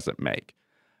commentary does it make?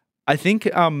 I think,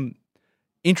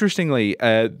 interestingly,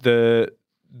 the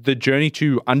journey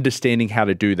to understanding how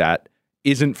to do that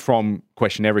isn't from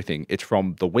Question Everything. It's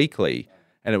from The Weekly.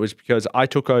 And it was because I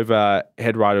took over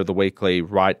head writer of The Weekly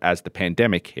right as the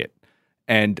pandemic hit.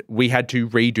 And we had to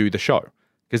redo the show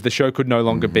because the show could no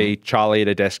longer be Charlie at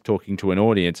a desk talking to an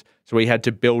audience. So we had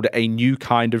to build a new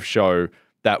kind of show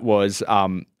that was,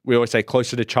 we always say,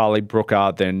 closer to Charlie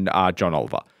Brooker than John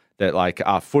Oliver.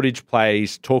 That footage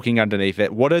plays, talking underneath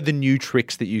it. What are the new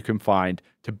tricks that you can find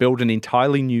to build an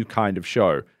entirely new kind of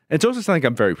show? And it's also something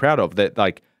I'm very proud of,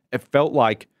 that it felt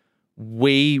like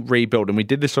we rebuilt, and we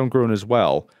did this on Gruen as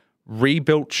well,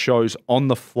 rebuilt shows on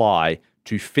the fly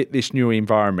to fit this new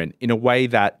environment in a way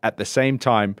that at the same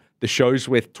time, the shows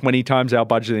with 20 times our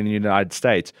budget in the United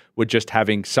States were just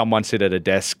having someone sit at a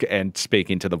desk and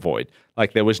speak into the void.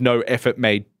 There was no effort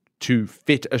made to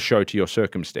fit a show to your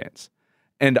circumstance.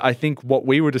 And I think what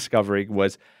we were discovering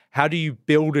was, how do you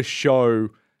build a show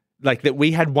that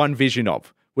we had one vision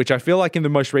of, which I feel like in the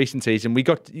most recent season, we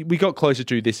got closer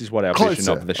to, this is what our vision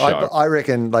of the show. I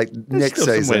reckon next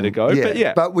still season. Somewhere to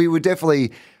go, But we would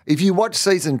definitely, if you watch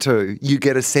season 2, you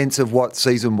get a sense of what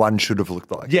season 1 should have looked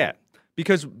like. Yeah.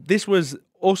 Because this was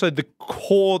also the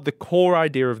core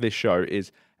idea of this show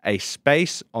is a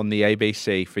space on the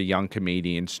ABC for young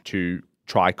comedians to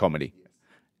try comedy.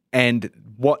 And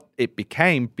what it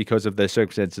became, because of the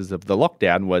circumstances of the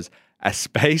lockdown, was a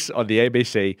space on the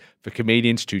ABC for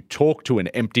comedians to talk to an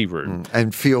empty room.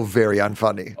 And feel very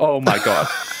unfunny. Oh, my God.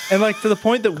 And to the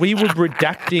point that we were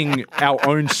redacting our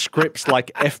own scripts like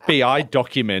FBI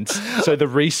documents so the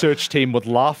research team would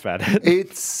laugh at it.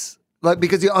 It's...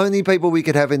 because the only people we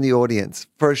could have in the audience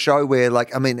for a show where,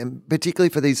 particularly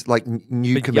for these,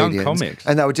 new comedians. Young comics.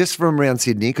 And they were just from around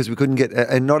Sydney because we couldn't get,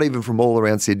 and not even from all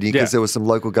around Sydney because there was some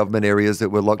local government areas that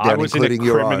were locked down, including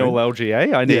your own. I was in a criminal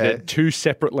LGA. I needed 2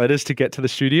 separate letters to get to the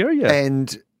studio,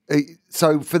 And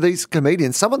so for these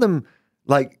comedians, some of them,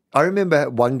 I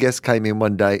remember one guest came in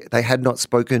one day, they had not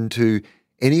spoken to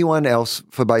anyone else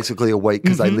for basically a week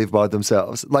because they live by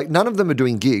themselves. None of them are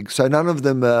doing gigs, so none of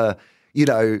them are...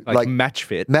 match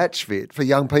fit for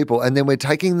young people. And then we're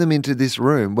taking them into this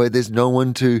room where there's no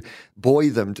one to buoy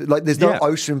them. There's no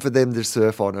ocean for them to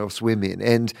surf on or swim in.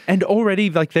 And already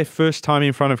their first time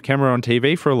in front of camera on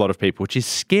TV for a lot of people, which is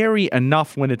scary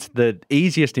enough when it's the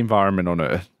easiest environment on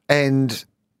earth. And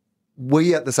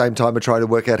we at the same time are trying to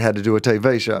work out how to do a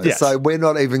TV show. Yes. So we're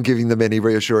not even giving them any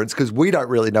reassurance because we don't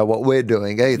really know what we're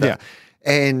doing either. Yeah.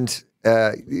 And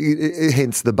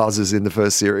hence the buzzers in the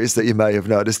first series that you may have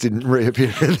noticed didn't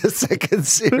reappear in the second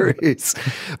series.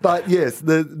 But yes,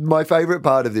 my favourite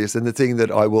part of this, and the thing that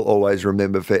I will always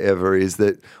remember forever, is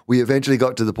that we eventually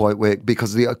got to the point where,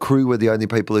 because the crew were the only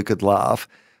people who could laugh,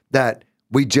 that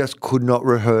we just could not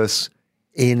rehearse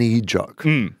any joke.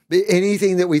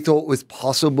 Anything that we thought was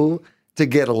possible to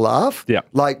get a laugh. Yeah.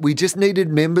 Like, we just needed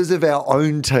members of our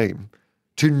own team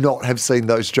to not have seen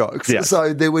those jokes. Yes.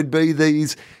 So there would be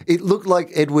these, it looked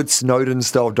like Edward Snowden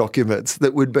style documents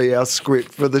that would be our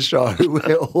script for the show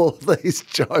where all these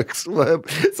jokes were.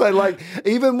 So like,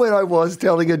 even when I was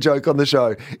telling a joke on the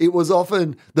show, it was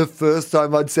often the first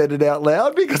time I'd said it out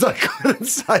loud because I couldn't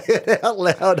say it out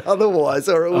loud otherwise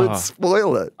or it would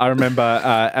spoil it. I remember,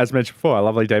 as mentioned before, our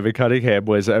lovely David Cunningham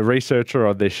was a researcher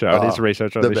on this show, and is a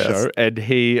researcher on this show, and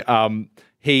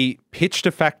he pitched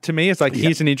a fact to me. It's like,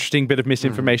 here's an interesting bit of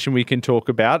misinformation we can talk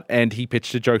about. And he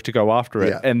pitched a joke to go after it.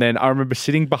 Yeah. And then I remember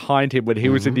sitting behind him when he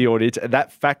was in the audience, and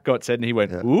that fact got said, and he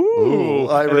went, ooh.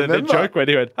 I and remember. then the joke went,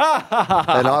 he went, ha, ha, ha,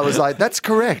 ha. And I was like, that's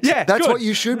correct. Yeah, that's good. what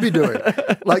you should be doing.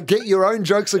 Like, get your own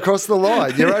jokes across the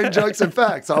line, your own jokes and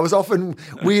facts. I was often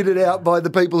weirded out by the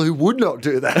people who would not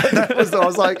do that. I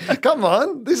was like, come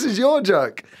on, this is your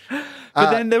joke.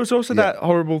 But then there was also that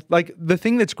horrible, like, the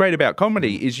thing that's great about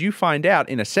comedy is you find out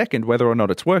in a second whether or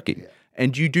not it's working. Yeah.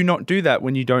 And you do not do that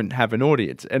when you don't have an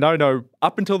audience. And I know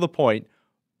up until the point,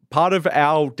 part of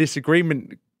our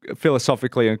disagreement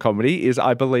philosophically in comedy is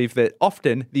I believe that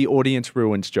often the audience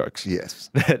ruins jokes. Yes.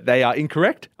 They are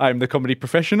incorrect. I am the comedy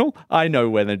professional. I know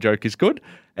when a joke is good.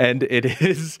 And it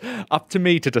is up to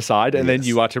me to decide. And then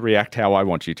you are to react how I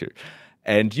want you to.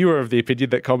 And you are of the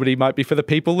opinion that comedy might be for the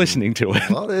people listening to it.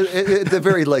 Well, at the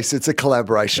very least, it's a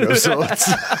collaboration of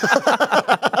sorts.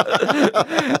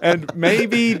 And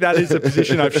maybe that is a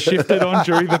position I've shifted on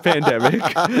during the pandemic.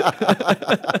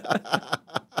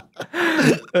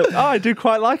 I do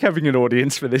quite like having an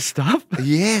audience for this stuff.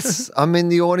 Yes. I mean,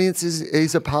 the audience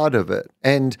is a part of it.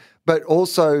 But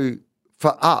also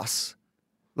for us,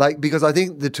 like, because I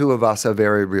think the two of us are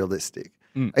very realistic.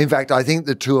 In fact, I think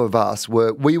the two of us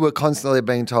we were constantly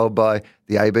being told by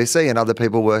the ABC and other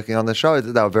people working on the show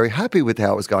that they were very happy with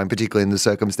how it was going, particularly in the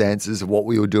circumstances of what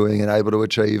we were doing and able to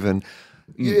achieve. And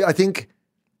I think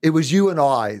it was you and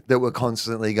I that were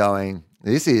constantly going,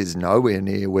 this is nowhere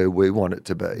near where we want it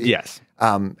to be. Yes.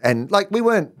 And like, we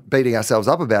weren't beating ourselves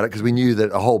up about it because we knew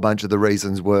that a whole bunch of the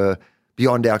reasons were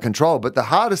beyond our control. But the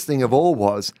hardest thing of all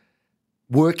was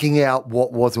working out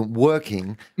what wasn't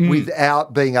working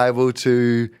without being able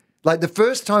to, like, the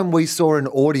first time we saw an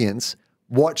audience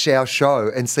watch our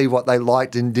show and see what they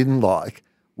liked and didn't like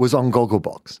was on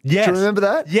Gogglebox. Yes. Do you remember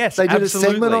that? Yes, They did absolutely.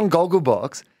 a segment on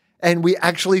Gogglebox and we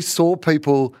actually saw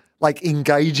people like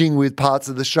engaging with parts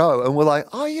of the show and we're like,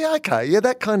 oh yeah, okay, yeah,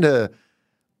 that kind of,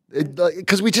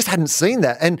 because we just hadn't seen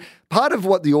that. And part of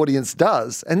what the audience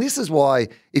does, and this is why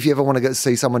if you ever want to go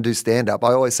see someone do stand-up,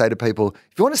 I always say to people,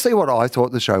 if you want to see what I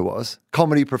thought the show was,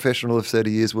 comedy professional of 30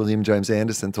 years, William James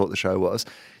Anderson thought the show was,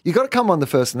 you got to come on the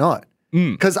first night.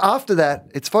 Because after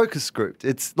that, it's focus grouped.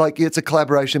 It's like, it's a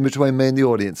collaboration between me and the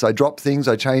audience. I drop things,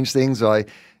 I change things,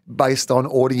 based on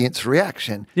audience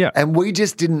reaction. Yeah. And we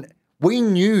just didn't, we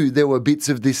knew there were bits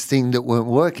of this thing that weren't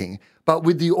working, but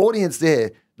with the audience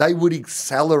there, they would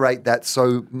accelerate that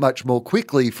so much more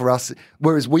quickly for us,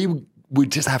 whereas we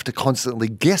would just have to constantly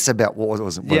guess about what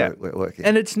wasn't working.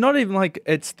 And it's not even like,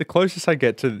 it's the closest I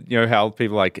get to, how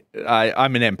people like,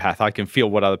 I'm an empath, I can feel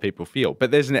what other people feel. But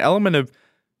there's an element of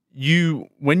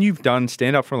when you've done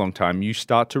stand-up for a long time, you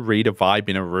start to read a vibe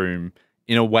in a room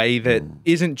in a way that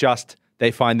isn't just they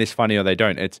find this funny or they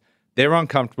don't. It's they're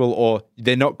uncomfortable or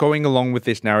they're not going along with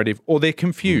this narrative or they're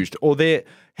confused or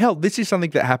this is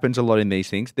something that happens a lot in these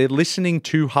things. They're listening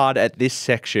too hard at this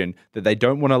section that they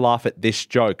don't want to laugh at this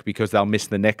joke because they'll miss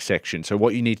the next section. So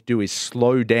what you need to do is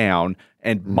slow down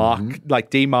and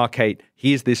demarcate,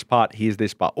 here's this part,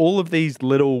 all of these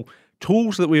little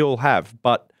tools that we all have,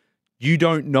 but you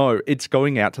don't know, it's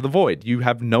going out to the void. You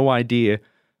have no idea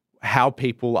how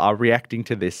people are reacting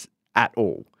to this at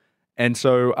all. And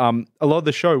so a lot of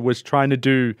the show was trying to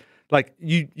do, like,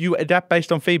 you adapt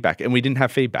based on feedback, and we didn't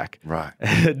have feedback. Right.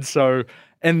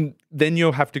 And then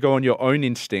you'll have to go on your own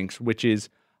instincts, which is,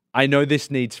 I know this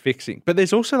needs fixing. But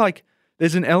there's also, like,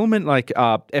 there's an element like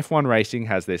F1 racing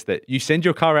has this, that you send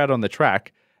your car out on the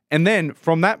track, and then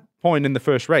from that point in the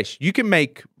first race, you can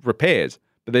make repairs.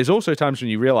 But there's also times when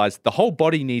you realize the whole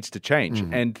body needs to change,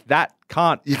 and that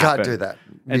can't You happen. can't do that.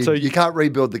 And so you can't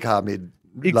rebuild the car mid.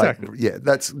 Exactly.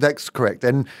 That's correct.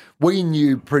 And we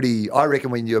knew I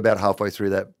reckon we knew about halfway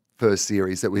through that first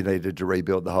series that we needed to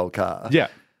rebuild the whole car. Yeah.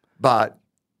 But,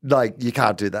 like, you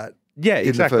can't do that Yeah, in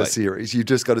exactly. the first series. You've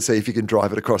just got to see if you can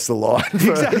drive it across the line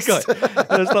first. Exactly.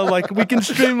 It's not like we can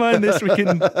streamline this. We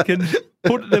can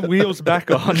put the wheels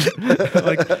back on.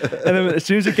 Like, and then as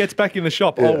soon as it gets back in the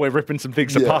shop, we're ripping some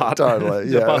things apart. Totally.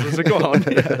 The puzzles are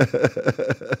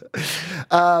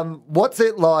gone. What's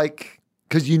it like?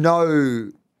 Because you know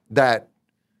that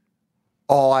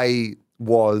I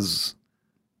was,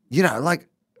 like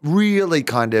really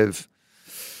kind of.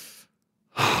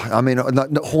 I mean,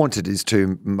 haunted is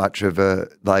too much of a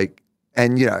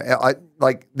and I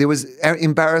there was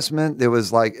embarrassment. There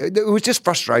was it was just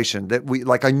frustration that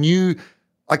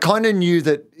I kind of knew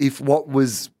that if what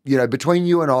was, between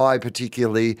you and I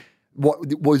particularly, what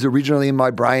was originally in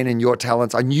my brain and your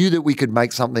talents, I knew that we could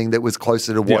make something that was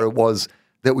closer to what it was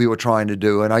that we were trying to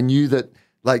do. And I knew that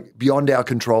beyond our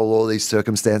control, all these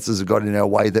circumstances have got in our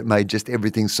way that made just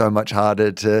everything so much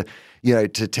harder to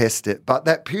test it. But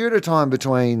that period of time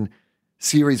between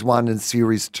series 1 and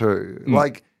series 2,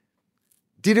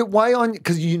 did it weigh on you?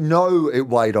 Because it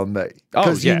weighed on me.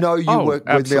 Because you worked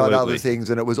with me on other things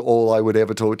and it was all I would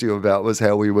ever talk to you about was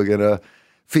how we were going to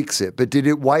fix it. But did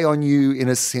it weigh on you in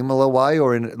a similar way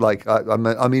or in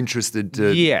I'm interested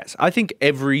to... Yes, I think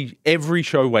every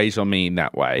show weighs on me in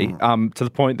that way to the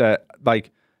point that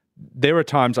there are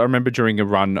times I remember during a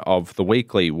run of the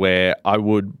weekly where I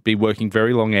would be working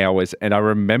very long hours and I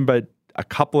remember a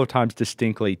couple of times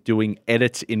distinctly doing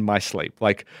edits in my sleep,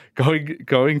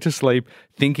 going to sleep,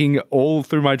 thinking all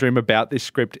through my dream about this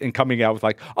script and coming out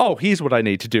with here's what I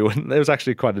need to do. And it was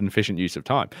actually quite an efficient use of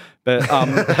time. But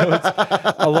there was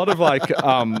a lot of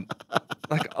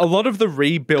a lot of the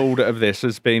rebuild of this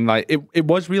has been it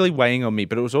was really weighing on me,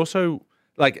 but it was also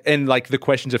the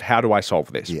questions of how do I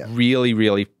solve this really,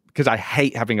 really, because I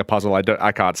hate having a puzzle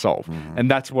I can't solve. And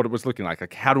that's what it was looking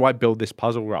like. How do I build this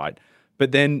puzzle right?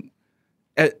 But then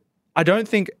I don't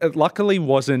think it luckily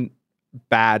wasn't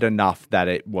bad enough that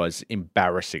it was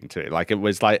embarrassing to. It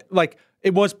was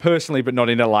it was personally, but not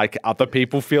in a other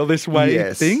people feel this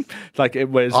way thing. It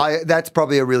was. That's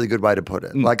probably a really good way to put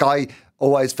it. I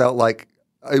always felt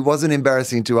it wasn't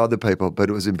embarrassing to other people, but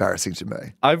it was embarrassing to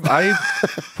me. I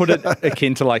put it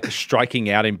akin to striking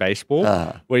out in baseball,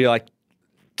 where you're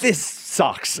this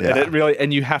sucks,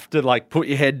 and you have to put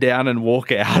your head down and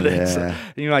walk out. And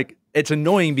you're it's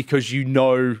annoying because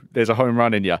there's a home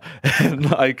run in you, and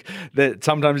that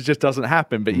sometimes it just doesn't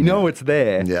happen, but it's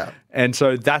there. Yeah, and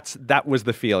so that was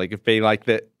the feeling of being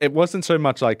that. It wasn't so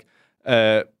much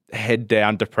head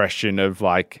down depression of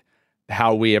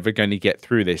how are we ever going to get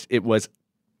through this. It was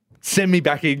send me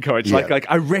back in, coach. Yeah.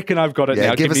 I reckon I've got it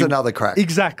now. Give us another crack.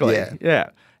 Exactly.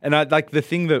 Yeah. And the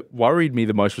thing that worried me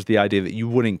the most was the idea that you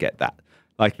wouldn't get that.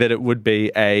 That it would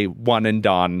be a one and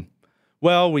done.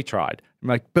 Well, we tried.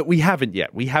 I'm but we haven't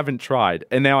yet. We haven't tried.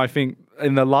 And now I think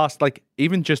in the last,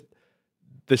 even just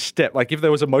the step, if there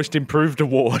was a most improved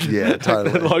award. Yeah,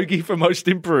 totally. The Logie for most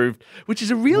improved, which is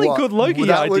a really good Logie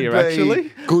that idea, would be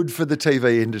actually. Good for the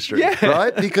TV industry,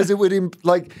 right? Because it would,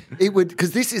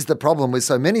 because this is the problem with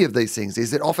so many of these things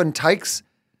is it often takes,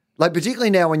 particularly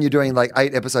now when you're doing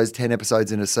 8 episodes, 10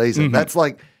 episodes in a season, that's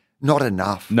not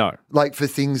enough. No. For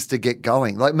things to get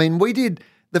going. We did.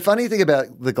 The funny thing about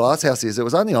The Glass House is it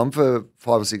was only on for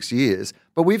 5 or 6 years,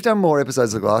 but we've done more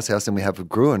episodes of The Glass House than we have of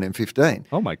Gruen in 15.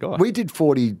 Oh, my God. We did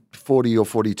 40 or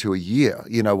 42 a year,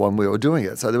 when we were doing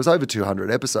it. So there was over 200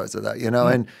 episodes of that,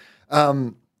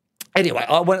 And anyway,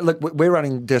 we're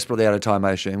running desperately out of time,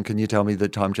 I assume. Can you tell me the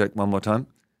time check one more time?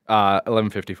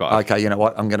 11:55. Okay, you know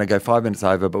what? I'm going to go 5 minutes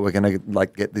over, but we're going to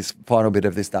get this final bit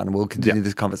of this done, and we'll continue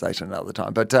this conversation another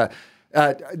time. But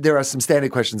there are some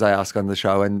standard questions I ask on the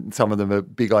show, and some of them are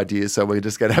big ideas, so we're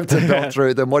just going to have to melt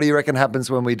through them. What do you reckon happens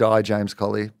when we die, James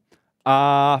Colley?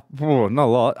 Not a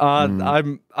lot.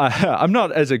 I'm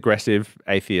not as aggressive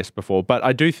atheist before, but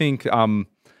I do think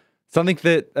something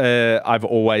that I've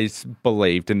always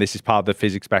believed, and this is part of the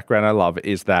physics background I love,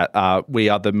 is that we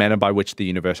are the manner by which the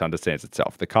universe understands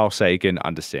itself, the Carl Sagan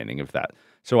understanding of that.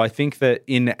 So I think that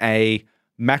in a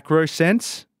macro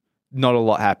sense, not a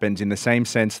lot happens, in the same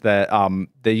sense that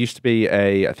there used to be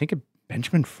I think a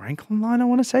Benjamin Franklin line, I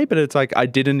want to say, but it's I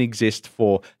didn't exist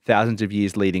for thousands of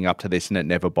years leading up to this and it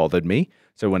never bothered me.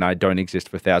 So when I don't exist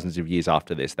for thousands of years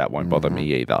after this, that won't bother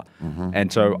me either.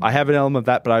 And so I have an element of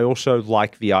that, but I also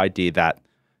like the idea that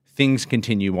things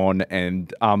continue on,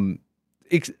 and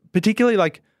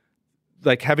particularly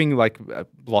having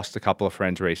lost a couple of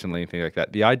friends recently and things like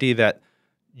that. The idea that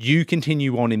you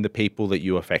continue on in the people that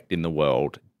you affect in the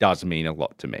world does mean a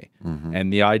lot to me.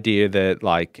 And the idea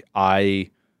that I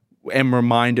am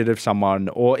reminded of someone,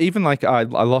 or even I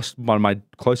lost one of my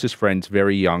closest friends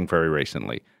very young, very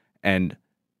recently. And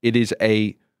it is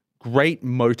a great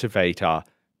motivator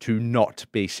to not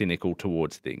be cynical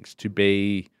towards things, to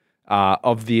be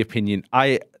of the opinion.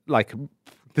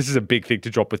 This is a big thing to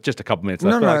drop with just a couple minutes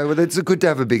left. No, well, it's good to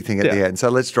have a big thing at the end. So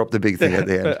let's drop the big thing at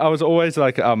the end. But I was always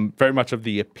very much of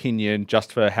the opinion,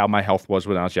 just for how my health was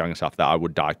when I was young and stuff, that I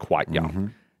would die quite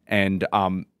young. And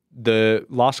the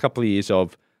last couple of years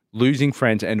of losing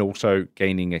friends and also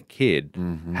gaining a kid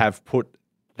have put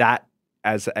that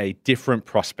as a different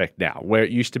prospect now, where it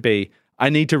used to be, I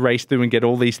need to race through and get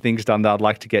all these things done that I'd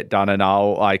like to get done, and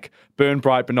I'll burn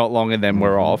bright but not long, and then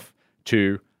we're off,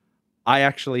 to I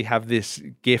actually have this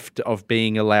gift of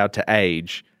being allowed to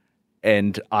age,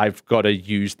 and I've got to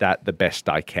use that the best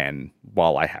I can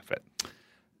while I have it.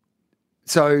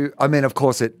 So, I mean, of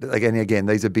course, again,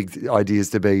 these are big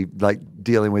ideas to be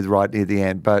dealing with right near the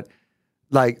end, but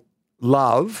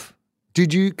love,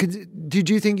 did you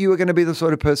think you were going to be the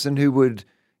sort of person who would,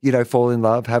 fall in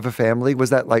love, have a family? Was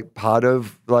that part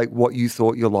of what you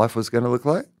thought your life was going to look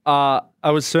like? I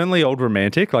was certainly old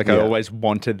romantic. I always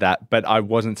wanted that, but I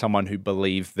wasn't someone who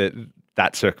believed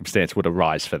that circumstance would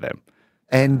arise for them.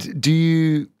 And do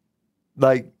you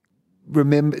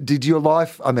remember, did your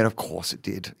life, I mean, of course it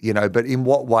did, but in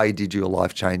what way did your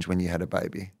life change when you had a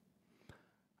baby?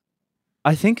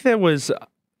 I think there was,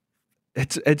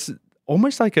 it's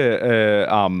almost like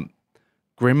a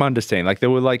grim understanding. There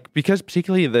were because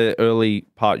particularly the early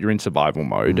part, you're in survival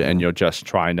mode and you're just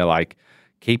trying to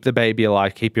keep the baby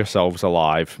alive, keep yourselves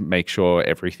alive, make sure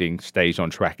everything stays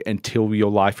on track until your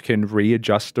life can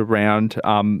readjust around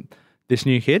this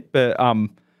new kid. But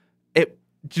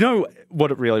do you know what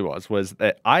it really was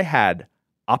that I had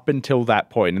up until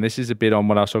that point, and this is a bit on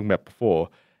what I was talking about before,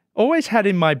 always had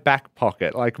in my back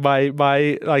pocket,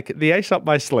 the ace up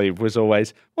my sleeve was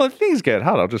always, well, if things get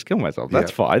hard, I'll just kill myself. That's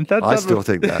fine. I still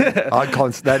think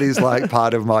that. That is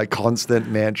part of my constant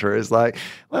mantra is well,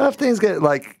 if things get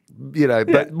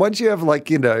but once you have a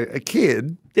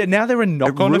kid. Yeah, now there are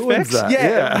knock-on effects.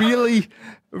 It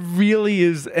really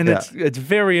is. And it's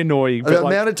very annoying. The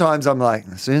amount of times I'm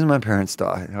as soon as my parents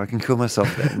die, I can kill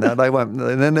myself then. No, they won't.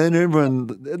 And then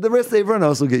everyone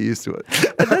else will get used to it.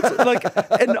 And that's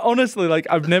and honestly,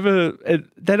 I've never,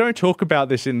 they don't talk about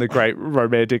this in the great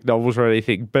romantic novels or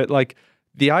anything, but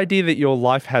the idea that your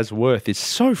life has worth is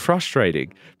so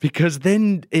frustrating because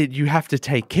then you have to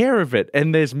take care of it,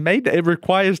 and it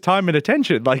requires time and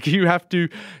attention. You have to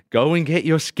go and get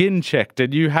your skin checked,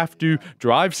 and you have to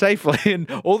drive safely, and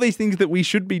all these things that we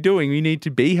should be doing. We need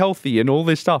to be healthy and all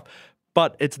this stuff.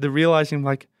 But it's the realizing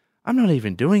I'm not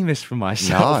even doing this for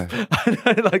myself. No.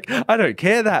 I don't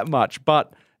care that much,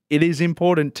 but it is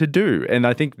important to do. And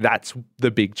I think that's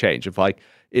the big change of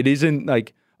it isn't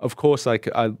of course, I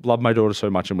love my daughter so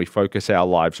much and we focus our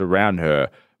lives around her,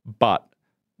 but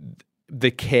the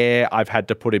care I've had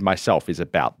to put in myself is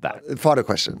about that. Final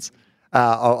questions.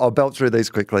 I'll belt through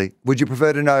these quickly. Would you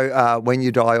prefer to know when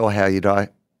you die or how you die?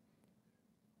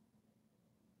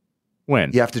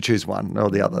 When? You have to choose one or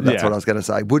the other. That's what I was going to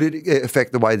say. Would it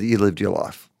affect the way that you lived your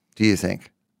life, do you think?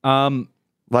 As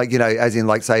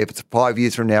in, say, if it's 5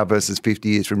 years from now versus 50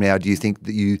 years from now, do you think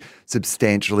that you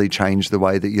substantially change the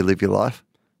way that you live your life?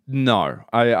 No,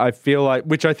 I feel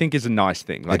which I think is a nice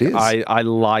thing. It is. I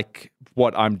like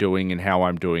what I'm doing and how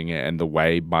I'm doing it and the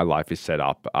way my life is set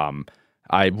up.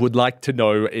 I would like to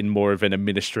know in more of an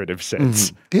administrative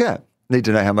sense. Yeah. Need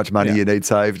to know how much money you need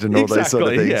saved and all those sort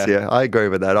of things. Yeah, I agree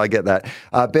with that. I get that.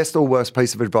 Best or worst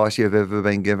piece of advice you've ever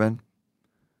been given?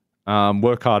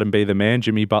 Work hard and be the man.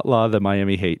 Jimmy Butler, the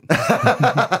Miami Heat.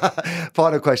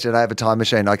 Final question. I have a time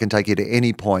machine. I can take you to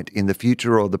any point in the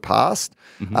future or the past.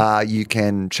 You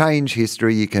can change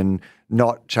history. You can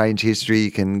not change history.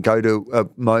 You can go to a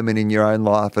moment in your own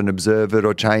life and observe it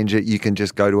or change it. You can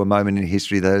just go to a moment in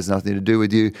history that has nothing to do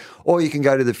with you, or you can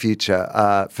go to the future.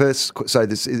 So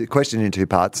this is a question in two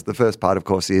parts. The first part, of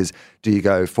course, is do you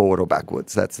go forward or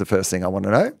backwards? That's the first thing I want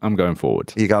to know. I'm going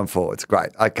forward. You're going forwards. Great.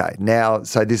 Okay. Now,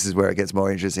 so this is where it gets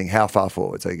more interesting. How far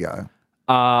forwards are you going?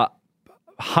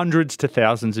 Hundreds to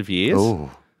thousands of years. Oh.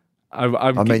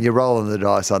 I mean, you're rolling the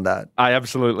dice on that. I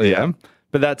absolutely am.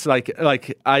 But that's I'm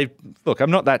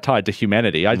not that tied to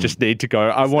humanity. I just need to go.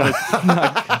 I want to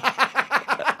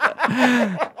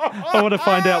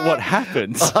find out what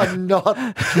happens. I'm not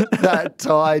that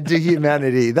tied to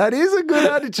humanity. That is a good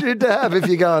attitude to have if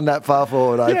you're going that far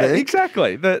forward, I think.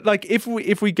 Exactly.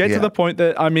 If we get to the point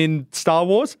that I'm in Star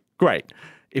Wars, great.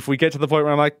 If we get to the point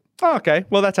where I'm oh, okay,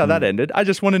 well, that's how that ended. I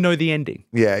just want to know the ending.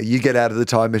 Yeah, you get out of the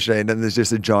time machine and there's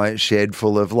just a giant shed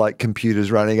full of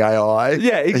computers running AI.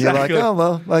 Yeah, exactly. And you're oh,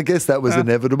 well, I guess that was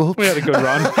inevitable. We had a good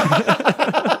run.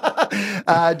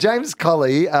 James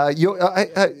Colley, your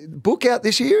book out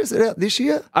this year? Is it out this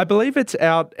year? I believe it's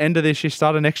out end of this year,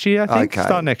 start of next year, I think. Okay.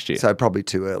 Start next year. So probably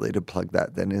too early to plug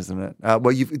that then, isn't it?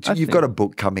 Well, you've got a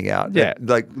book coming out. Yeah.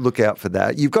 Like, look out for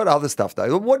that. You've got other stuff,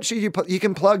 though. What should you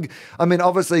can plug? I mean,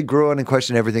 obviously, Gruen and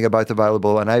Question Everything are both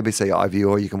available on ABC iView,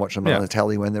 or you can watch them on the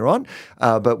telly when they're on.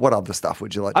 But what other stuff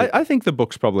would you like to I think the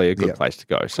book's probably a good place to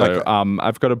go. So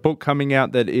I've got a book coming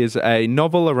out that is a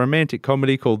novel, a romantic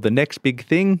comedy called The Next Big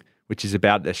Thing, which is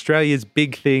about Australia's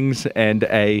big things and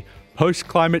a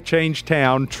post-climate change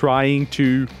town trying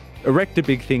to erect a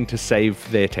big thing to save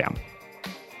their town.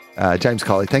 James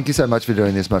Colley, thank you so much for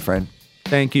doing this, my friend.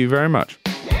 Thank you very much.